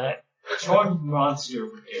time for that. Charmed monster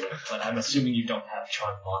would do it, but I'm assuming you don't have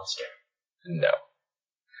charmed monster. No.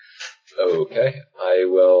 Okay, I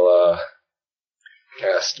will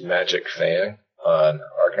cast Magic Fang on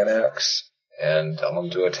Arcanax and tell him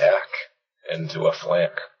to attack into a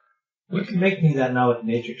flank. You can make me that now with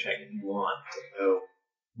nature check if you want to know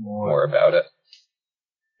More more. about it.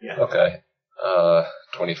 Yeah. Okay.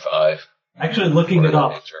 25. Actually, looking it For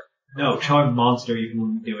up, nature. no, charmed monster even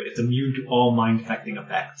wouldn't do it. It's immune to all mind-affecting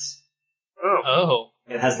effects. Oh, Oh.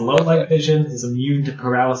 It has low light vision, is immune to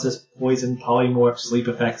paralysis, poison, polymorph, sleep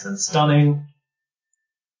effects, and stunning.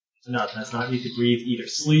 No, that's not. You could breathe, eat, or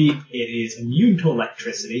sleep. It is immune to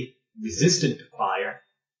electricity, resistant to fire.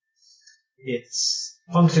 It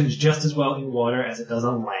functions just as well in water as it does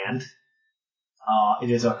on land. It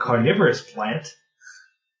is a carnivorous plant.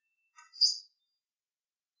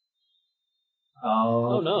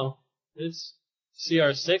 Oh no. It's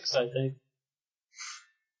CR6, I think.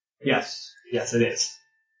 Yes, it is.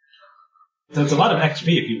 So it's a lot of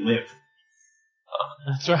XP if you live.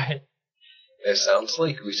 That's right. It sounds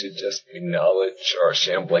like we should just acknowledge our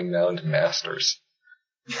shambling mound masters.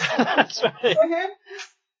 That's right.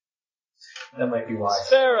 That might be wise.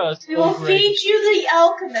 Spare us. We will oh, great. feed you the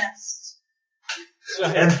alchemist.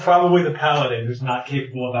 That's right. And probably the paladin who's not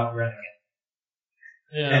capable of outrunning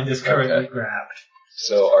it. Yeah. And is currently Okay. grabbed.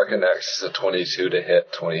 So Arcanax is a 22 to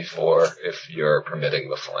hit, 24 if you're permitting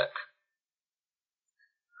the flank.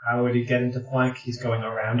 How would he get into flank? He's going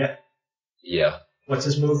around it. Yeah. What's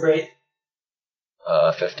his move rate?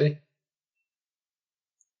 50?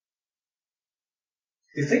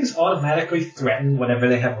 Do things automatically threaten whatever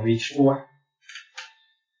they have reached for? I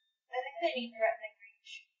think they need threatening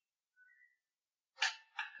reach.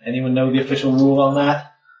 Anyone know the official rule on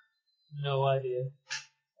that? No idea.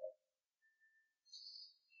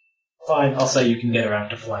 Fine, I'll say you can get around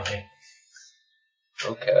to flanking.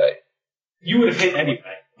 Okay. You would have hit anyway,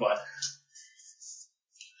 but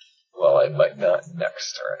Well, I might not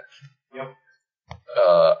next turn. Yep.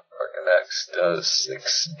 Arcanex does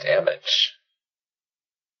 6 damage.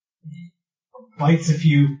 Bites a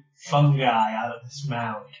few fungi out of this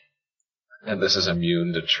mound. And this is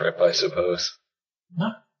immune to trip, I suppose. No.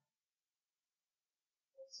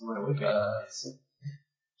 That's what it would be.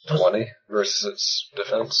 20 versus its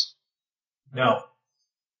defense. No.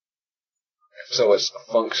 So it's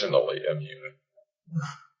functionally immune.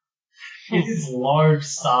 It is large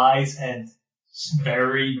size and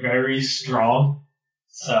very, very strong.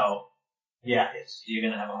 So, yeah, you're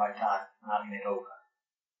gonna have a hard time knocking it over.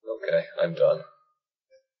 Okay, I'm done.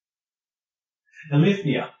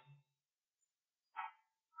 Alithia.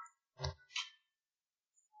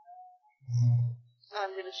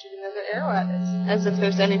 I'm gonna shoot another arrow at it, as if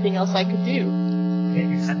there's anything else I could do.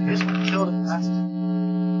 This one killed it fast.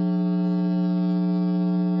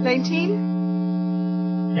 19?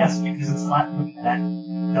 Yes, because it's flat footed. That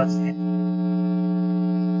does hit.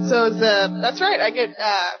 So that's right, I get,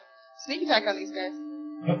 sneak attack on these guys.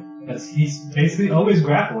 Yep, because he's basically always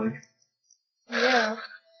grappling. Yeah.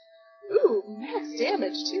 Ooh, max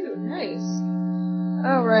damage too, nice.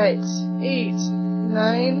 Alright, 8,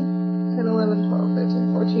 9, 10, 11, 12,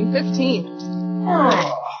 13, 14, 15.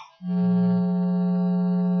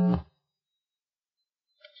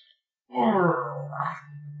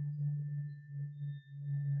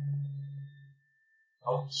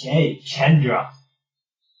 Okay, Kendra.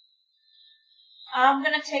 I'm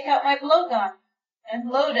gonna take out my blowgun and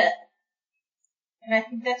load it. And I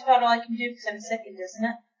think that's about all I can do because I'm sickened, isn't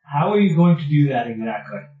it? How are you going to do that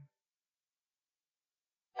exactly?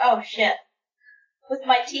 Oh shit. With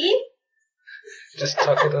my teeth? Just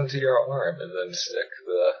tuck it into your arm and then stick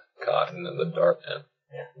the cotton in the dart in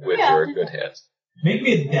with your good hands. Make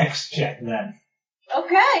me a dex check then.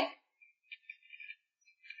 Okay.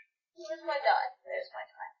 Where's my die? There's my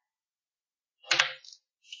die.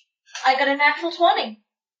 I got a natural 20.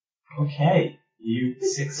 Okay, you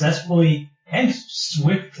successfully and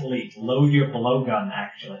swiftly load your blowgun,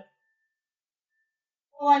 actually.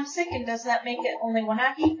 Well, I'm sickened. Does that make it only one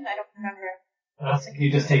action? I don't remember.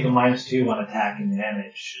 You just take a -2 on attack and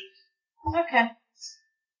damage. Okay.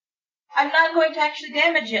 I'm not going to actually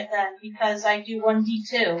damage it then, because I do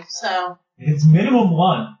 1d2, so... It's minimum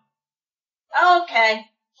 1. Okay.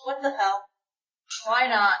 What the hell? Why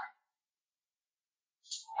not?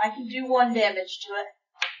 I can do 1 damage to it.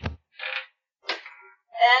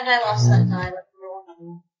 And I lost that die. Let's roll another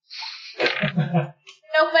one.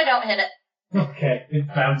 Nope, I don't hit it. Okay, it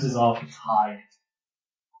bounces off its hide.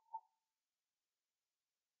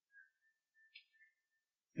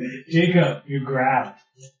 Jacob, you're grabbed.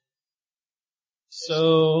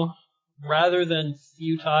 So, rather than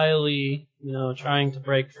futilely, trying to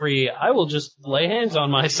break free, I will just lay hands on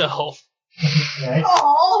myself. Okay.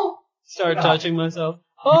 Oh! Start touching myself.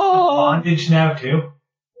 Oh! Bondage now, too.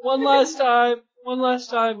 One last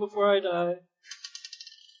time before I die.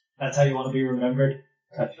 That's how you want to be remembered?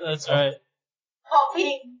 That's right. Oh,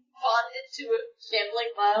 being bonded to a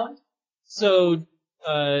shambling mound? So,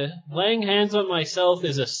 laying hands on myself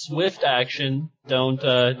is a swift action. Don't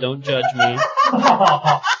judge me.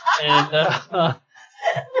 And,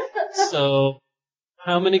 so,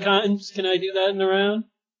 how many times can I do that in a round?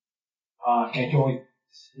 Can't you only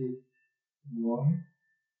do 1?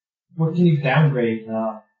 What can you downgrade?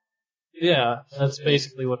 Yeah, that's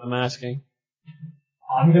basically what I'm asking.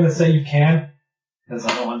 I'm gonna say you can, because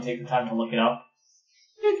I don't want to take the time to look it up.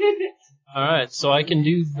 Alright, so I can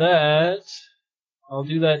do that. I'll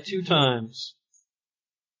do that 2 times.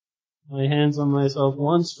 My hands on myself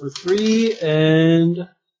once for 3, and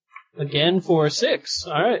again for 6.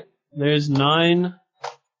 Alright, there's 9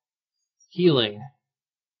 healing.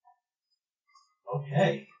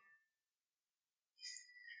 Okay.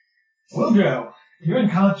 Woodrow, you're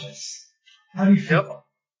unconscious. How do you feel? Yep.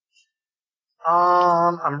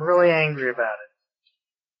 I'm really angry about it.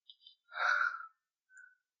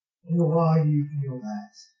 Why do you feel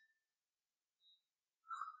that?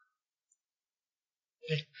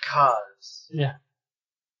 Because. Yeah.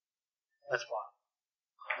 That's why.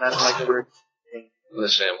 That's my good thing. The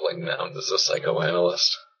shambling mound is a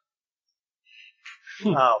psychoanalyst.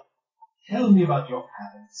 Oh. Tell me about your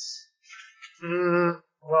habits.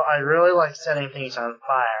 Well, I really like setting things on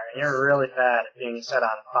fire, and you're really bad at being set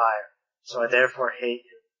on fire. So I therefore hate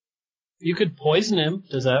you. You could poison him.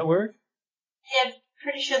 Does that work? Yeah, I'm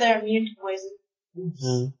pretty sure they're immune to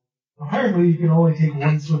poison. Apparently, you can only take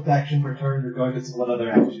 1 swift action per turn, regardless of what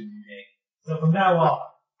other action you take. So from now on,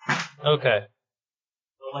 Okay.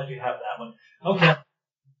 we'll let you have that one. Okay.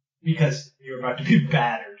 Because you're about to be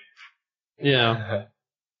battered. Yeah.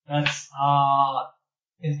 That's,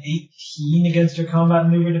 An 18 against your combat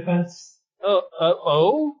maneuver defense?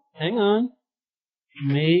 Hang on.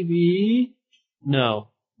 Maybe. No.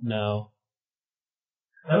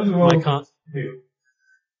 That was a roll My con- 2.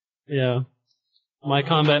 Yeah. My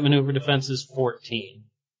combat maneuver defense is 14.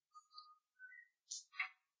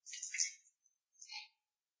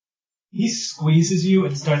 He squeezes you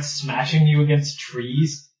and starts smashing you against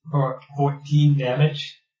trees for 14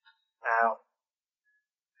 damage. Ow.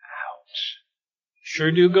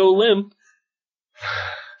 Sure do go limp.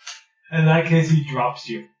 In that case, he drops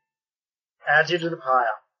you. Add you to the pile.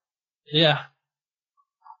 Yeah.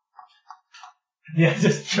 Yeah,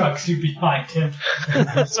 just chucks you behind him.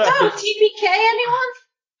 Sorry. Oh,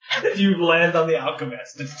 TPK anyone? You land on the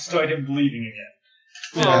alchemist and start him bleeding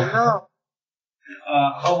again. Oh no.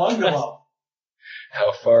 How long below?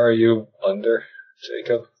 How far are you under,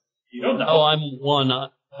 Jacob? You don't know. Oh, I'm one.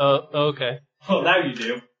 Okay. Well, now you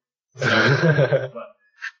do. But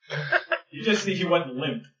you just see he went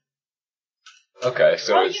limp. Okay,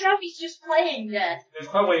 so Oh, it's, you know he's just playing dead. There's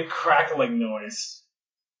probably a crackling noise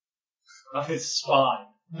of his spine.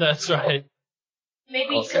 That's right.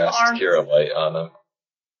 Maybe I'll some cast arms. Cure Light on him.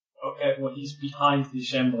 Okay, well he's behind the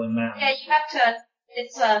shambling mound. Yeah, you have to.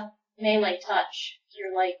 It's a melee touch.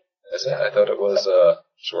 You're like. Is it? I thought it was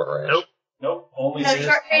short range. Nope, only No, says-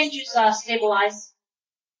 short range is stabilize.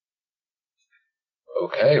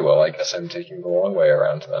 Okay, well I guess I'm taking the long way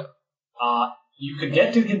around then. You could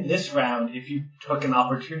get to him this round if you took an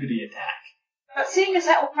opportunity attack. But seeing as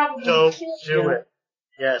that will probably Don't kill do you. it.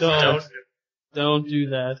 Yes, Don't. don't do it. Don't do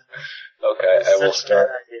that. Okay, I will Such a start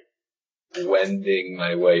bad idea. wending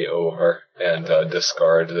my way over and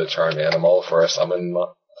discard the charmed animal for a summon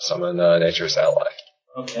nature's ally.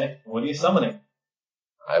 Okay, what are you summoning?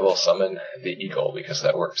 I will summon the eagle because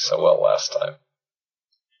that worked so well last time.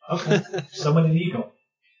 Okay, summon an eagle.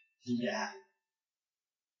 Yeah.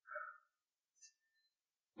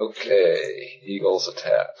 Okay, eagle's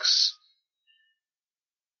attacks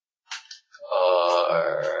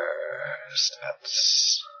are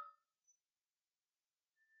stats.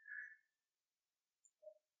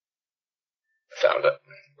 Found it.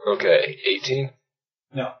 Okay, 18,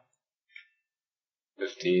 No.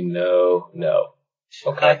 15, no.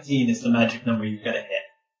 Okay, 19 is the magic number you've got to hit.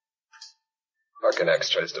 Arcanex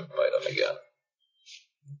tries to bite him again.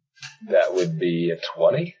 That would be a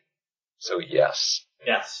 20, so yes,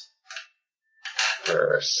 Yes.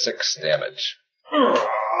 for 6 damage. Got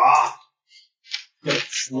a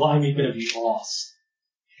slimy bit of moss.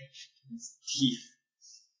 His teeth.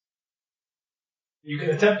 You can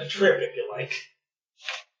attempt a trip if you like.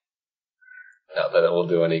 Not that it will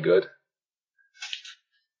do any good.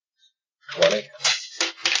 20.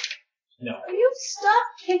 No. Will you stop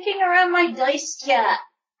kicking around my dice, cat?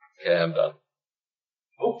 Okay, I'm done.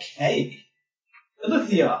 Okay.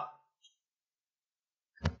 Alithia.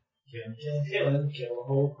 Kill the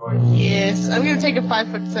whole party. Yes, I'm going to take a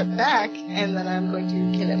 5-foot step back, and then I'm going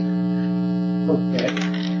to kill him. Okay.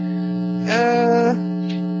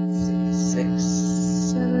 6,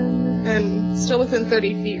 7, and still within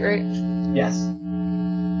 30 feet, right? Yes.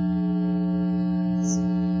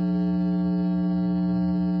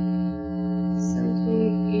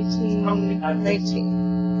 17, 18,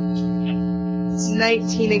 19. It's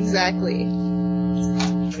 19 exactly.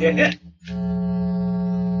 Yeah.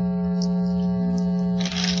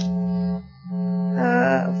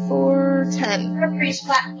 For 10. He's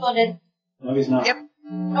flat-footed. No, he's not. Yep.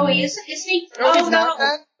 Oh, he is? Is he? Oh, he's no. not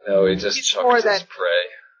that? No, he just He's chucked more his than- prey.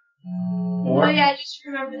 Or? Oh yeah, I just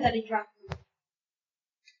remembered that he dropped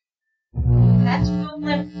him. That's real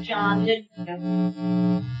limp, John, didn't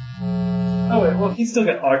you? Oh, wait, well, he's still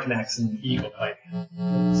got Arcanex and Eagle Bite.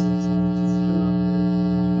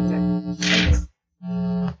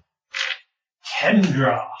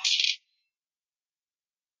 Kendra.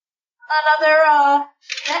 Another,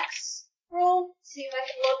 dex roll? See if I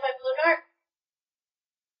can load my blue dart.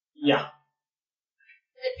 Yeah.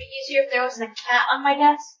 Would it be easier if there wasn't a cat on my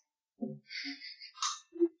desk?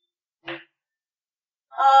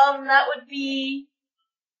 That would be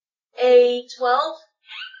a 12.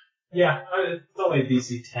 Yeah, it's only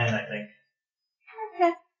DC 10, I think.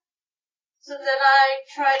 Okay. So then I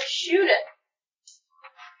try to shoot it.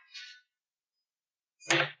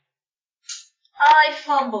 I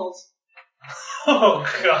fumbled. Oh,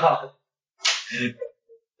 God. The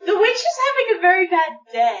witch is having a very bad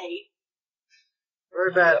day.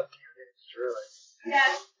 Very bad. Really.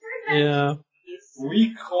 Yeah, very bad Yeah. days.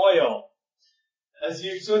 Recoil. As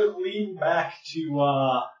you sort of lean back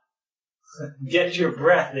to, get your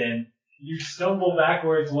breath in, you stumble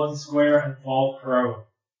backwards one square and fall prone.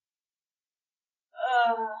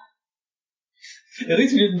 At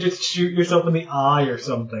least you didn't just shoot yourself in the eye or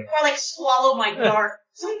something. Or like swallow my dart.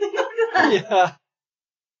 Something like that. Yeah.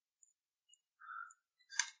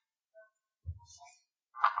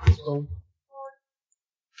 So,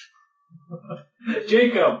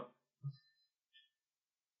 Jacob!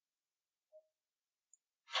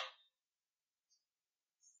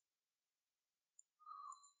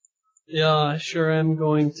 yeah, I sure am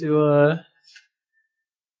going to,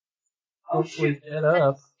 hopefully get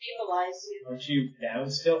up. Stabilize you. Aren't you down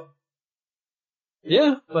still?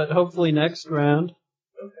 Yeah, but hopefully next round.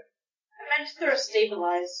 I meant to throw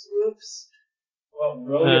stabilize. Whoops. Well,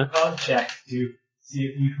 roll your con check to see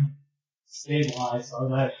if you can stabilize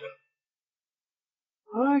automatically.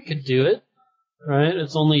 I could do it. Right,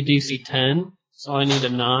 it's only DC 10, so I need a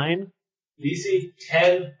 9. DC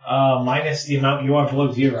 10 minus the amount you are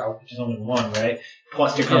below 0, which is only 1, right?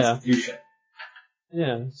 Plus your constitution.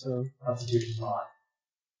 Yeah, so... Constitution's high.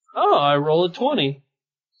 Oh, I roll a 20.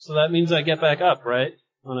 So that means I get back up, right?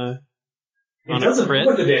 It doesn't crit?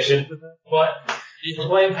 4th edition, but you're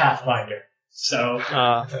playing Pathfinder. So,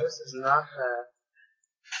 This is not bad.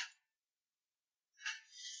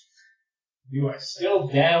 you are still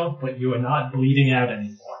down, but you are not bleeding out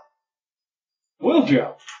anymore.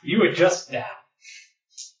 Woodrow, you are just down.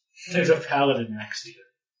 There's a paladin next to you.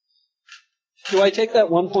 do I take that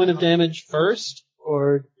 1 point of damage first,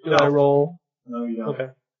 or do No. I roll? No, you don't. Okay.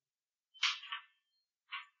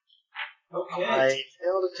 Okay. I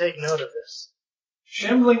fail to take note of this.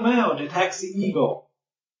 Shambling Mound attacks the eagle.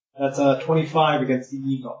 That's 25 against the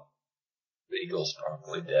eagle. The eagle's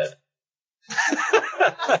probably dead.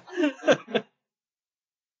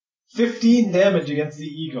 15 damage against the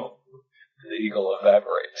eagle. The eagle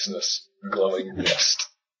evaporates in this glowing mist.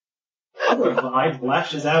 Other vibe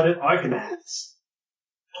lashes out at Arcanax.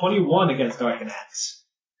 21 against Arcanax.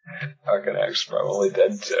 Arcanac's probably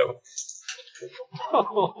dead too.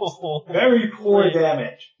 Very poor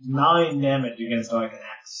damage. 9 damage against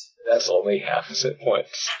Arcanax. That's only half his hit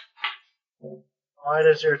points. Why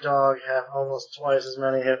does your dog have almost twice as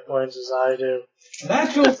many hit points as I do?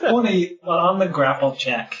 Natural 20 on the grapple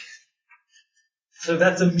check. So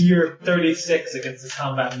that's a mere 36 against his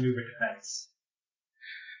combat maneuver defense.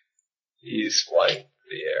 He's flying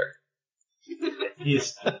through the air. He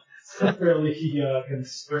is fairly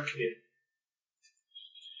constricted.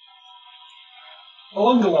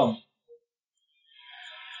 Olungalum.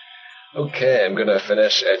 Okay, I'm gonna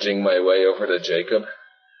finish edging my way over to Jacob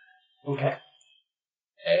Okay.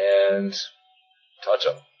 and touch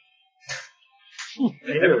him.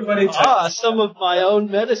 Everybody Some of my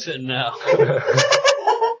own medicine now.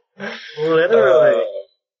 Literally.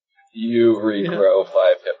 You regrow 5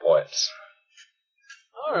 hit points.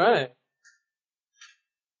 Alright.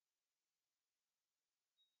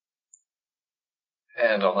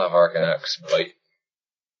 And I'll have Arcanax bite.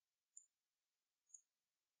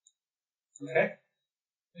 Okay.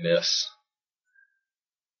 Miss.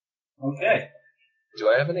 Okay. Do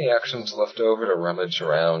I have any actions left over to rummage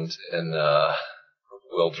around in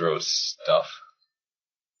Wildrow's stuff?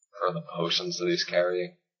 For the potions that he's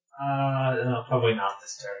carrying? No, probably not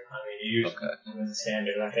this turn. I mean, you usually in the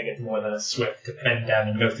standard, I think it's more than a swift to bend down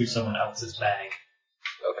and go through someone else's bag.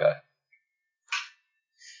 Okay.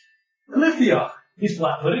 Olivia! He's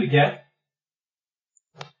flat-footed again.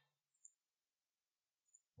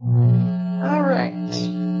 Alright.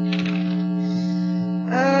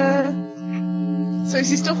 So is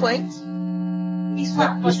he still flanked? He's He's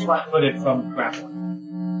flat-footed. flat-footed from grappling.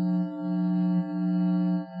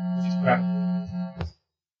 He's grappling.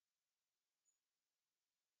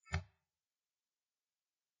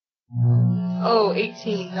 Oh,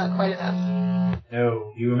 18, not quite enough.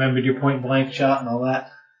 No, you remembered your point-blank shot and all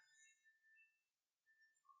that?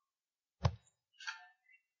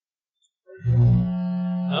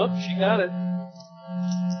 Oh, she got it.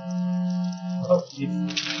 Oh,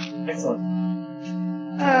 excellent.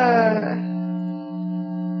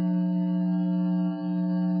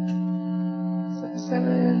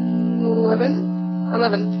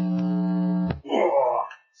 11. Oh,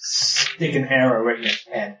 stick an arrow right in his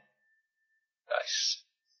head. Nice.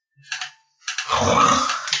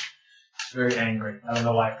 Very angry. I don't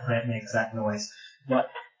know why a plant makes that noise, but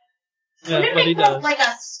Yeah, Wouldn't but it he make does. like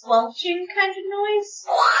a squelching kind of noise?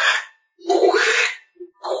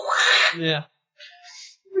 Yeah.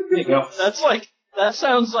 there you go. That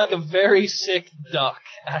sounds like a very sick duck,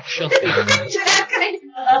 actually. That kind of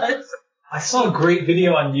does. I saw a great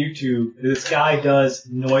video on YouTube. This guy does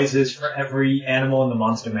noises for every animal in the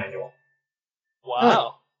monster manual.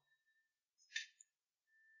 Wow.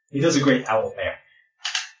 He does a great owl bear.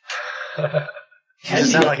 Does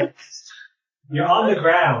it sound like You're on the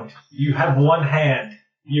ground. You have one hand.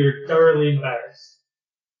 You're thoroughly embarrassed.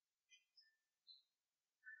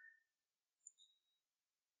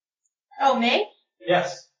 Oh, me?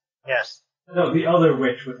 Yes. Yes. No, the other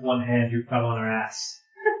witch with one hand who fell on her ass.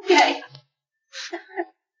 Okay.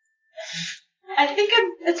 I think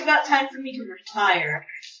it's about time for me to retire.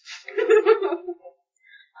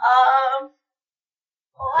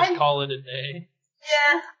 Well, Just call it a day.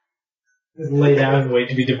 yeah. Just lay down and wait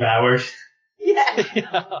to be devoured. Yeah.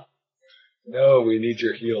 Yeah. No, we need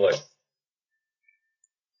your healing.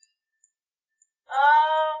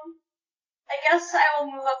 I guess I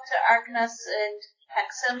will move up to Arcanus and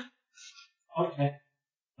hex him. Okay.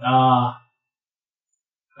 I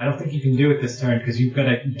don't think you can do it this turn because you've got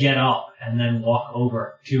to get up and then walk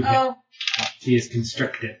over to him. Oh, He is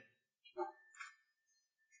constricted.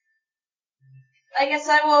 I guess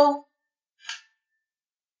I will.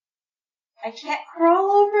 I can't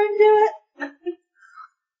crawl over and do it.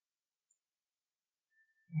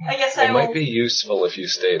 I guess I It will. might be useful if you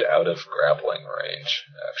stayed out of grappling range,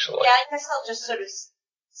 actually. Yeah, I guess I'll just sort of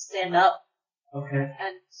stand up Okay.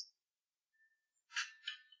 and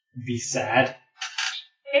Be sad.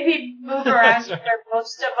 maybe move around where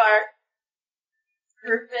most of our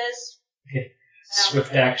group is. Okay.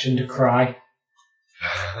 Swift action to cry.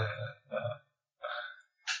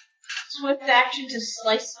 Swift action to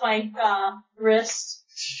slice my wrist.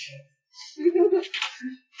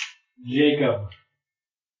 Jacob.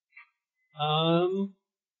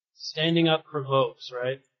 Standing up provokes,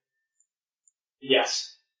 right?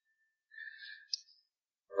 Yes.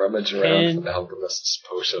 Rummage around for the alchemist's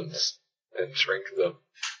potions and drink them.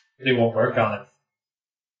 They won't work on it.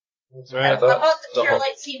 That's I right. How thought about the the pure whole-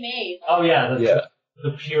 lights he made? Oh yeah, Yeah.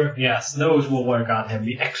 the pure, yes, those will work on him.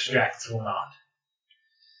 The extracts will not.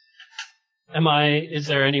 Is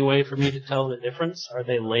there any way for me to tell the difference? Are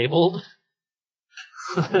they labeled?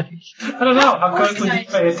 I don't know, how closely do you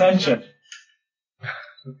pay attention?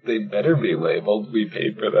 They better be labeled. We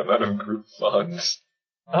paid for them out of group funds.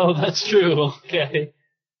 Oh, that's true. Okay.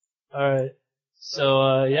 Alright.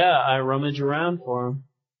 So, yeah, I rummage around for him.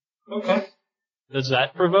 Okay. Does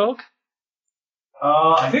that provoke?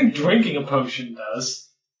 I think drinking a potion does.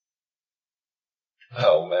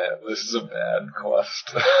 Oh man, this is a bad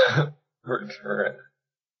quest. Return.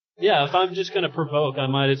 Yeah, if I'm just gonna provoke, I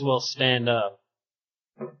might as well stand up.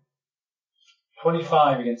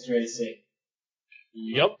 25 against your AC.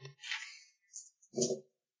 Yup.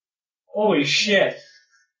 Holy shit.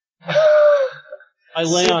 I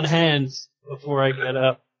lay on hands before I get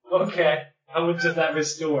up. Okay. How much does that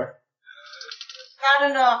restore?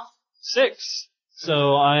 Not enough. 6.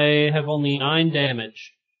 So I have only 9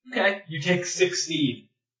 damage. Okay. You take 16.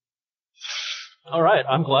 Alright,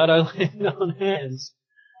 I'm glad I laid on hands.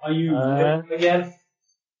 Are you living again?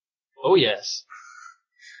 Oh yes.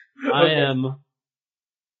 I Okay. am.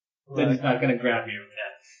 Then he's not gonna grab you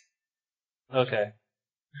again. Okay.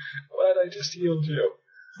 Glad I just healed you.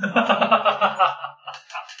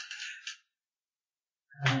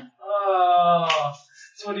 Oh,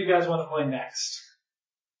 so what do you guys want to play next?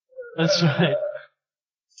 That's right.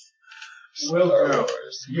 Will Star Girl,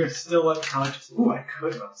 Wars. you're still unconscious. Ooh, I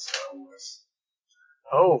could run Star Wars.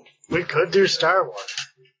 Oh, we could do Star Wars.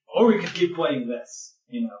 Or we could keep playing this,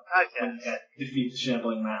 you know, I when guess. you defeat the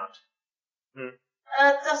Shambling Mount.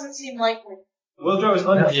 It doesn't seem likely. Wildrow is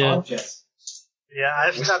unconscious. Yeah,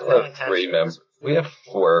 I've We stopped still paying have 3 attention. members. We have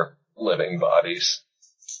 4 living bodies.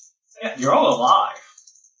 Yeah, you're all alive.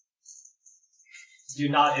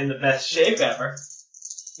 You're not in the best shape ever.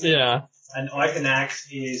 Yeah. And Arcanax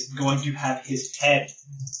is going to have his head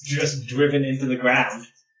just driven into the ground.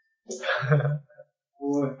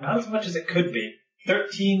 Or not as much as it could be.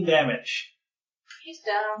 13 damage. He's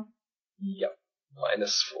down. Yep. -4.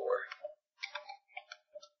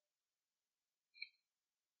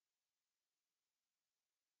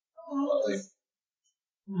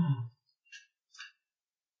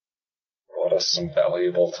 Brought us some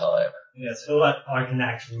valuable time. Yes, he'll let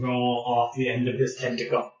Arcanax roll off the end of his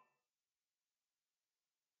tentacle.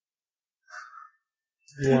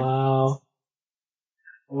 Wow.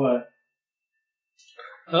 What?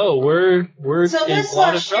 Oh, we're So in this a lot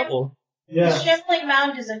of last trouble. The Yeah. Shambling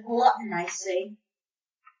Mound is a glutton, I see.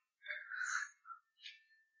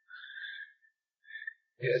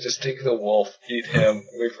 Yeah, just take the wolf, eat him,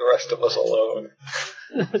 leave the rest of us alone.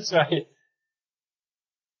 That's right.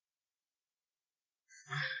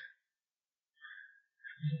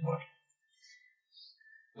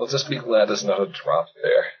 We'll just be glad there's not a drop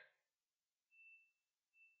there.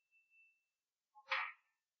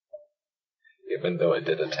 Even though it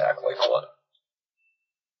did attack like one.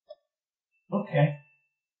 Okay.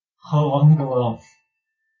 How long alone?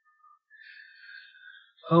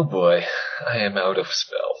 Oh boy, I am out of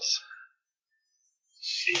spells.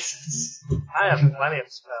 Jesus. I have plenty of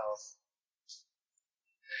spells.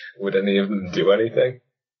 Would any of them do anything?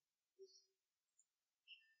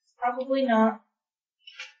 Probably not.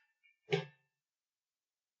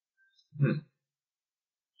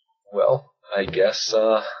 Well, I guess,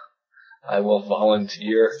 I will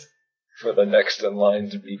volunteer for the next in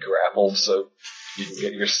line to be grappled so you can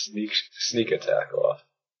get your sneak attack off.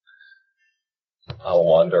 I'll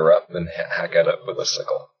wander up and hack at it with a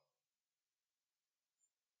sickle.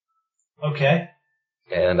 Okay.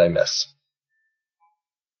 And I miss.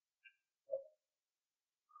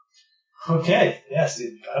 Okay, yes,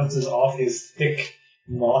 it bounces off his thick,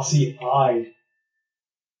 mossy hide.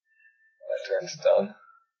 My turn's done.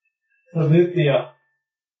 Alithia,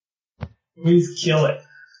 please kill it.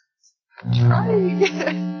 Trying.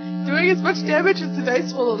 Doing as much damage as the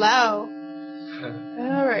dice will allow.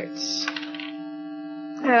 Alright.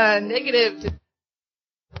 Negative.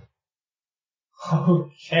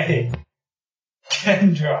 Okay.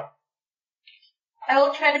 Kendra. I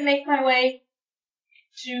will try to make my way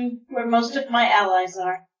to where most of my allies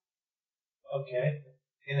are. Okay.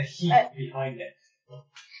 In a heap behind it.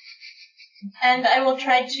 And I will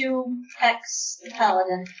try to hex the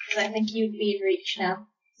paladin, because I think he'd be in reach now,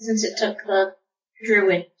 since it took the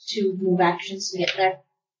druid 2 move actions to get there.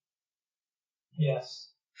 Yes.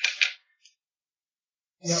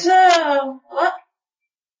 Yep. So, what?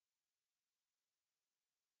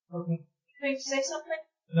 Okay. Going to say something?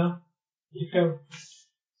 No. You go.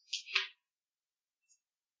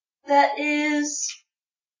 That is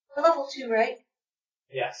a level 2, right?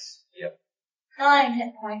 Yes. Yep. 9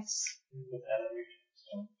 hit points. With that every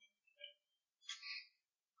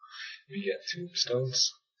We get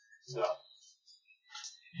tombstones. So.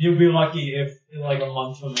 You'll be lucky if, in like a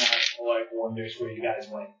month from now, like wonders where you guys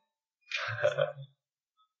went.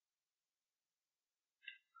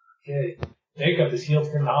 Okay. Jacob is healed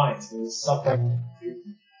for 9, so he's suffering.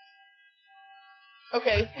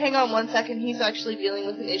 Okay, hang on 1 second. He's actually dealing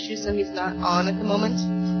with an issue, so he's not on at the moment.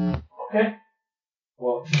 Okay.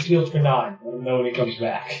 Well, he's healed for 9. Let him know when he comes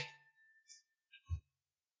back.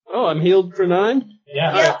 Oh, I'm healed for 9?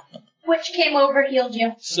 Yeah. Yep. Which came over, healed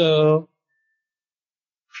you. So,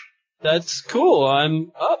 that's cool.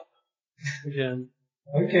 I'm up again.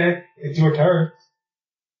 Okay. It's your turn.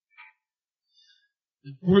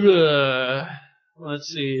 Let's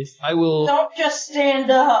see. I will... Don't just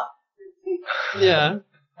stand up. Yeah.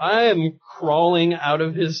 I am crawling out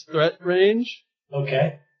of his threat range.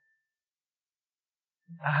 Okay.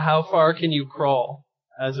 How far can you crawl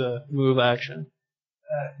as a move action?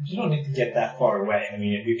 You don't need to get that far away. I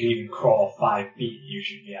mean, if you can even crawl 5 feet, you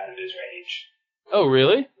should be out of his range. Oh,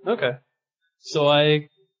 really? Okay. So I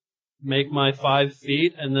make my 5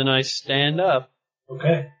 feet and then I stand up.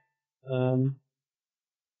 Okay.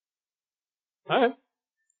 Alright.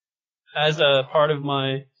 As a part of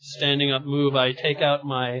my standing up move, I take out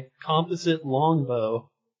my composite longbow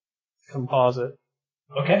composite.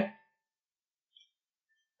 Okay.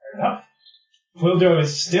 Fair enough. Wildo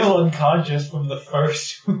is still unconscious from the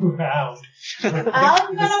first round.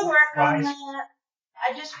 I'm gonna work on that.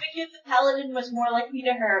 I just figured the paladin was more likely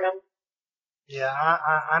to hurt him. Yeah,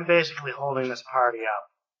 I'm basically holding this party up.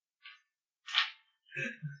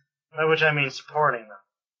 By which I mean supporting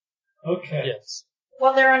them. Okay. Yes.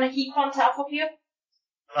 While they're on a heap on top of you?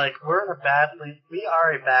 Like, we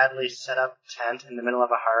are a badly set up tent in the middle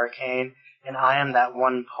of a hurricane, and I am that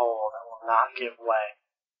one pole that will not give way.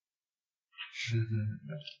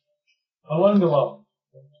 Alone.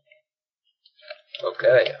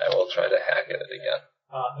 Okay, I will try to hack at it again.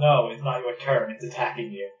 No, it's not your turn. It's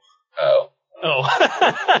attacking you. Oh. Oh.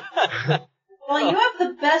 Well, you have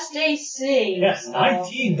the best AC. Yes,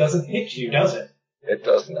 19 doesn't hit you, does it? It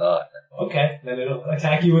does not. Okay, then it'll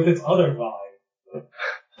attack you with its other vibe.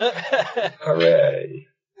 Hooray.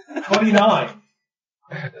 29.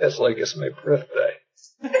 It's like it's my birthday.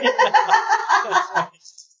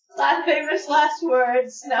 My famous last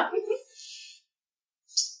words. No.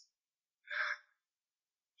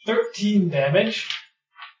 13 damage.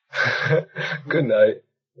 Good night.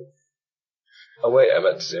 Oh wait, I'm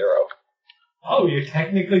at 0. Oh, you're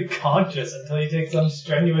technically conscious until you take some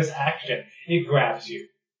strenuous action. It grabs you.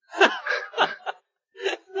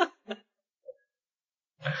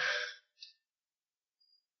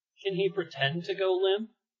 Can he pretend to go limp?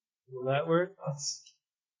 Will that work?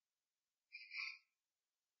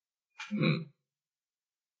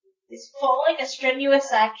 Is falling a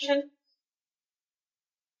strenuous action?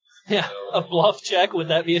 Yeah, a bluff check, would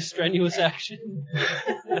that be a strenuous action?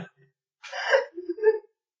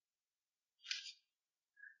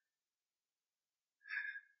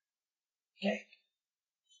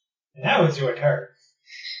 Now it's your turn.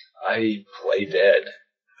 I play dead.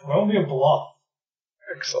 Roll me a bluff.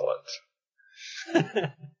 Excellent.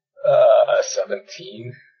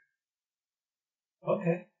 17.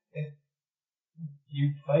 Okay.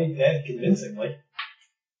 You play dead convincingly.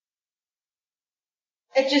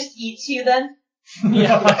 It just eats you then?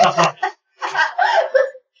 Nom,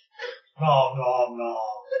 nom, nom.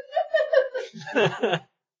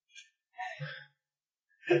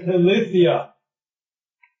 Alithia.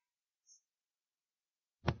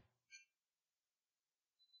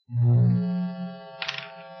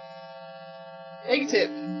 Negative.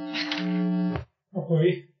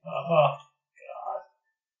 Oh,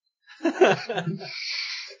 God.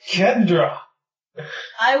 Kendra.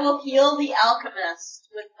 I will heal the alchemist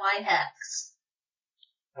with my hex.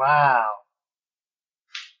 Wow.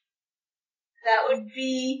 That would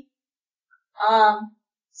be,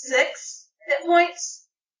 6 hit points.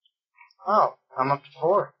 Oh, I'm up to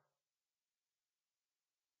 4.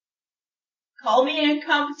 Call me an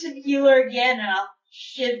incompetent healer again and I'll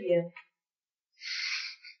shiv you.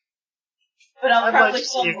 But I'll I'd like probably to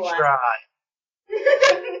see you fumble at try.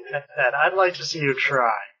 That's that. I'd like to see you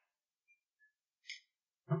try.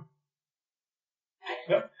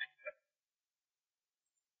 Yep.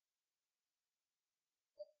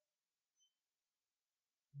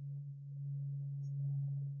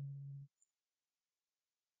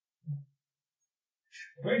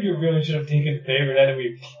 Maybe you really should have taken favorite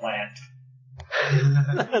enemy plant.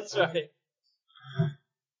 That's right.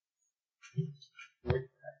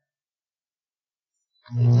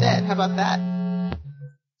 Instead, how about that?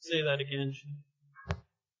 Say that again.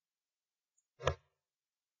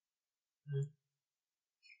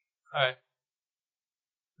 Alright.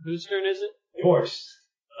 Whose turn is it? Yours.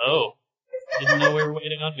 Oh. Didn't know we were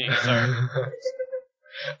waiting on me. Sorry.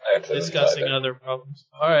 I had to Discussing decide. other problems.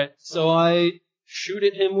 Alright, so I shoot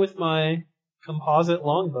at him with my composite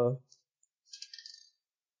longbow.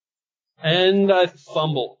 And I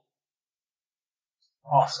fumble.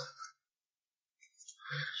 Awesome.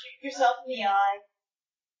 Shoot yourself in the eye.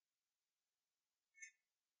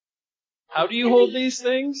 How do you hold these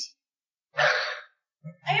things?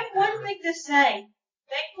 I have one thing to say.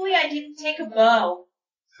 Thankfully I didn't take a bow.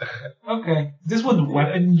 Okay. This one's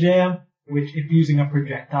weapon jam, which if using a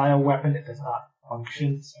projectile weapon, it does not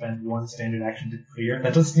function. Spend one standard action to clear.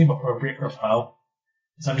 That doesn't seem appropriate for a foe.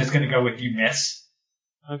 So I'm just gonna go with you miss.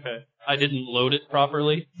 Okay. I didn't load it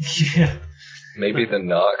properly. Yeah. Maybe the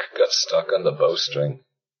knock got stuck on the bowstring.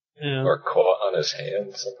 Yeah. Or caught on his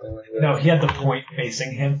hand, something like that. No, he had the point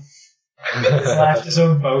facing him. Slashed his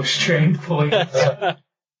own bowstring, pulling it.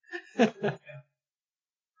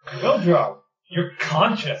 Wildrow, you're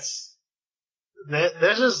conscious.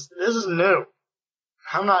 This is new.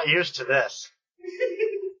 I'm not used to this.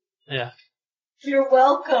 Yeah. You're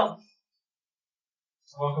welcome.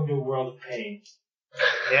 Welcome to a world of pain.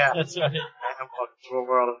 Yeah, That's right. I'm welcome to a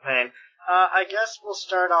world of pain. I guess we'll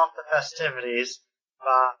start off the festivities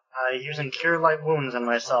by using Cure Light Wounds on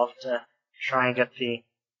myself to try and get the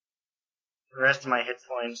rest of my hit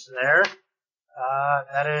points there.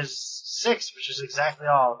 That is 6, which is exactly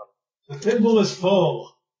all of them. The thimble is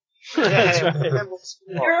full. That's right.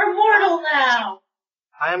 You're immortal now.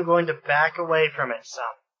 I am going to back away from it some,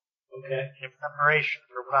 Okay. in preparation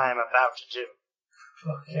for what I am about to do.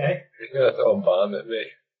 Okay. You're gonna throw a bomb at me.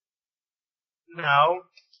 No.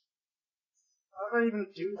 How do I even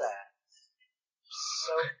do that?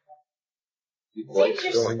 So, You It's like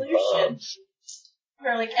your throwing solution. bombs.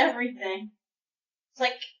 For like everything. It's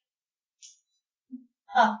like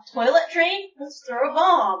a toilet train? Let's throw a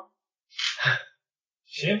bomb.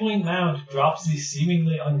 Shambling Mound drops the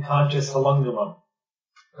seemingly unconscious Halungulum.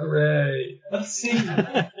 Hooray! Let's see.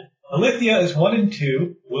 Alithia is 1 and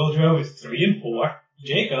 2. Wildrow is 3 and 4.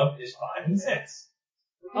 Jacob is 5 and 6.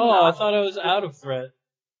 Oh, I thought I was out of threat.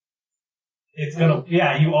 It's gonna,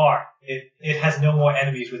 yeah, you are. It has no more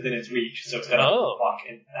enemies within its reach, so it's gonna Oh. walk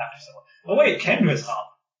in after someone. Oh wait, Kendra's up.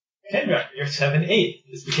 Kendra, you're 7-8.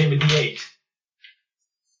 This became a D8.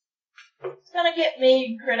 It's gonna get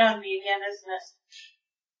made crit on me again, isn't it?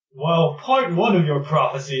 Well, part 1 of your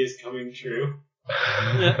prophecy is coming true,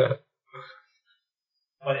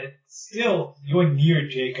 but it's still, you're near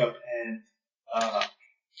Jacob and,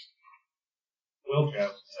 Wildrow,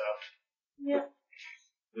 so. Yeah.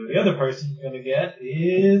 So the other person you're gonna get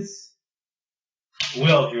is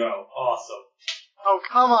Wildrow. Awesome. oh,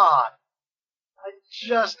 come on! I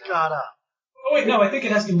just got up. Oh wait, no, I think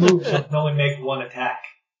it has to move so it can only make one attack.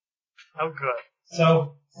 Oh, good.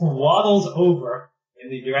 So, waddles over in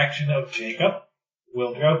the direction of Jacob,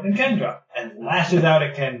 Wildrow, and Kendra, and lashes out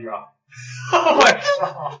at Kendra. Oh my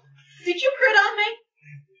god! Did you crit on me?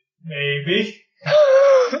 Maybe.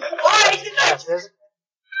 Why did I?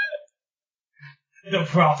 The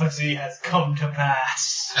prophecy has come to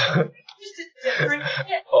pass. Just a different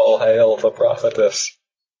kid. All hail the prophetess.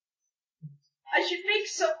 I should make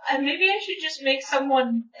maybe I should just make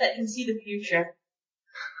someone that can see the future.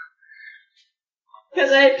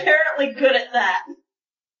 Because I'm apparently good at that.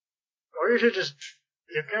 Or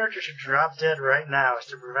your character should drop dead right now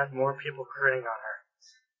to prevent more people critting on her.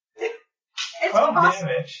 It's 12 possible.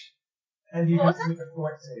 damage, and you What can was make a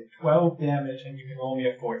fort save. 12 damage, and you can roll me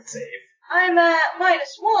a fort save. I'm at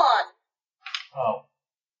 -1. Oh.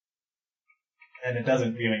 And it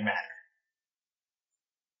doesn't really matter.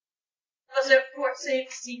 Was it fort save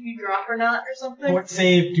to see if you drop or not or something? Fort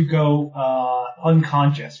save to go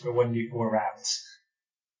unconscious for 1d4 rounds.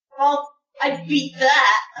 Well, I beat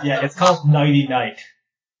that. Yeah, it's called Nighty Night.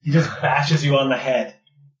 He just bashes you on the head.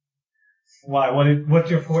 Why? What's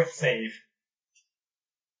your fort save?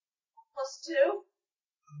 +2.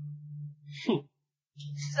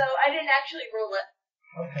 So I didn't actually roll it.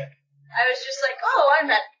 Okay. I was just like, oh, I'm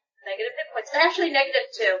at negative hit points. Actually,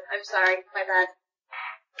 -2. I'm sorry, my bad.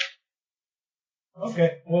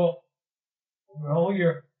 Okay, well, roll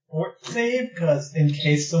your fort save, because in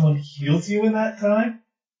case someone heals you in that time.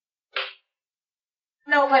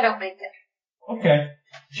 Nope, I don't make it. Okay.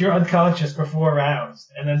 If you're unconscious for 4 rounds,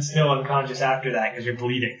 and then still unconscious after that because you're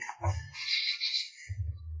bleeding.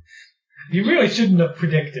 You really shouldn't have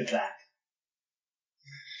predicted that.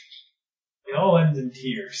 It all ends in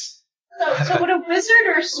tears. So would a wizard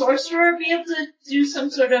or a sorcerer be able to do some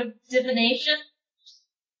sort of divination?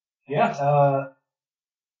 Yeah,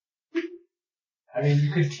 I mean,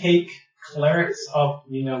 you could take clerics of,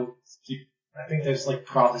 I think there's like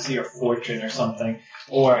prophecy or fortune or something,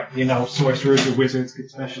 or, sorcerers or wizards could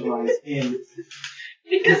specialize in.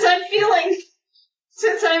 Because I'm feeling,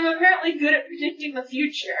 since I'm apparently good at predicting the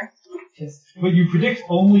future. Yes. But you predict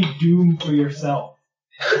only doom for yourself.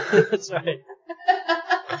 That's right.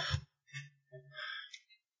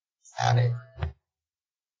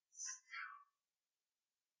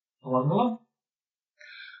 Along.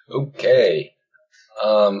 Okay.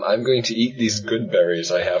 I'm going to eat these good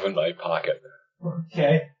berries I have in my pocket.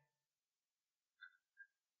 Okay.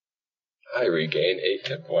 I regain 8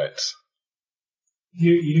 hit points.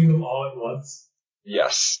 You're eating them all at once?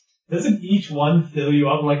 Yes. Doesn't each one fill you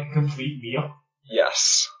up like a complete meal?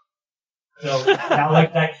 Yes. So, not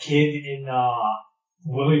like that kid in,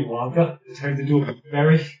 Willy Wonka that turned into a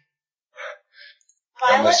berry?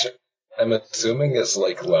 Violet? I'm assuming it's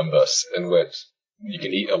like Lembus, in which you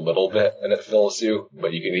can eat a little bit and it fills you,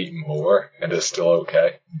 but you can eat more and it's still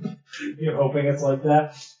okay. You're hoping it's like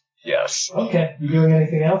that? Yes. Okay. You doing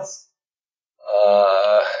anything else?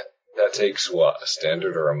 That takes what? A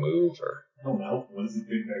standard or a move or? I don't know. What does the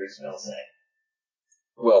good berry spell say?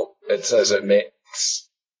 Well, it says it makes,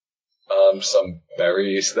 some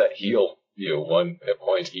berries that heal you 1 hit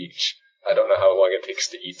point each. I don't know how long it takes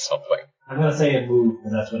to eat something. I'm gonna say a move,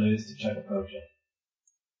 and that's what it is to chug a potion.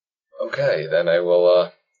 Okay, then I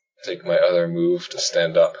will, take my other move to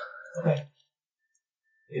stand up. Okay.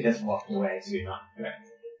 It has walked away, so you're not correct.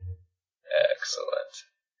 Excellent.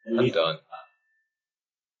 I'm done.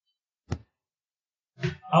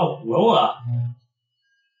 Oh, roll a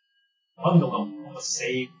bundle of a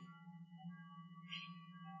save.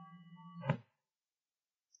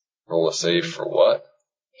 Roll a save for what?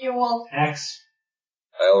 You're welcome. X.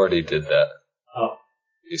 I already did that. Oh.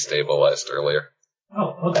 Destabilized earlier.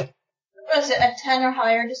 Oh, okay. What is it, a 10 or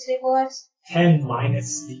higher to stabilize? 10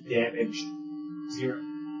 minus the damage. 0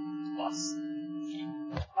 plus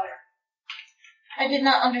higher. I did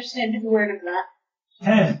not understand a word of that.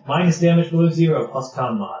 10 minus damage below 0 plus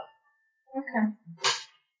con mod. Okay.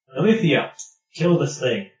 Alethea, kill this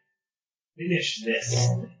thing. Finish this.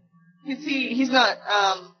 He's not,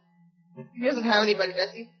 he doesn't have anybody,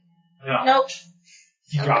 does he? No. Nope.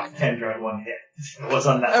 He dropped Kendra in 1 hit. What's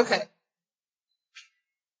on that? Okay.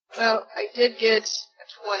 Well, I did get a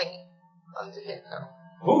 20 on the hit,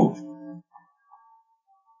 though. Ooh.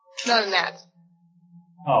 Not a nat,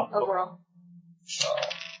 Oh. overall.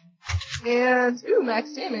 And,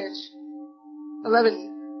 max damage. 11.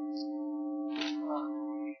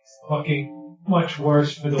 Fucking much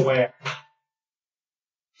worse for the wear.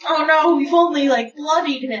 Oh no, we've only,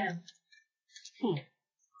 bloodied him.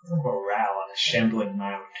 Morale on a shambling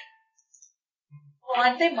mound. Well,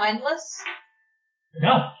 aren't they mindless?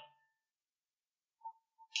 No.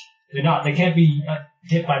 They're not. They can't be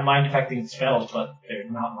hit by mind-affecting spells, but they're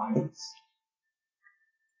not mindless.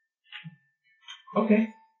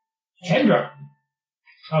 Okay. Kendra.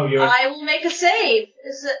 Oh, you're... I will make a save.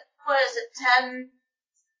 What is it, 10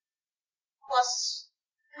 plus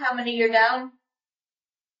how many you're down?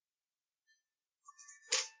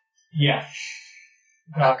 Yeah.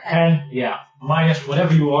 Okay. 10, yeah. Minus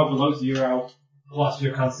whatever you are below 0, plus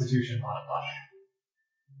your constitution modifier.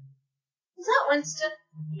 Is that Winston?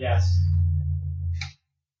 Yes.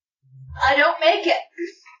 I don't make it.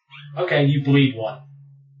 Okay, you bleed 1.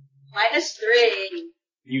 -3.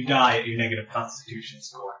 You die at your negative constitution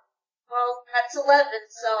score. Well, that's 11,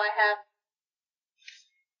 so I have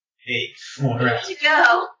 8. One 8 round. to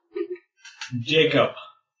go. Jacob.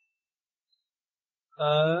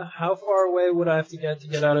 How far away would I have to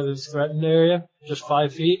get out of this threatened area? Just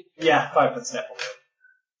 5 feet? Yeah, 5 foot step away.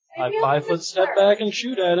 I Maybe I'll 5 foot just step start. back and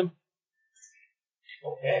shoot at him.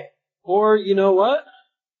 Okay. Or, you know what?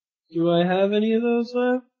 Do I have any of those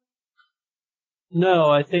left? No,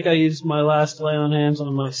 I think I used my last lay on hands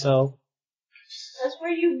on myself. That's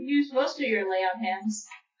where you use most of your lay on hands.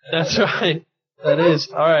 That's right. That is.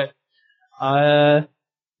 Alright. I,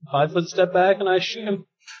 5 foot step back and I shoot him.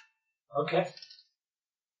 Okay.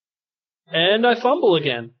 And I fumble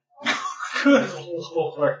again. Good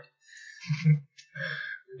Lord.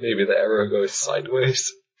 Maybe the arrow goes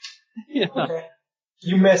sideways. Yeah. Okay.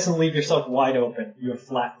 You miss and leave yourself wide open. You are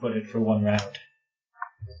flat-footed for 1 round.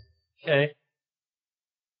 Okay.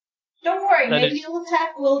 Don't worry, That maybe is- you'll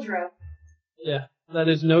attack Wildrow. Yeah. That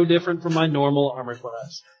is no different from my normal armor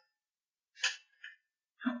class.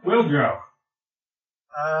 Wildrow.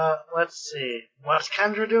 Let's see. What's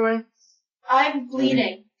Kendra doing? I'm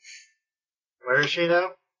bleeding. Where is she,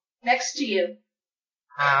 though? Next to you.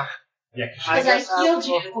 Ah, Yeah, 'cause I Because I guess I healed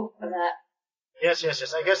will- you for that.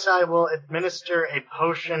 yes. I guess I will administer a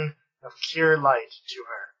potion of Cure Light to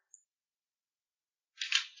her.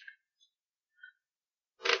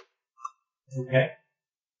 Okay.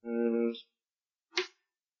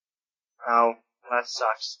 Oh, that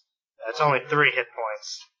sucks. That's only 3 hit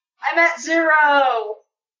points. I'm at 0! Oh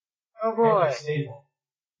You're boy. stable.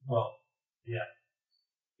 Well, yeah.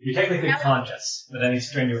 You're technically Now- conscious, but any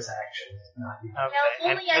strenuous action is not you. Okay. Now,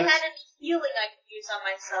 if only I and- had any healing I could use on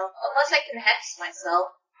myself. Unless I can hex myself.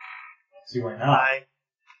 See why not?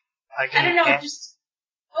 I can I don't know, get just...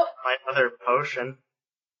 my other potion.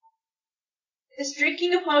 Is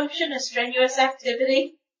drinking a potion a strenuous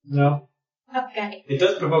activity? No. Okay. It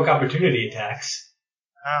does provoke opportunity attacks.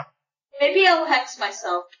 Maybe I'll hex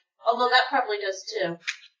myself. Although that probably does too.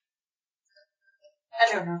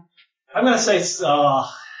 I don't know. I'm gonna say,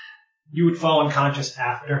 you would fall unconscious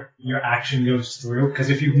after your action goes through, because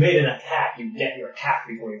if you've made an attack, you get your attack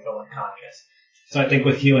before you feel unconscious. So I think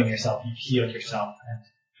with healing yourself, you heal yourself and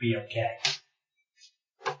be okay.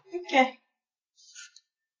 Okay.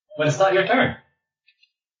 But it's not your turn.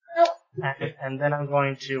 And then I'm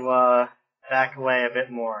going to back away a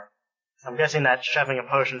bit more. I'm guessing that shoving a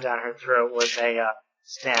potion down her throat was a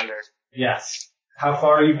standard. Yes. How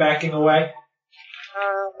far are you backing away?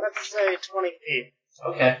 Let's say 20 feet.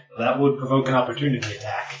 Okay. That would provoke an opportunity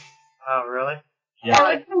attack. Oh, really? Yeah.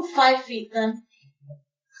 I'll move 5 feet then.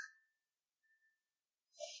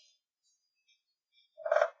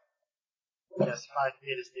 Yes, 5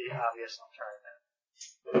 feet is the obvious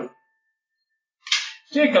alternative.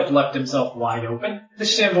 Jacob left himself wide open. The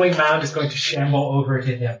shambling mound is going to shamble over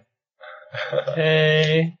to him.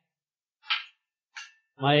 Okay.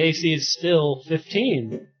 My AC is still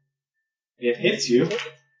 15. It hits you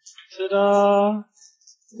Ta-da!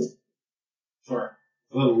 for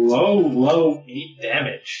a low 8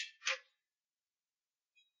 damage.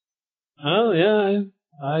 Oh yeah,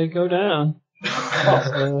 I go down.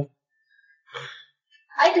 So,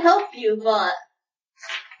 I'd help you, but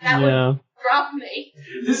that would yeah. drop me.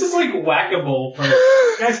 This is like whack-a-mole for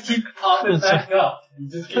you guys keep popping back up. You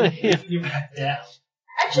just keep hitting you back down.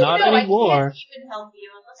 Actually, Not no, anymore. I can't even help you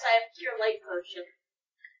unless I have Cure Light Potion.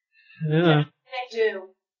 Yeah. I do.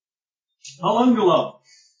 Alungalo.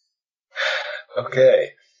 Okay.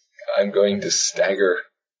 I'm going to stagger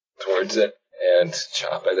towards it and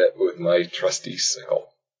chop at it with my trusty sickle.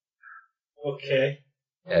 Okay.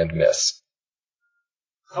 And miss.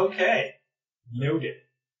 Okay. Noted.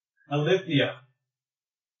 Olivia.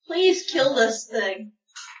 Please kill this thing.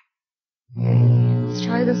 Let's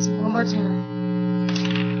try this one more time.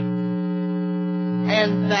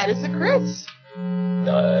 And that is a crit.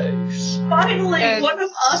 Nice. Finally, And- one of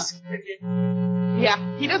us critted. Yeah,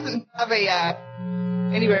 he doesn't have a,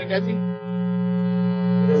 anybody, does he?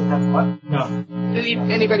 Doesn't have what? No. Does he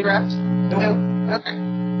anybody left? No. No?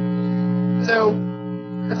 Okay. So,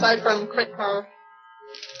 aside from crit power,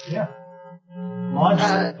 Yeah. Launch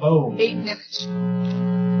the bone. 8 damage.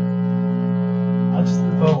 Launch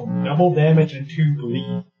the bone. Double damage and 2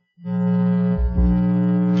 bleed.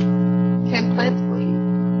 Can plants bleed?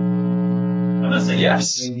 I'm gonna say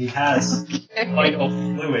Yes. I mean, he has vital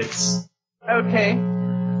fluids. Okay.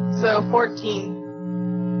 So 14.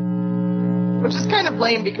 Which is kind of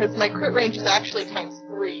lame because my crit range is actually times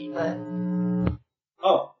 3, but...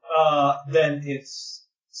 Then it's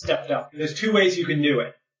stepped up. There's two ways you can do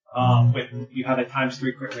it. You have a times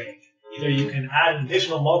 3 crit range. Either you can add an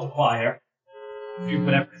additional multiplier, do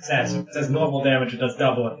whatever it says. If it says normal damage, it does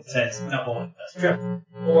double. If it says double, it does triple.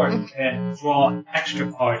 Or you can draw an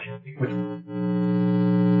extra card in.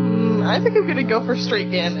 I think I'm gonna go for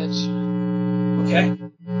straight damage. Okay.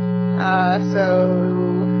 So...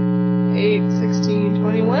 8, 16,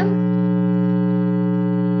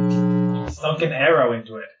 21? Sunk an arrow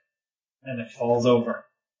into it, and it falls over.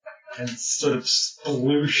 And sort of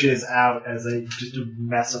splooshes out as just a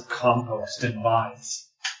mess of compost and vines.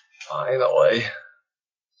 Finally.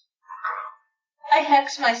 I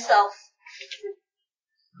hex myself.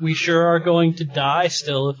 We sure are going to die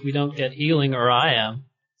still if we don't get healing, or I am.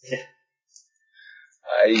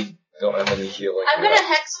 I don't have any healing. I'm gonna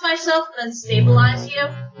hex myself and then stabilize you.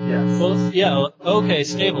 Yes. Well, yeah, okay,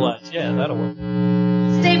 stabilize. Yeah, that'll work.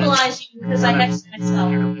 Stabilize you because I hexed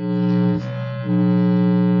myself.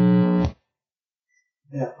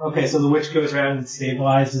 Yeah. Okay, so the witch goes around and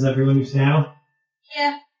stabilizes everyone who's down.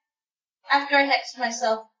 Yeah. After I hexed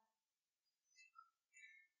myself.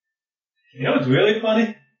 You know what's really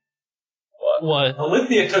funny? What?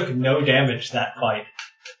 Olympia took no damage that fight.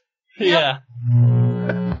 Yeah.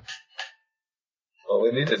 Well,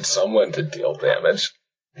 we needed someone to deal damage.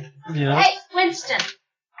 Yeah. Hey, Winston!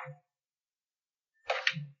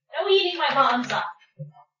 No eating my mom's up.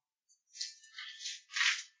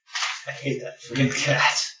 I hate that freaking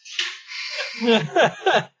cat.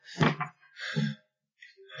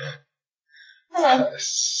 Hello.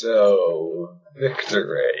 So,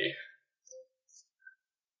 victory.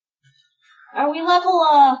 Are we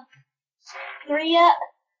level, 3 yet?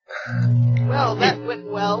 Well, that went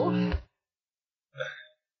well.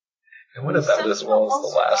 It went about as well as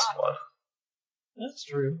the last one. That's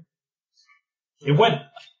true. It went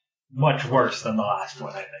much worse than the last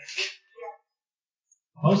one, I think.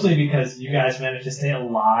 Mostly because you guys managed to stay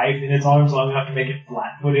alive in its arms long enough to make it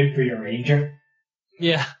flat-footed for your ranger.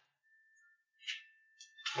 Yeah.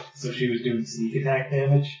 So she was doing sneak attack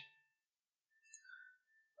damage.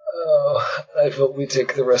 Oh, I vote we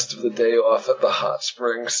take the rest of the day off at the hot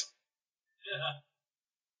springs.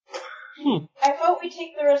 I vote we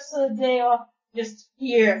take the rest of the day off just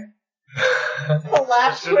here. The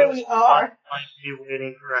last where we are. Might be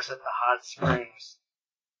waiting for us at the hot springs.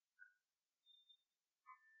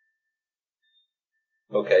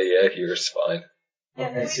 Okay, yeah, here's fine.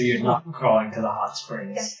 Okay, so you're not crawling to the hot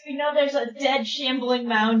springs. Yes, we know there's a dead shambling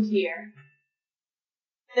mound here.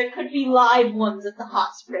 There could be live ones at the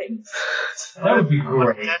hot springs. That would be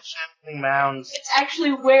great. Dead shambling mounds. It's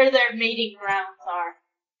actually where their mating grounds are.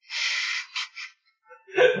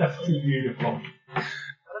 That'd be beautiful.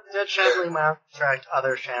 Dead shambling mounds attract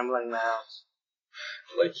other shambling mounds.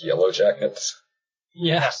 Like yellow jackets.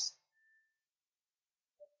 Yes.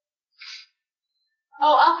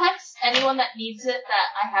 Oh, I'll hex anyone that needs it that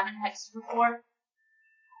I haven't hexed before.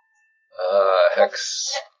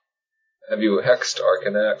 Hex. Have you hexed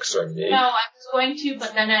Arcanax or me? No, I was going to,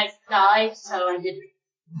 but then I died, so I didn't.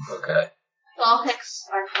 Okay. So I'll hex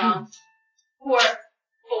Archon for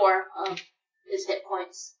 4 of his hit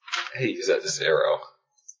points. Hey, he's at 0.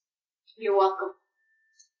 You're welcome.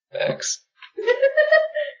 Thanks.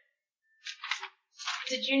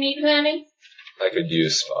 Did you need many? I could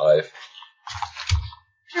use 5.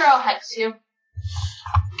 Sure, I'll hex you.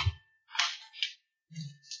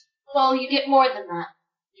 Well, you get more than that.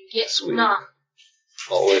 You get Sweet. not.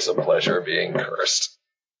 Always a pleasure being cursed.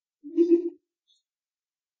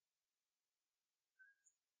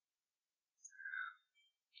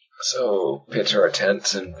 So, pitch our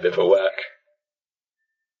tents and bivouac.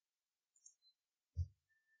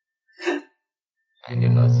 I do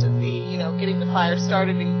most of the, getting the fire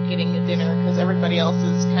started and getting the dinner because everybody else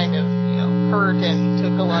is kind of, hurt and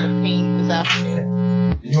took a lot of pain this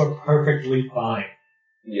afternoon. You're perfectly fine.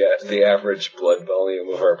 Yet the average blood volume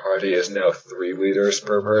of our party is now 3 liters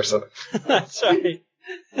per person. That's right.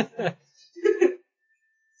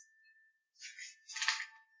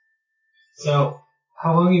 So,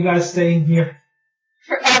 how long are you guys staying here?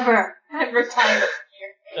 Forever. I'm retired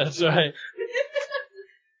here. That's right.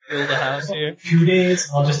 Build a house here. 2 days?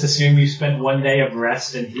 I'll just assume you spent 1 day of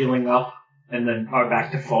rest and healing up, and then are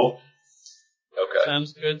back to full. Okay.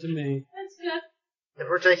 Sounds good to me. That's good. If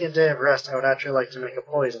we're taking a day of rest, I would actually like to make a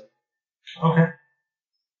poison. Okay.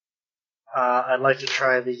 I'd like to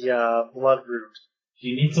try the blood root. Do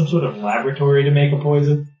you need some sort of laboratory to make a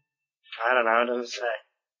poison? I don't know, it doesn't say.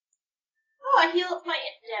 Oh, I heal up my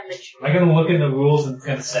damage. Am I going to look at the rules and it's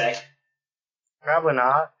going to say, Probably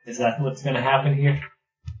not. is that what's going to happen here?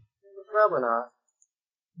 Probably not.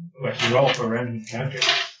 Well, you roll for random encounter.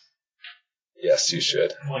 Yes, you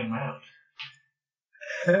should. Holy mount.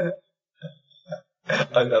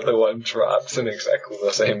 Another one drops in exactly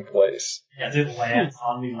the same place. As it lands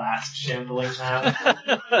on the last shambling mount.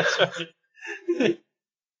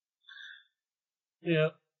 Yeah.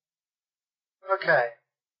 Okay.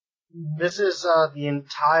 This is the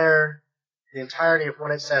entirety of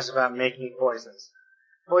what it says about making poisons.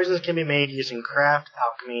 Poisons can be made using craft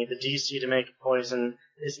alchemy. The DC to make a poison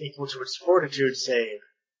is equal to its fortitude save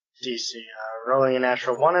DC. Rolling a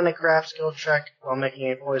natural 1 in a craft skill check while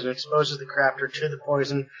making a poison exposes the crafter to the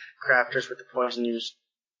poison. Crafters with the poison use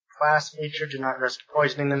class feature do not risk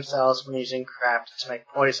poisoning themselves when using craft to make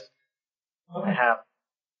poison. Okay. Have.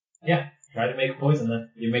 Yeah, try to make poison then.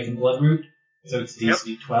 You're making bloodroot, so it's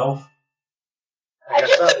DC 12. I guess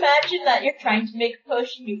just so. imagine that you're trying to make a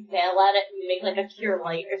potion, you fail at it, and you make like a cure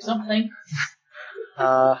light or something.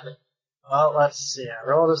 Well, let's see. I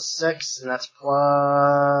rolled a 6, and that's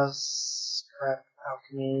plus craft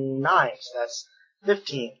alchemy 9, so that's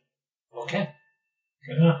 15. Okay.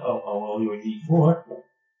 Good enough. I'll roll you a D4.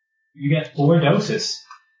 You get 4 doses.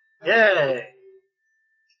 Yay!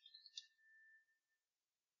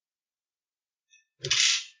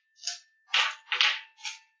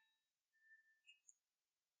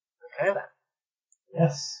 Okay then.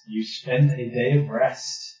 Yes, you spend a day of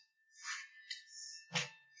rest.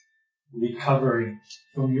 Recovering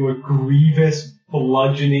from your grievous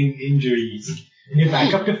bludgeoning injuries. And you're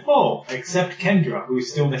back up to full, except Kendra, who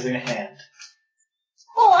is still missing a hand.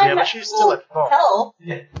 Oh, I'm Yeah, but at she's still at full. health,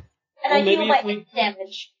 Yeah. and Well, I maybe heal my if we-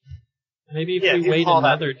 damage. Maybe if Yeah, we you wait call that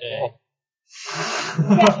another day.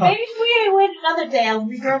 Yeah, maybe if we wait another day, I'll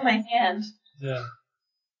regrow my hand. Yeah.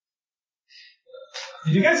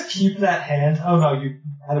 Did you guys keep that hand? Oh no, you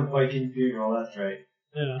had a Viking funeral, that's right.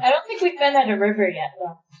 Yeah. I don't think we've been at a river yet,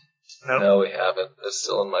 though. Nope. No, we haven't. It's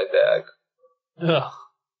still in my bag. Ugh.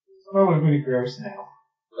 Probably pretty gross now.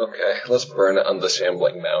 Okay, let's burn it on the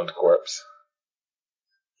shambling mound corpse.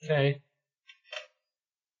 Okay.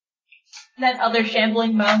 Then other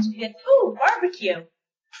shambling mounds will get, ooh, barbecue.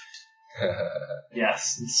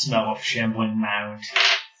 Yes, the smell of shambling mound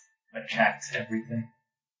attracts everything.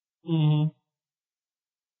 Mm-hmm.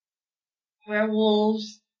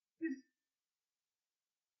 Werewolves.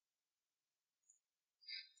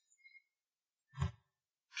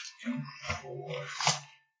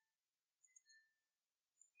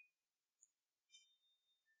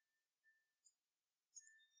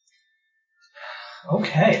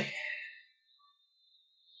 Okay.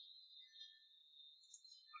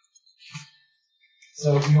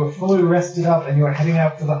 So you are fully rested up and you are heading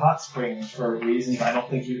out to the hot springs for reasons I don't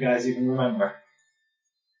think you guys even remember.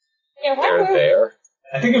 Yeah, why They're were there.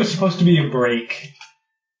 I think it was supposed to be a break.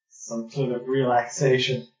 Some sort of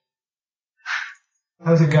relaxation.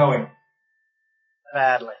 How's it going?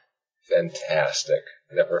 Badly. Fantastic.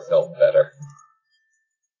 Never felt better.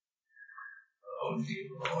 Oh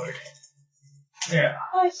dear lord. Yeah.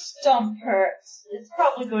 my stump hurts? It's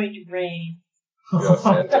probably going to rain. You have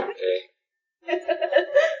phantom pain.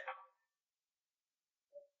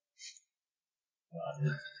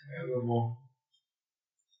 Terrible.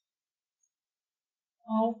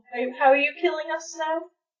 Oh, how are you killing us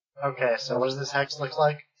now? Okay, so what does this hex look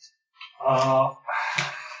like?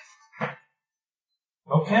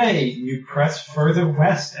 Okay, you press further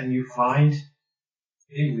west and you find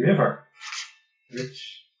a river,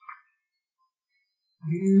 which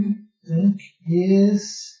you think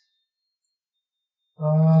is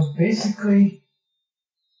basically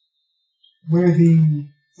where the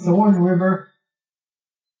Thorn River.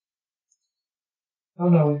 Oh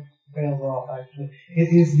no, it failed off actually. It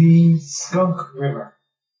is the Skunk River.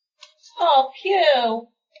 Oh, pew.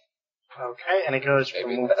 Okay, and it goes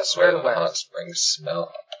Maybe from that's where where to the hot west. springs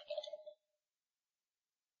smell.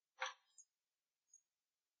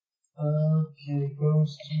 Okay, it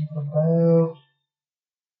goes to about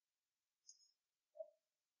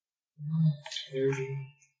 30.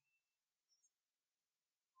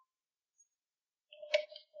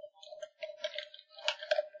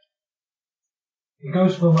 It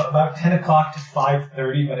goes from about 10 o'clock to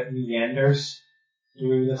 5:30, but it meanders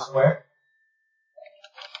through the square.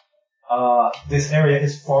 This area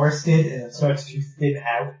is forested and it starts to thin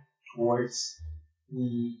out towards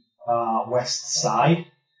the west side.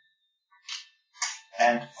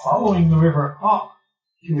 And following the river up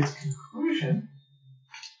to its conclusion,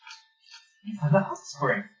 you find a hot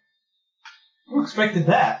spring. Who expected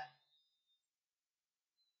that?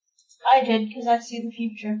 I did, because I see the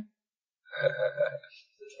future.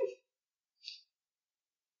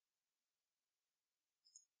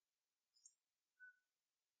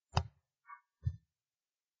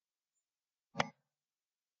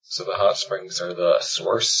 So the hot springs are the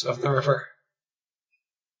source of the river?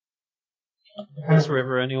 This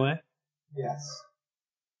river, anyway. Yes.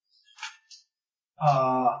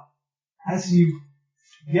 You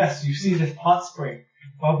see this hot spring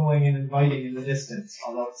bubbling and inviting in the distance,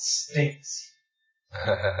 although it stinks.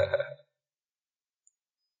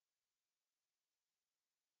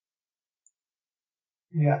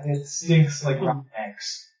 Yeah, it stinks like rotten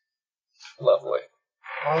eggs. Lovely.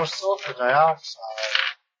 More sulfur dioxide.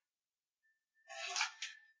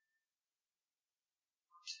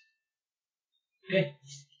 Okay.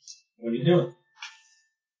 What are you doing?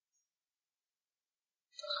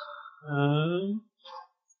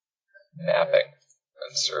 Napping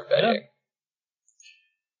and surveying.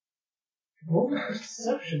 Roll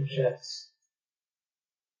perception checks.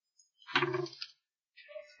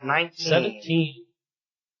 19. 17.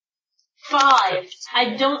 5.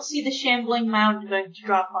 I don't see the shambling mound going to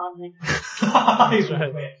drop on me. That's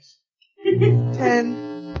right.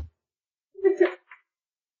 10.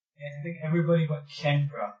 And I think everybody but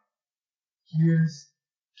Kendra hears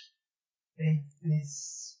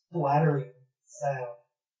this splattering sound.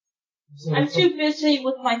 So I'm too busy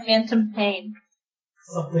with my phantom pain.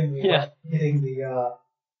 something Yeah. hitting the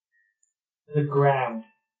ground.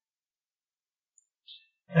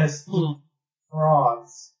 As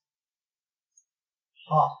frogs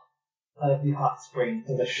hop out of the hot spring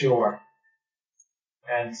to the shore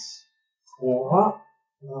and swap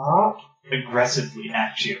aggressively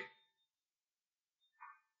at you.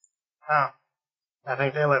 Oh. I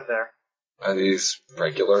think they live there. Are these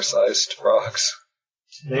regular-sized frogs?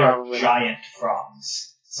 They are Probably. giant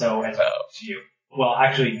frogs. So as opposed to you. Well,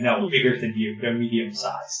 actually, no, bigger than you. They're medium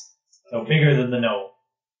sized. So bigger than the gnome.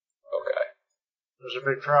 Okay. Those are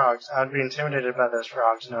big frogs. I'd be intimidated by those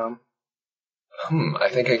frogs, Gnome. I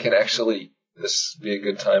think I can actually... This would be a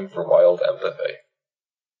good time for wild empathy.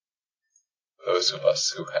 Those of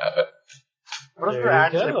us who have it. What if There they're you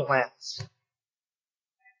actually go. plants?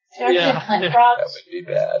 They're Yeah. actually plant That frogs. would be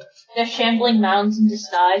bad. They're shambling mounds in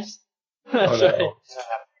disguise. That's Oh, right. no.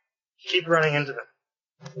 Keep running into them.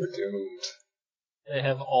 We're doomed. They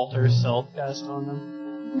have alter self cast on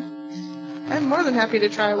them. I'm more than happy to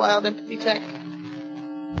try a wild empathy check.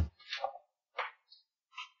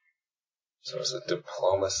 So is it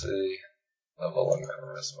diplomacy, level, and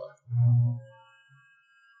charisma?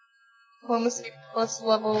 Diplomacy plus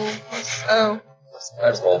level plus... Oh.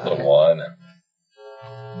 I rolled a 1.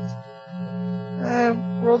 I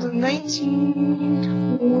rolled a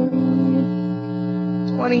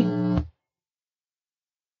 19, 20.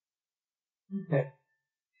 Okay.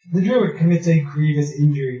 The druid commits a grievous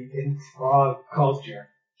injury in frog culture.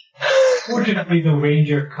 Fortunately, the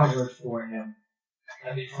ranger covered for him,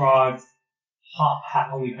 and the frogs hop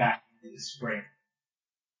happily back into the spring.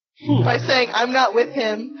 By saying, I'm not with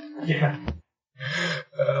him. Yeah.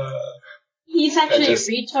 He's actually just-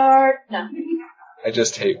 a retard. No. I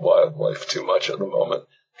just hate wildlife too much at the moment.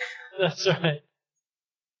 That's right.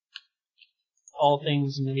 All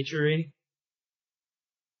things nature-y.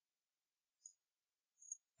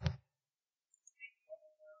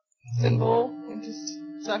 Symbol.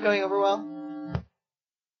 It's not going over well.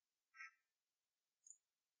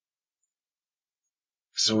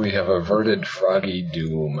 So we have averted froggy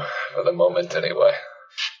doom, for the moment anyway.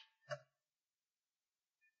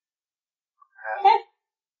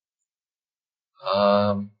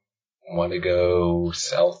 Want to go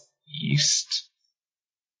southeast?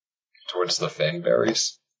 Towards the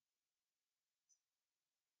Fangberries?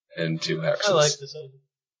 And 2 hexes. I like this idea.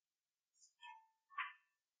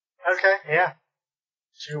 Okay, yeah.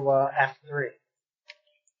 To F3.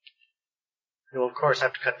 You'll of course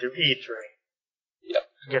have to cut through E3 Yep.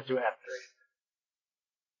 to get through F3.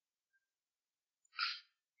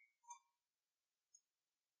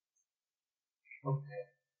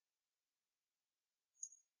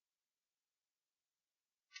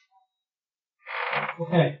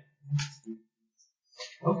 Okay.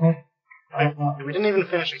 Okay. We didn't even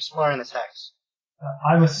finish exploring this hex.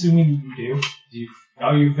 I'm assuming you do.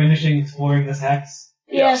 Are you finishing exploring this hex?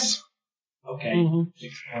 Yes. Okay. Mhm.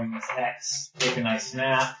 Exploring this hex. Take a nice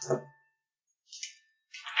nap.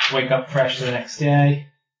 Wake up fresh the next day.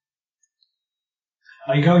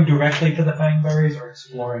 Are you going directly to the Fangberries or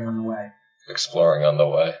exploring on the way? Exploring on the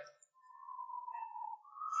way.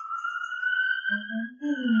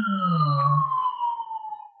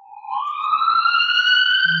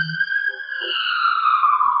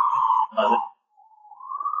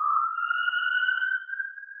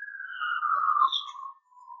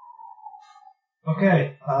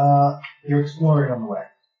 Okay, you're exploring on the way.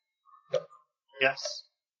 Yes.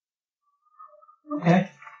 Okay.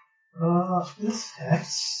 This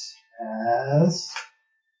text has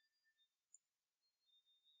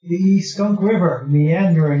the Skunk River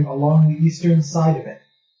meandering along the eastern side of it,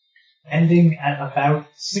 ending at about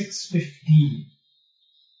 6:15.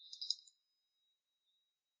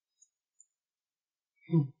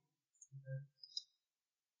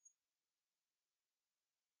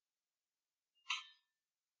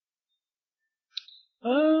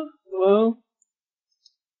 Well,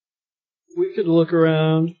 we could look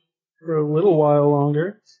around for a little while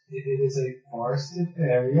longer. It is a forested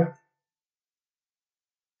area.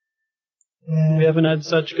 And We haven't had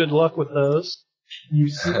such good luck with those. you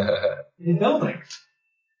see a building.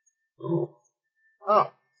 Ooh.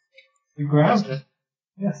 Oh, The that's ground, good.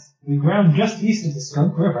 yes, the ground just east of the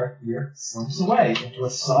Skunk River here slumps away into a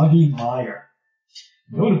soggy mire.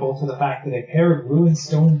 Notable for the fact that a pair of ruined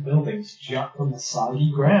stone buildings jut from the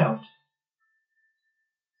soggy ground.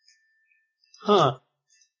 Huh.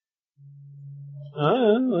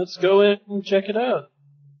 Let's go in and check it out.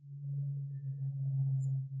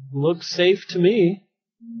 Looks safe to me.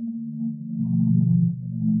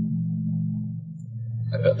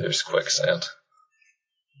 I bet there's quicksand.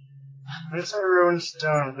 When you say ruined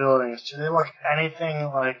stone buildings, do they look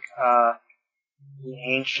anything like the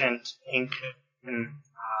ancient Incan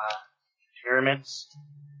pyramids?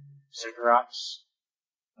 Ziggurats?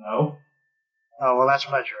 No? Oh, well, that's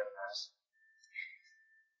what I drew them as.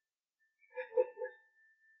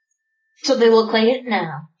 So they look like it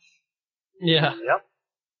now. Yeah, Yep.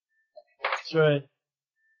 that's right.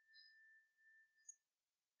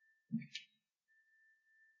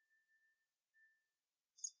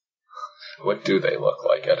 What do they look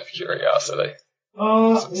like, out of curiosity?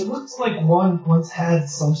 It looks like one once had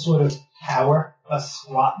some sort of tower, a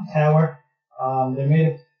squat tower. They're made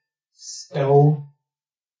of stone.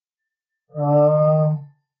 I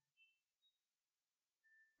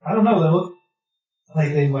don't know, they look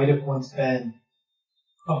like they might have once been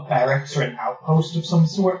a barracks or an outpost of some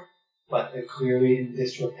sort, but they're clearly in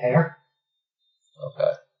disrepair.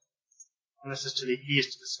 Okay. And this is to the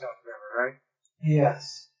east of the Skunk River, right?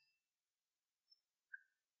 Yes.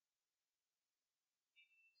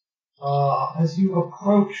 As you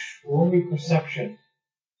approach, roll me perception.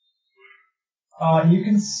 You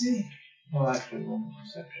can see. Well, actually, roll me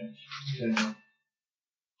perception. Okay.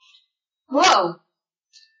 Whoa.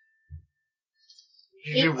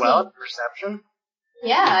 Did you do well at perception?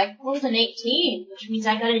 Yeah, I rolled an 18, which means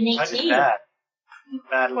I got an I did 18. bad.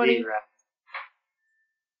 Bad 20. lead, right?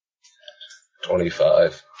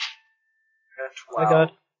 25. I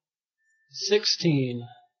got 16.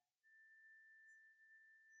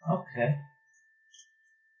 Okay.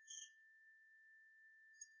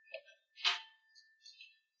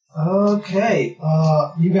 Okay,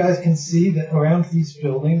 you guys can see that around these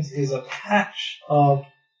buildings is a patch of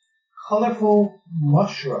colorful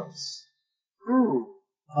mushrooms. Ooh.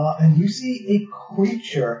 And you see a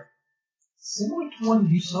creature similar to one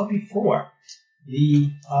you saw before.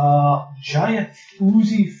 The giant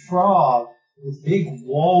oozy frog with big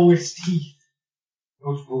walrus teeth.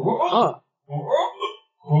 Goes, Huh.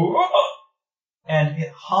 and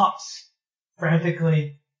it hops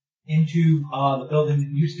frantically into the building that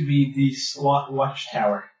used to be the squat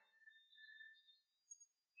watchtower.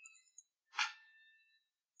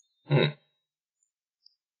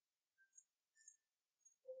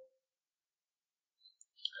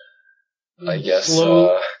 I guess,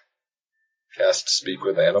 Slow- cast Speak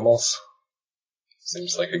with Animals.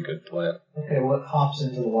 Seems like a good plan. Okay, well it hops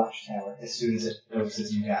into the watchtower as soon as it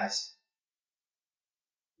notices you guys.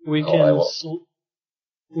 We Oh, I can will-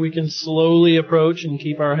 we can slowly approach and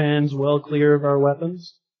keep our hands well clear of our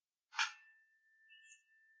weapons.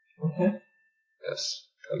 Okay. Yes.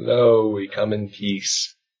 Hello, we come in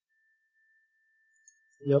peace.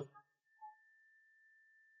 Yep.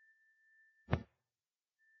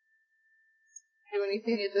 Do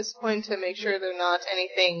anything at this point to make sure they're not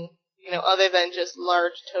anything, other than just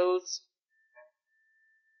large toads?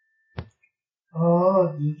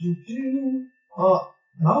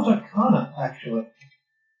 Knowledge Arcana, actually.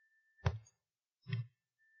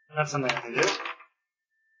 That's something I can do.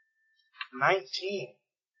 19.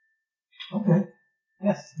 Okay.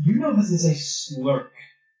 Yes, you know this is a slurk,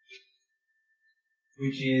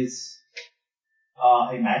 which is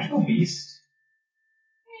a magical beast.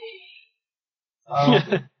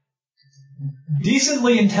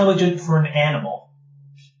 Decently intelligent for an animal.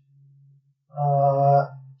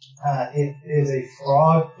 It is a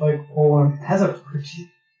frog-like form. It has a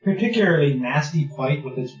particularly nasty bite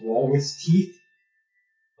with its walrus teeth,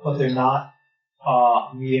 but they're not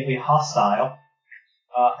immediately hostile,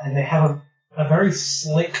 and they have a very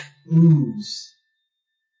slick ooze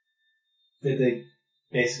that they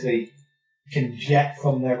basically can jet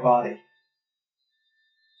from their body.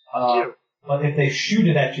 But if they shoot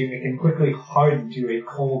it at you, it can quickly harden to a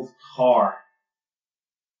cold tar.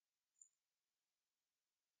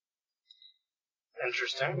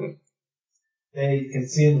 Interesting. They can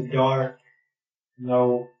see in the dark,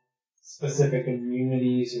 no specific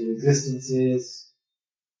immunities or resistances.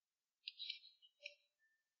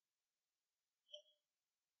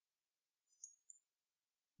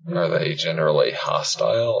 Are they generally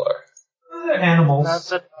hostile, or? They're animals.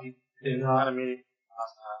 That's it. They're Not not. immediately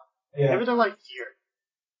hostile. Yeah. Maybe they're like deer.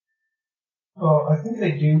 Oh, I think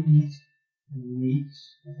they do eat meat.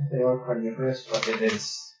 I think they are carnivorous, but it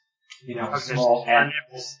is, small animals.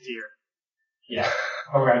 Carnivorous deer. Yeah,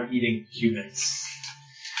 around eating humans.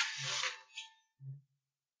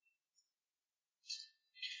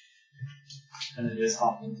 And it is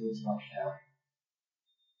hopped into its watchtower.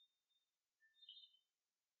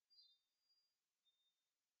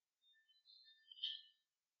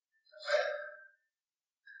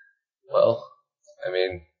 Well, I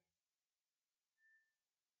mean,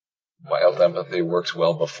 wild empathy worked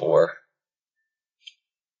well before.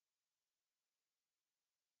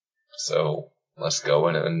 So, let's go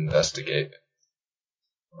in and investigate.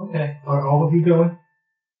 Okay, are all of you going?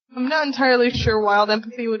 I'm not entirely sure wild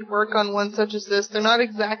empathy would work on one such as this. They're not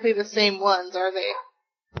exactly the same ones, are they?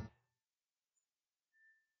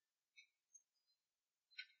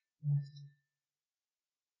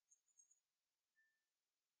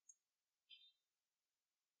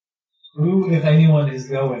 Who, if anyone, is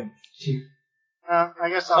going? Chief. I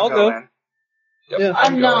guess I'll I'll go go. in. Yep, Yeah. I'm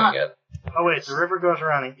I'm going not. in. Oh wait, the river goes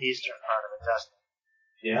around the eastern part of it, doesn't it?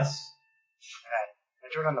 Yes. Okay. I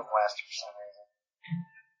drew it on the west for some reason.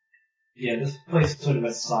 Yeah, this place is sort of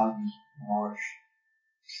a soggy marsh.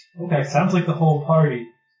 Okay, sounds like the whole party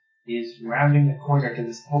is rounding the corner to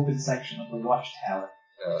this open section of the watchtower.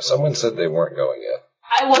 Someone said they weren't going yet.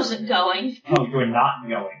 I wasn't going. Oh, you're not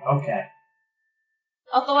going. Okay.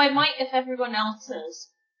 Although I might if everyone else is.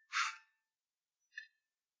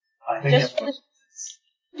 I think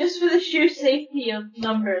Just for the sheer safety of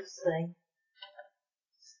numbers thing.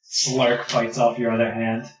 Slurk bites off your other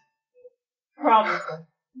hand. Probably.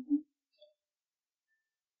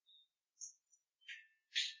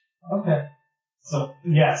 Okay. So,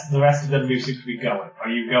 yes, the rest of them do seem to be going. Are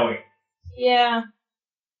you going? Yeah.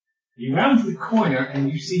 You round the corner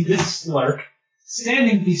and you see this Slurk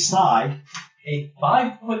standing beside a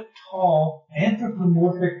 5-foot-tall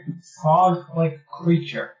anthropomorphic frog-like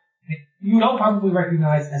creature you don't probably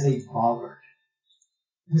recognize as a boggart.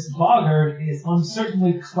 This boggart is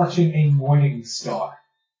uncertainly clutching a morning star,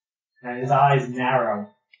 and his eyes narrow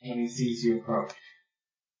when he sees you approach.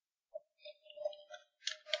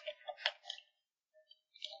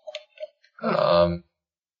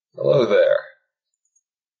 Hello there.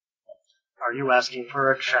 Are you asking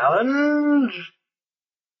for a challenge?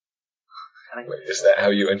 Wait, is that how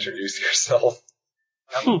you introduce yourself?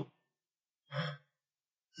 He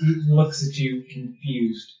looks at you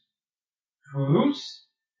confused. Bruce?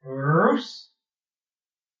 Bruce?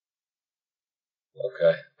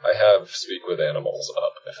 Okay. I have speak with animals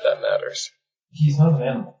up, if that matters. He's not an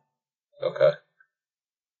animal. Okay.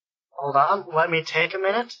 Hold on, let me take a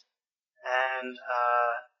minute and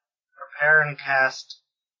prepare and cast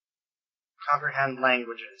Comprehend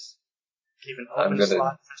Languages. Keep an open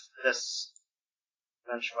slot for this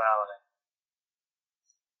eventuality.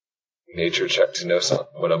 Nature check to know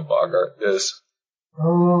what a boggart is.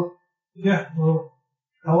 Yeah, well,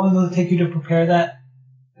 how long will it take you to prepare that?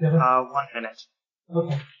 1 minute.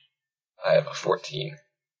 Okay. I have a 14.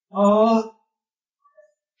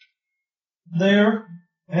 They're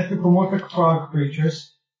anthropomorphic frog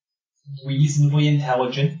creatures. Reasonably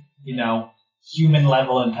intelligent. Human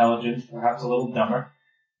level intelligence, perhaps a little dumber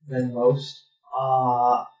than most.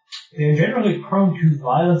 They're generally prone to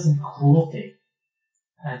violence and cruelty.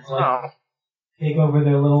 And take over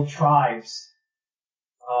their little tribes.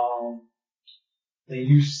 They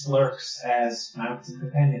use slurks as mounts and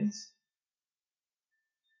companions.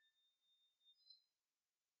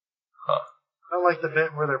 Huh. I don't like the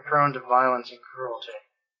bit where they're prone to violence and cruelty.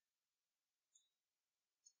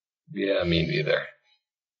 Yeah, me neither.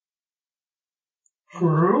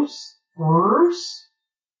 Bruce? Bruce?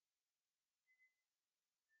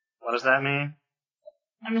 What does that mean?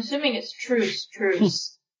 I'm assuming it's truce.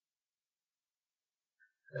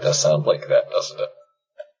 It does sound like that, doesn't it?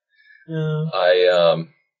 Yeah. I,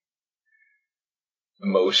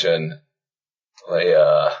 motion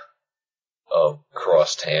a a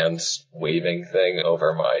crossed hands waving thing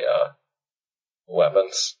over my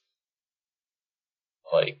weapons.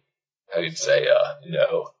 Like, how you'd say,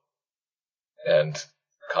 no. And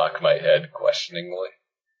cock my head questioningly.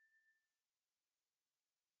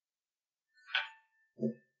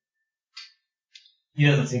 He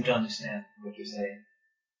doesn't seem to understand what you're saying.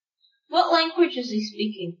 What language is he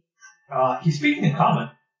speaking? He's speaking in common.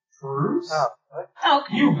 Truce? Oh, what?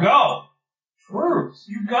 Okay. You go! Truce,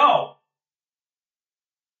 you go!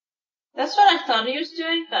 That's what I thought he was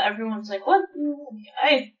doing, but everyone's like, what?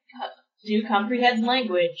 I do comprehend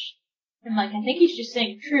language. I'm like, I think he's just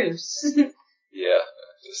saying truce. Yeah,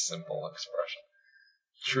 just simple expression.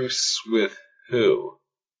 Truce with who?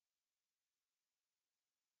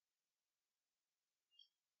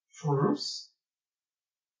 Truce?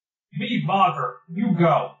 Me, Bogger, you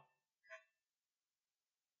go.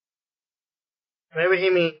 Maybe he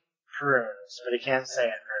means prunes, but he can't say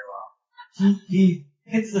it very well. He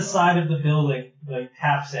hits the side of the building, like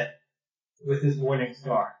taps it with his morning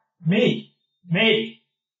star. Me!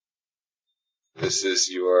 This is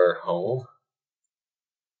your home?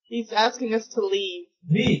 He's asking us to leave.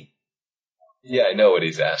 Me! Yeah, I know what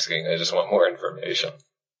he's asking. I just want more information.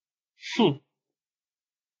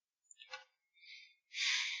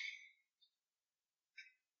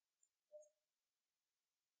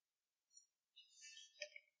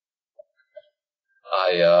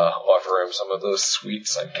 I offer him some of those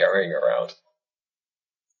sweets I'm carrying around.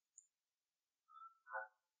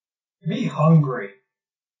 Me hungry.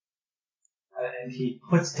 And he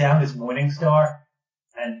puts down his morning star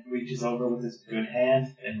and reaches over with his good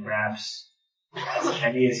hand and grabs as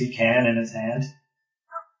many as he can in his hand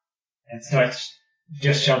and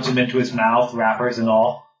just shoves them into his mouth, wrappers and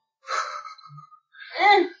all.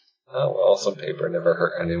 Oh well, some paper never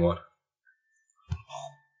hurt anyone.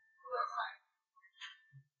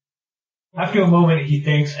 After a moment, he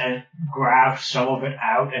thinks and grabs some of it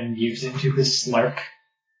out and gives it to his slurk.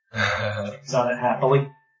 He's on it happily.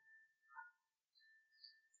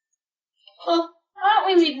 Well, why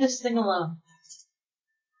don't we leave this thing alone?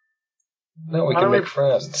 No, we can make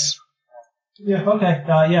friends. Yeah, okay.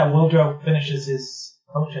 Wildrow finishes his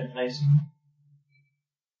potion, I assume.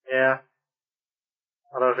 Yeah.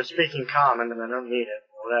 Although if it's speaking common, then I don't need it,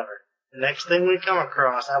 or whatever. The next thing we come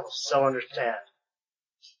across, I will so understand.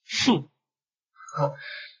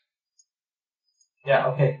 Yeah,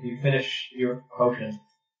 okay. You finish your potion.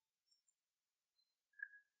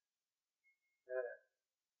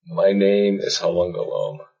 My name is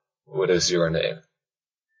Halungalome. What is your name?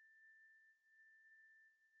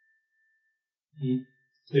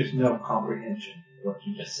 There's no comprehension of what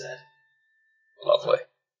you just said. Lovely.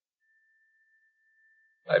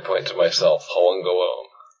 I point to myself, Halungalome.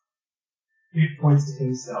 He points to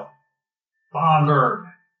himself.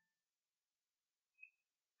 Bogger!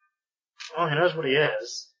 Well, he knows what he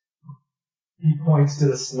is. He points to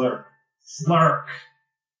the slurk. Slurk!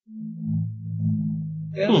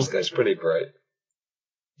 Yeah, this guy's pretty bright.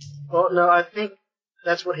 Well, no, I think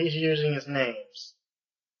that's what he's using as names.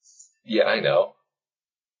 Yeah, I know.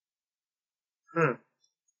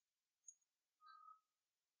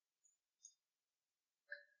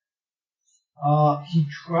 He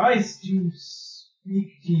tries to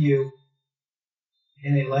speak to you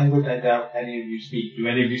in a language I doubt any of you speak. Do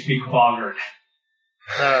any of you speak Boggart?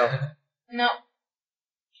 No. No.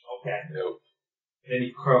 Okay. Nope. Then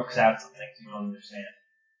he croaks out some things you don't understand.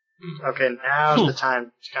 Okay, now's the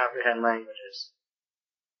time to comprehend languages.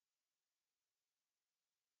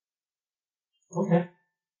 Okay.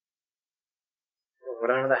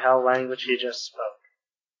 Whatever the hell language he just spoke.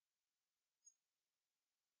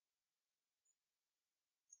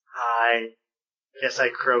 I guess I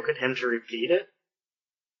croak at him to repeat it?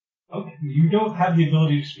 Okay. You don't have the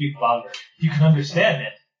ability to speak Boggart. You can understand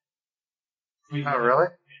it. Oh, really?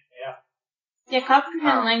 Yeah. Yeah,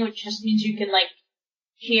 comprehend language just means you can, like,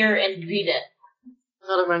 hear and read it. I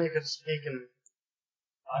thought it meant you could speak in...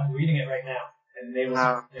 I'm reading it right now. And they will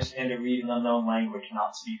understand to read an unknown language,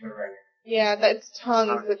 not speak or write. Yeah, that's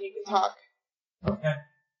tongues that you can talk. Okay.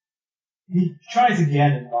 He tries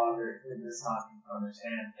again in Boggart, and this time you can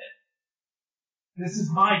understand it. This is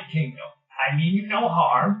my kingdom. I mean you no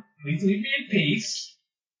harm. Please leave me in peace.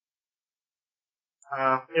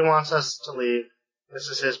 He wants us to leave. This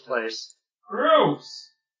is his place.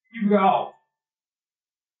 Bruce! You go.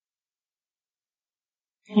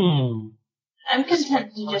 I'm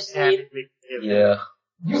content to just leave. Yeah.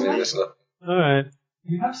 You have, Alright.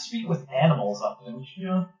 you have to speak with animals up there, you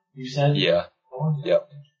know? You said? Yeah. Yep.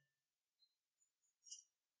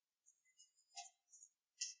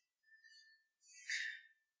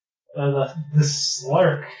 The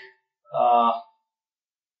slurk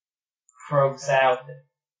croaks out,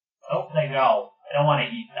 "Oh, they go. I don't want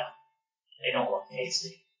to eat them. They don't look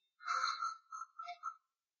tasty."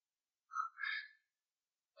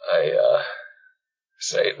 I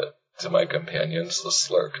say that to my companions, the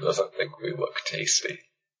slurk doesn't think we look tasty.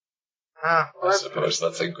 Well, I that's suppose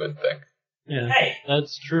that's a good thing. Yeah, Hey.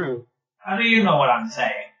 that's true. How do you know what I'm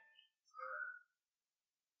saying?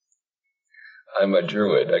 I'm a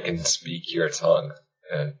druid. I can speak your tongue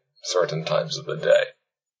at certain times of the day.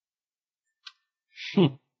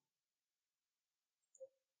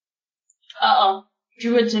 Uh-oh.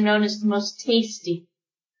 Druids are known as the most tasty.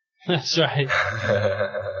 That's right.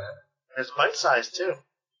 It's bite-sized, too.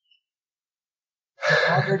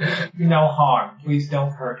 Father did you no harm. Please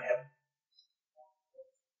don't hurt him.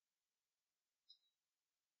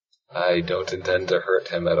 I don't intend to hurt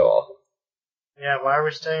him at all. Yeah, why are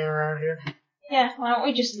we staying around here? Yeah, why don't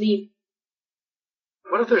we just leave?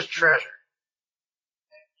 What if there's treasure?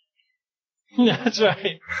 That's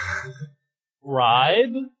right.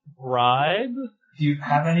 Bribe? Bribe? Do you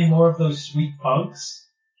have any more of those sweet bugs?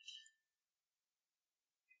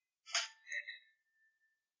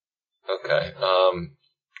 Okay,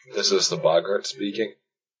 this is the boggart speaking.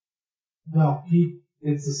 No,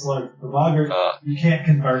 it's a slug. The boggart, you can't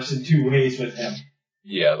converse in two ways with him.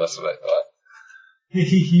 Yeah, that's what I thought.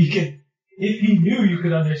 You can, if he knew you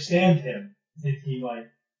could understand him, if he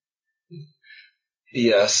like.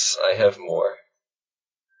 Yes, I have more.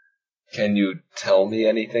 Can you tell me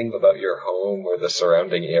anything about your home or the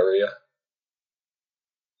surrounding area?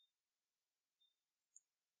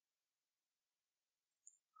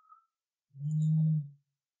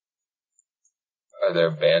 Are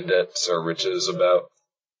there bandits or riches about?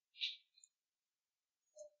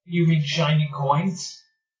 You mean shiny coins?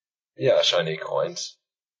 Yeah, shiny coins.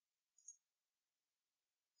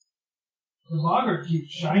 The boggart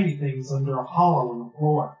keeps shiny things under a hollow in the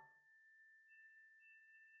floor.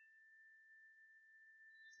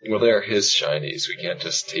 Well, they're his shinies. We can't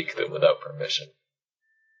just take them without permission.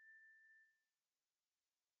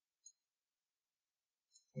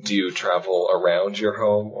 Do you travel around your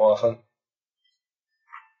home often?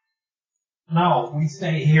 No, we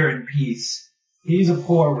stay here in peace. He's a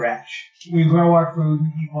poor wretch. We grow our food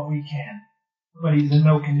and eat what we can, but he's in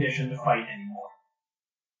no condition to fight anymore.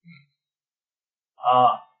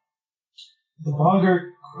 The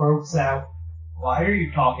boggart croaks out, "Why are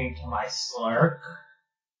you talking to my slurk?"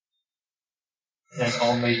 And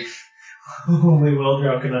only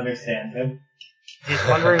Wildrow can understand him. He's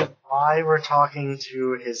wondering why we're talking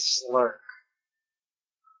to his slurk.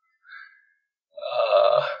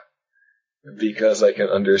 Because I can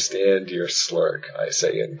understand your slurk, I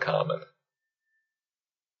say in common.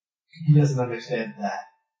 He doesn't understand that.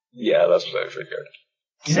 Yeah, that's what I figured.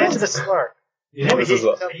 Say it to the slurk. This is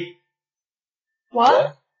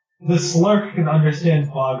What? The slurk can understand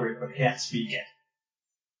boggart, but can't speak it.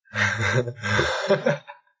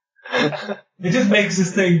 It just makes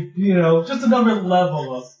this thing, just another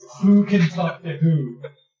level of who can talk to who.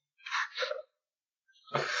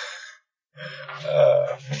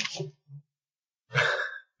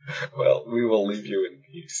 Well, we will leave you in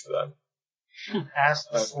peace then. Ask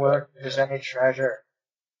the slurk if there's any treasure.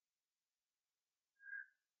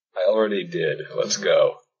 I already did. Let's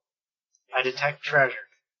go. I detect treasure.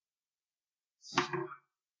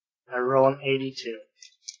 I roll an 82.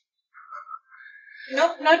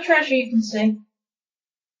 Nope, no treasure you can see.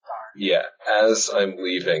 Yeah, as I'm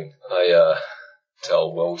leaving, I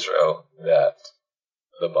tell Wildrow that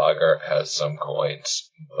the boggart has some coins,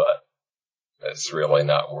 but it's really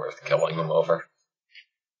not worth killing him over.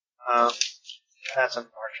 That's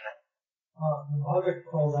unfortunate. The boggart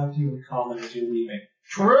calls out to you in common as you're leaving.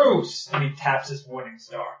 "Truce!" And he taps his morning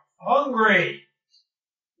star. "Hungry!"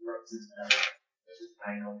 He rubs his belly with his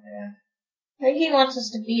tiny old hand. I think he wants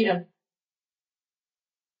us to feed him.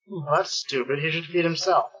 Well, that's stupid. He should feed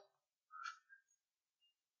himself.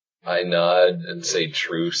 I nod and say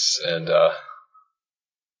truce and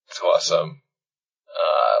toss him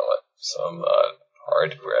some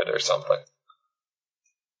hard bread or something.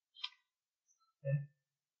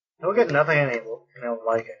 He'll get nothing and he'll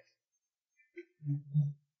like it.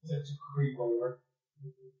 It's a creep over.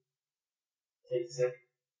 Takes it,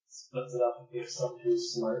 splits it up, and gives some to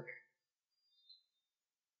his slurk.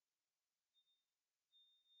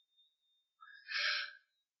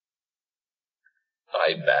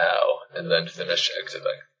 I bow and then finish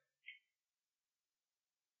exiting.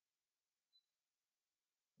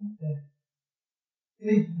 Okay.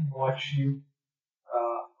 They watch you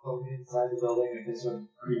go inside the building and this sort of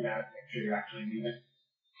creep out and make sure you're actually leaving.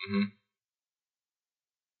 Mm-hmm.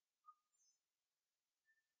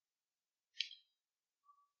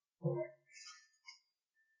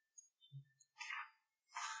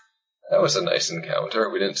 That was a nice encounter.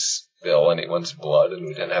 We didn't spill anyone's blood, and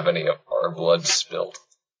we didn't have any of our blood spilled.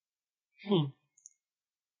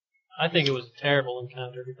 I think it was a terrible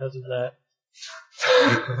encounter because of that.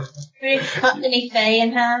 We didn't cut any Fae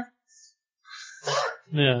in half.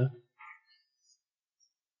 Yeah.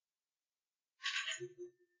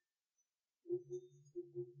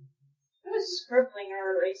 Who's scribbling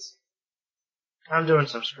or erasing? I'm doing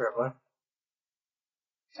some scribbling.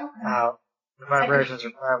 Okay. The vibrations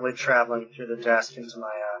are probably traveling through the desk into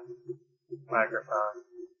my microphone.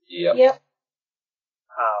 Yep.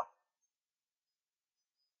 Oh.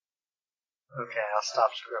 Okay, I'll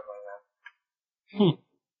stop scribbling then.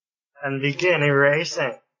 And begin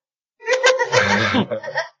erasing.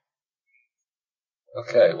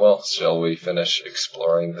 Okay, well, shall we finish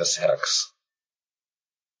exploring this hex?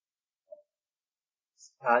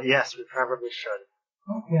 Yes, we probably should.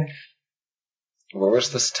 Okay. Where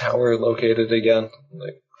was this tower located again?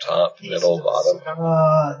 Like, top, middle, bottom?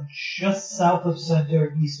 Just south of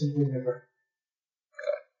center, east of the river.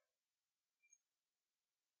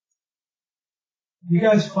 You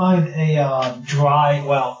guys find a dry,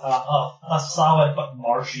 a solid but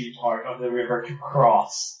marshy part of the river to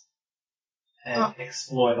cross and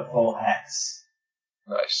explore the full hex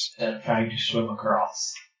Nice. instead of trying to swim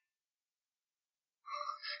across.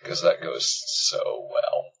 Because that goes so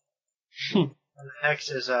well. And the hex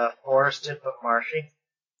is forested but marshy.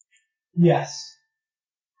 Yes.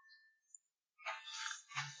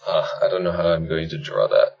 I don't know how I'm going to draw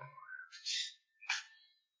that.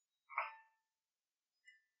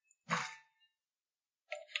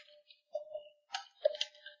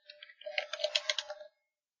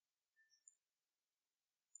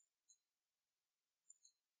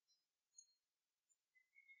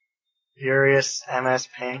 Furious MS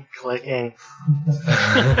Paint clicking.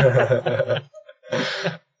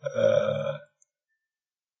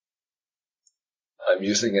 I'm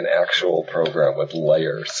using an actual program with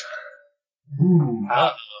layers. Ooh.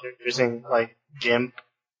 You're using, like, GIMP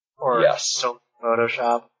or Yes.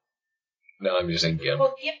 Photoshop. No, I'm using GIMP.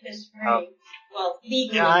 Well, GIMP is free. Well,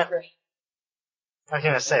 legally Yeah, free. I was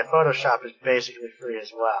gonna say, Photoshop is basically free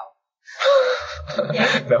as well.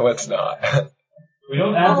 No, it's not. We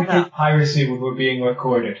don't advocate piracy when we're being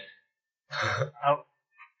recorded.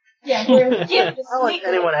 Yeah, where GIMP is I don't think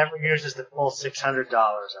legal. anyone ever uses the full $600 of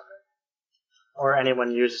it. Or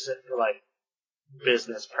anyone uses it for, like,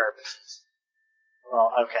 business purposes.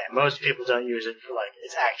 Well, okay, most people don't use it for, like,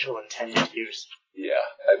 its actual intended use. Yeah,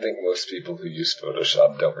 I think most people who use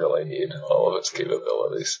Photoshop don't really need all of its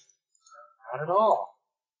capabilities. Not at all.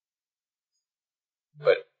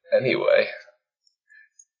 But anyway.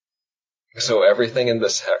 So everything in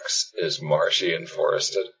this hex is marshy and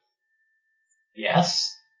forested? Yes.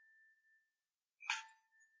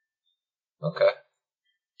 Okay.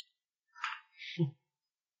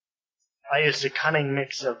 I used a cunning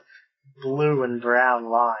mix of blue and brown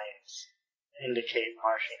lines to indicate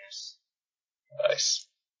marshiness. Nice.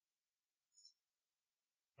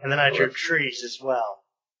 And then I drew trees as well.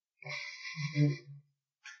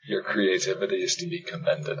 Your creativity is to be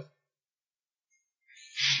commended.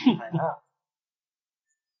 I know.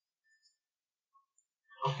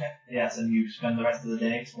 Okay. Yes, and you spend the rest of the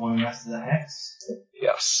day exploring the rest of the hex?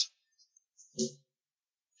 Yes.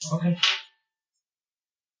 Okay.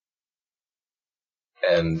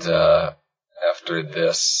 And after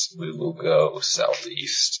this, we will go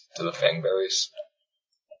southeast to the Fangberries.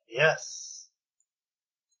 Yes.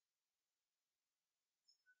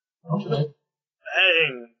 Okay.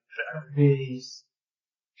 Bang! These.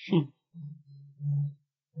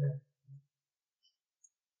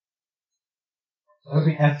 That would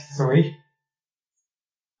be F3.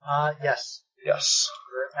 Yes. Yes.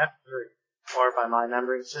 We're at F3. Or by my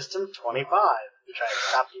numbering system, 25, which I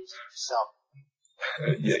stopped using myself.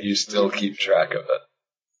 Yet you still keep track of it.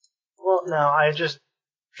 Well, no, I just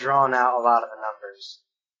drawn out a lot of the numbers.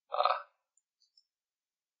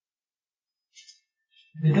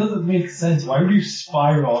 It doesn't make sense. Why would you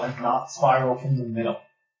spiral and not spiral from the middle?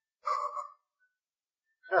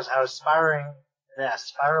 Because I was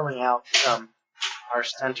spiraling out from our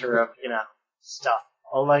center of, stuff.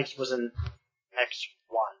 Oleg's was in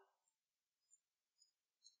X1.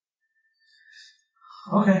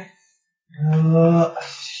 Okay.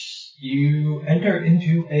 You enter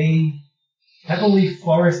into a heavily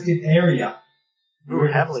forested area. Ooh,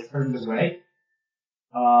 heavily turned away.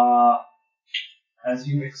 As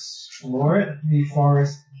you explore it, the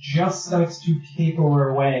forest just starts to taper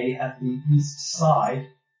away at the east side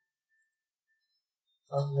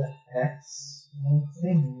of the hex. One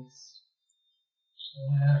thing is,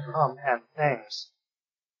 Oh man, things.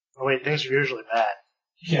 Oh wait, things are usually bad.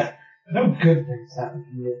 Yeah, no good things happen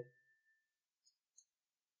to you.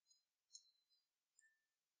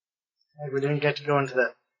 Like, we didn't get to go into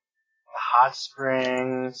the hot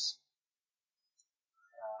springs,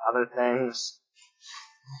 other things.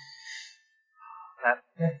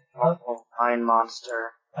 That awful pine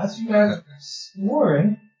monster. As you guys are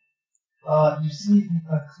exploring, you see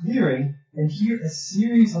a clearing and hear a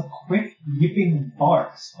series of quick, yipping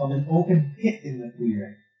barks from an open pit in the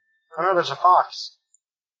clearing. Oh no, there's a fox.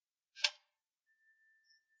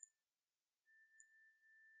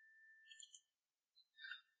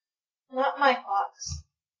 Not my fox.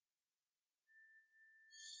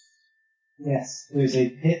 Yes, there's a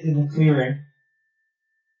pit in the clearing.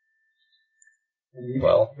 And you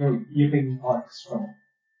Well. hear yipping barks from it.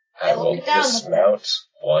 I will dismount,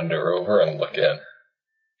 wander over, and look in. Okay.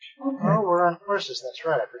 Oh, we're on horses, that's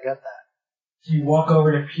right, I forget that. You walk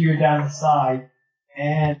over to peer down the side,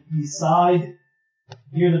 and the side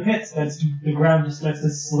near the pit the ground just starts to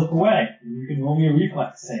slip away. You can roll me a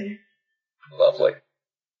reflex save. Lovely.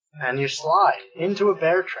 And you slide into a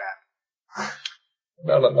bear trap.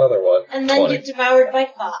 Not another one. And then 20. get devoured by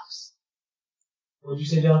fox. What'd you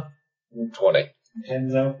say, John? 20.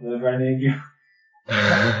 Kenzo, whatever I named you.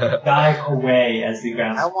 Dive away as the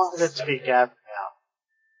ground. I wanted it to be Gabrielle.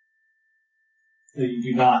 So you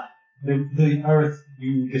do not. The earth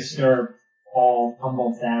you disturb all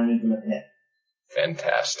tumbles down into the pit.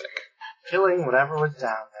 Fantastic. Killing whatever was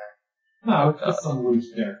down there. No, it's just some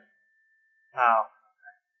loose dirt. Oh.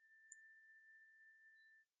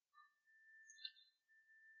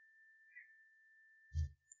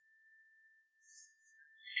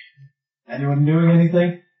 Anyone doing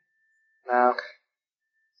anything? No.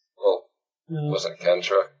 Well, wasn't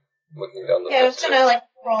Kendra looking down the Yeah, I was pit gonna, like,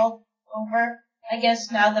 crawl over. I guess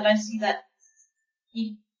now that I see that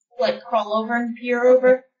he, like, crawl over and peer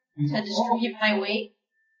over to distribute my weight.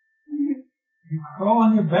 You crawl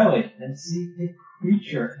on your belly and see a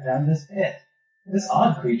creature down this pit. This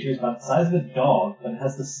odd creature is about the size of a dog, but it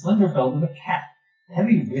has the slender belt of a cat,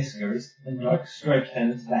 heavy whiskers, and dark stripes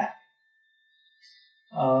down its back.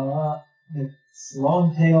 Its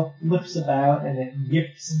long tail flips about, and it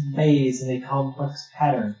yips and bays in a complex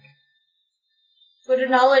pattern. Would a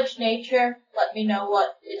knowledge nature let me know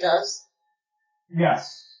what it does?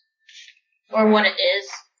 Yes. Or what it is?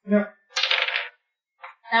 Yep.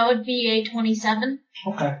 That would be a 27.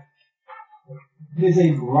 Okay. It is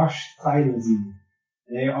a brush thylacine.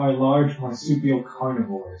 They are large marsupial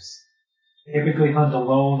carnivores. They typically hunt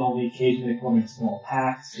alone, only occasionally forming small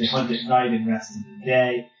packs. They hunt at night and rest in the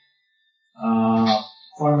day.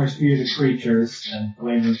 Farmers fear the creatures and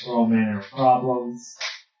blame them for all manner of problems.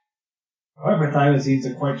 However, thylacines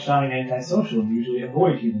are quite shy and antisocial and usually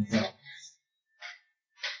avoid human settlements.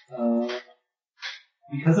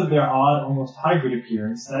 Because of their odd, almost hybrid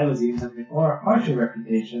appearance, thylacines have a far harsher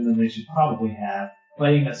reputation than they should probably have,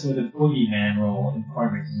 playing a sort of boogeyman role in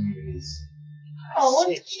farming communities. Oh,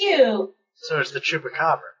 what's cute? So it's the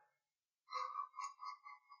chupacabra.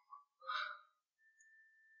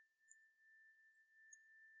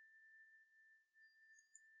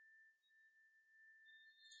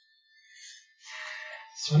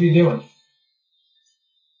 So what are you doing?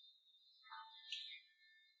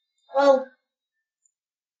 Well,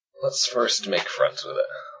 Let's first make friends with it.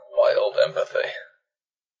 Wild empathy.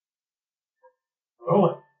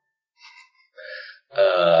 Roll it.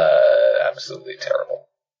 Absolutely terrible.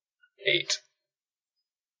 8.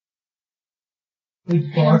 He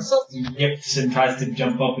barks, he yips, and tries to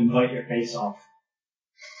jump up and bite your face off.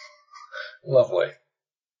 Lovely.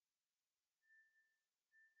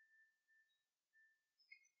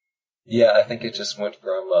 Yeah, I think it just went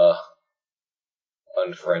from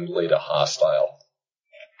unfriendly to hostile.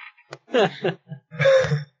 Will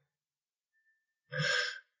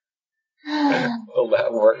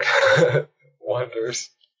that work? Wonders.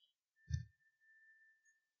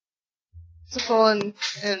 Merciful and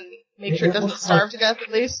make sure it doesn't starve to death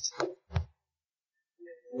at least.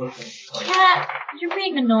 cat, you're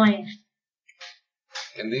being annoying.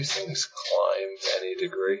 Can these things climb to any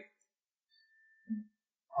degree?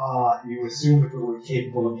 You assume if it were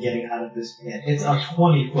capable of getting out of this pit. It's a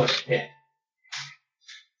 20-foot pit.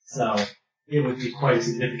 So, it would be quite a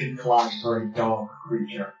significant climb for a dog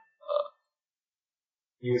creature.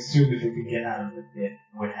 You assume if it could get out of the pit,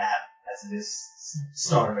 it would have, as it is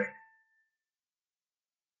starving.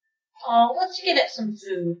 Oh, let's get it some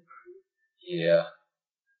food. Yeah.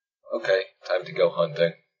 Okay, time to go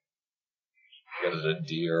hunting. Get it a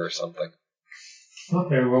deer or something.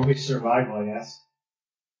 Okay, roll me survival, I guess.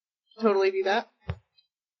 Totally do that.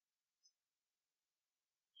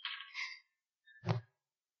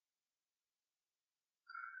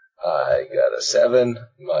 I got a 7.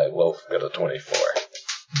 My wolf got a 24.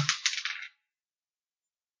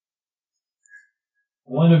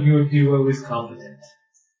 One of your duo is competent.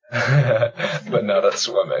 But not at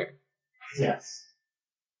swimming. Yes.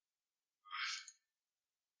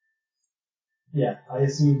 Yeah, I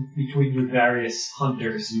assume between your various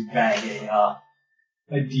hunters you bag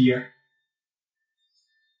a deer.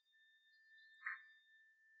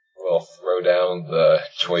 We'll throw down the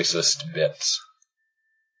choicest bits.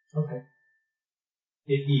 Okay.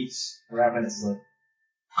 It eats ravenously.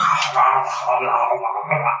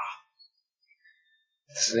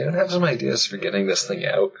 Does anyone have some ideas for getting this thing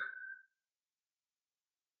out?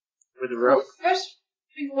 With the Well, rope. first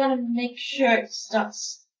we want to make sure it's not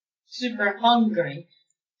super hungry.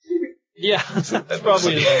 Yeah, that's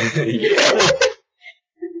probably Yeah.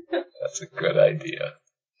 That's a good idea.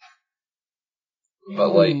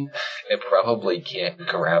 But, it probably can't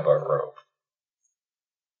grab a rope.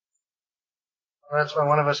 Well, that's why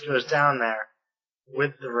one of us goes down there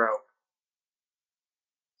with the rope.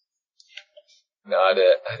 Not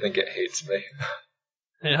it. I think it hates me.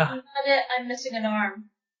 Yeah. Not it, I'm missing an arm.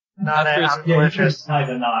 Not After it, it's- I'm Yeah, you malicious. just tie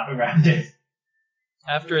the knot around it.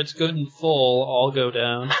 After it's good and full, I'll go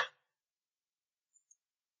down.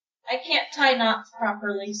 I can't tie knots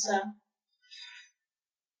properly, so.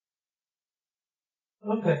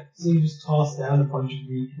 Okay, so you just toss down a bunch of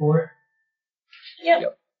meat for it.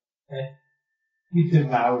 Yep. Okay. It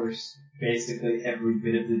devours basically every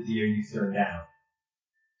bit of the deer you throw down.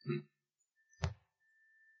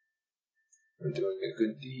 We're doing a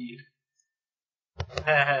good deed.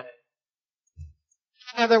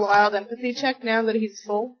 Another wild empathy check now that he's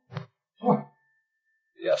full. Sure.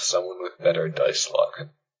 Yeah, someone with better dice luck.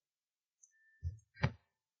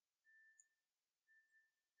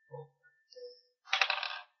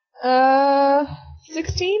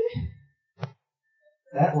 16?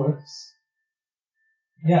 That works.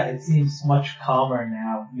 Yeah, it seems much calmer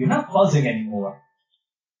now. You're not buzzing anymore.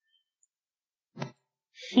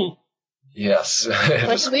 Yes. Do I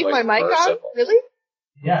have to leave my mic on? Really?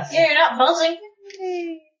 Yes. Yeah, you're not buzzing.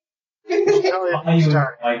 Buy you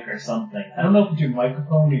a mic or something. I don't know if it's your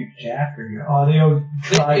microphone or your jack or your audio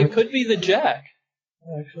drive. It could be the jack,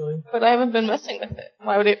 actually. But I haven't been messing with it.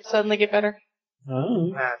 Why would it suddenly get better?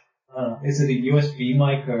 Oh. Is it a USB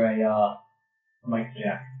mic or a mic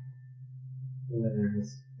jack? Whatever it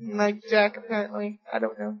is. Mic jack, apparently. I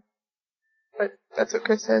don't know. But that's what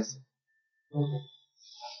Chris says. Okay.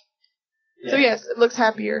 So yes, it looks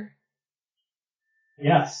happier.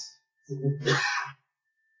 Yes.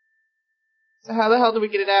 So how the hell do we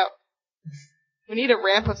get it out? We need a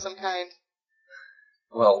ramp of some kind.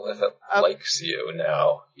 Well, if it likes you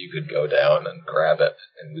now, you could go down and grab it,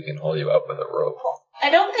 and we can hold you up with a rope. I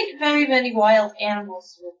don't think very many wild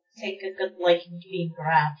animals will take a good liking to being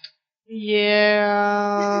grabbed.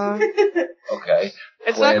 Yeah. Okay.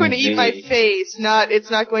 It's not going to Plan eat my B. face, it's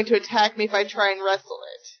not going to attack me if I try and wrestle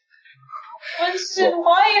it. Winston,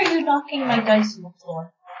 why are you knocking my dice on the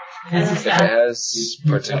floor? If it has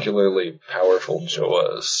particularly powerful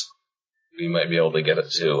jaws, we might be able to get it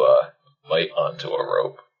to bite onto a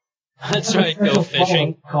rope. That's right, go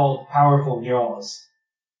fishing. Called Powerful Jaws.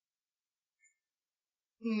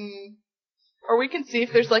 Or we can see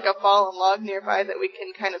if there's like a fallen log nearby that we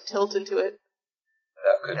can kind of tilt into it.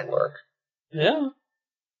 That could work. Yeah.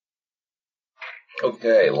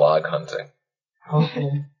 Okay, log hunting. Okay.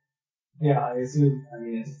 Yeah, I assume,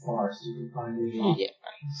 it's a forest, you can find a log. Yeah.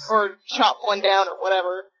 Or chop one down or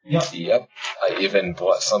whatever. Yep. I even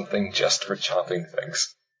bought something just for chopping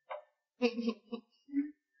things.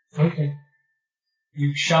 Okay.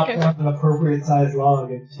 You chop down an appropriate sized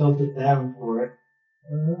log and tilt it down for it.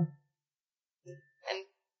 And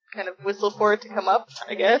kind of whistle for it to come up,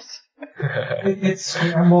 I guess. It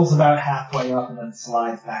scrambles about halfway up and then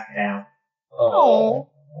slides back down. Oh.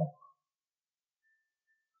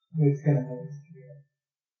 It's gonna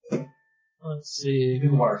Let's see.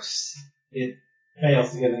 even worse. It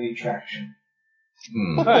fails to get any traction.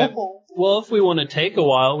 Alright. Well, if we want to take a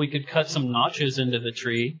while, we could cut some notches into the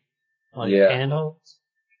tree. Like Yeah. handles.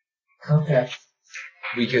 Okay.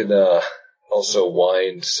 We could also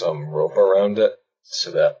wind some rope around it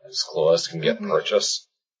so that his claws can get purchase.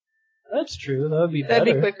 That's true, that would be better.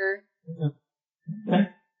 That'd be quicker. Okay.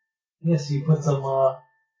 Yes, you put some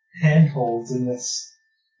handholds in this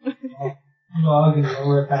log and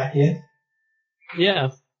lower it back in. Yeah.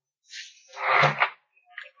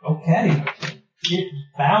 Okay. It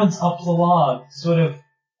bounds up the log, sort of,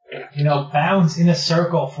 bounds in a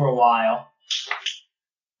circle for a while.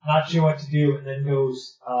 Not sure what to do, and then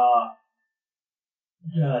goes,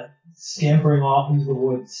 scampering off into the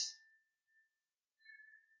woods.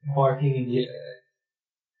 barking and Yeah.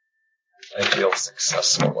 I feel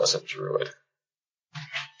successful as a druid.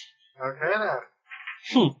 Okay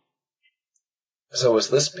then. So is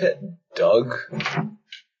this pit dug?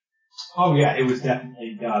 Oh yeah, it was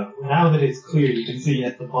definitely dug. Now that it's clear, you can see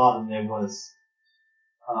at the bottom there was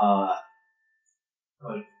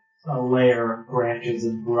a layer of branches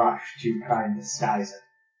and brush to try and disguise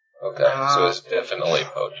it. Okay, so it's definitely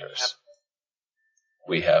poachers.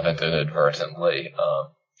 We haven't inadvertently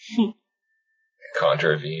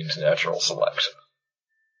contravened natural selection.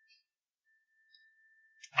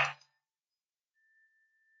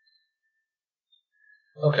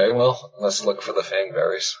 Okay, well, let's look for the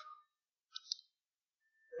fangberries.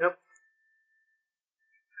 Yep.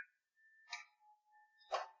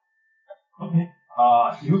 Okay.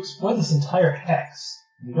 You explore this entire hex.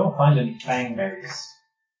 You don't find any fangberries.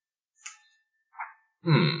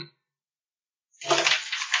 Hmm.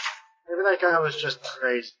 Maybe that guy was just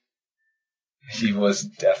crazy. He was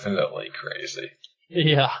definitely crazy.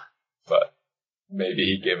 Yeah. But maybe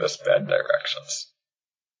he gave us bad directions.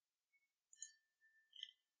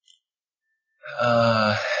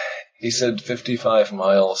 He said 55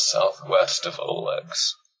 miles southwest of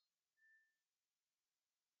Oleg's.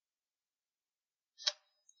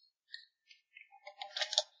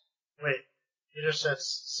 Wait, you just said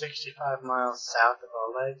 65 miles south of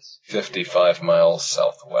Oleg's? 55 miles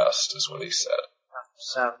southwest is what he said.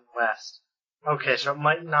 Southwest. Okay, so it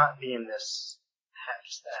might not be in this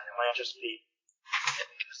hex then. It might just be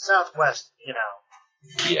southwest, you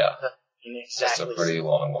know. Yeah, Exactly. that's a pretty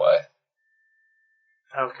long way.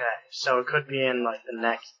 Okay, so it could be in, like, the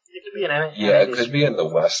next... It could be in any... Yeah, it could be in the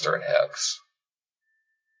western hex.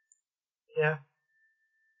 Yeah.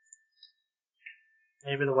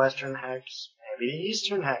 Maybe the western hex. Maybe the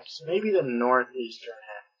eastern hex. Maybe the northeastern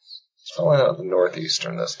hex. It's probably not the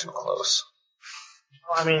northeastern, that's too close.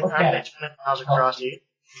 Well, I mean, Okay. aren't they 200 miles across the...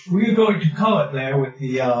 We're going to call it there with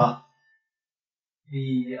the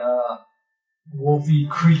wolfy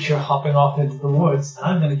creature hopping off into the woods.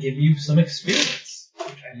 I'm going to give you some experience.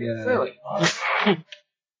 Yeah. Really?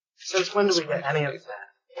 Since when do we get any of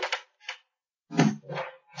that?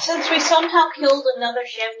 Since we somehow killed another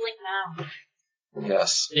shambling mound.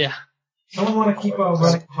 Yes. Yeah. Someone want to keep a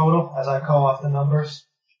running total as I call off the numbers?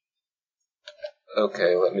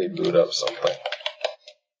 Okay, let me boot up something.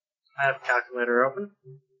 I have a calculator open.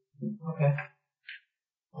 Okay.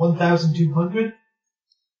 1,200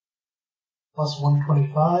 plus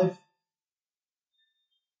 125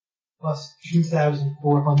 plus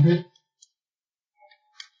 2,400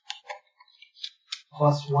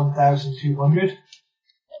 plus 1,200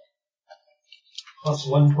 plus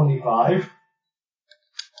 125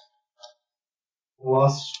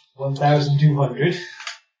 plus 1,200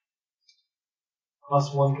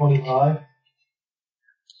 plus 125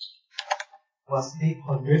 plus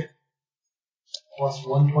 800 plus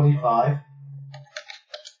 125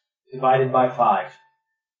 divided by 5.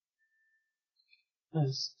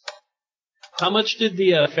 Nice. How much did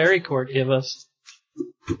the fairy court give us?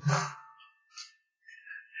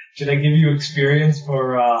 Should I give you experience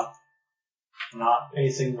for not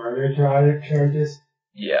facing murder charges?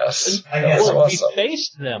 Yes. I guess That Well, was awesome. we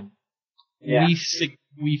faced them. Yeah.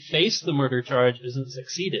 We faced the murder charges and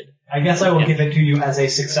succeeded. I guess I will give it to you as a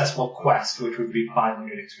successful quest, which would be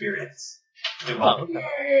 500 experience. Oh,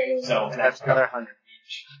 okay. So And that's another 100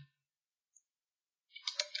 each.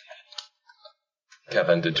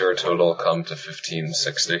 Kevin, did your total come to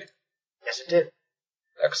 1560? Yes, it did.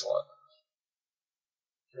 Excellent.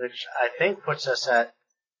 Which I think puts us at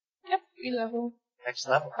Yep, 3 level. next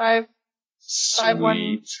level. 5, Sweet.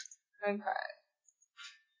 1, and 5.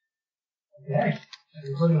 Okay.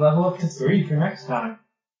 Everybody level up to 3 for next time.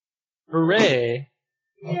 Hooray!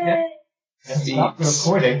 Okay. And stop the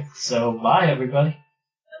recording, so bye everybody.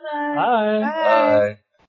 Bye. Bye. Bye.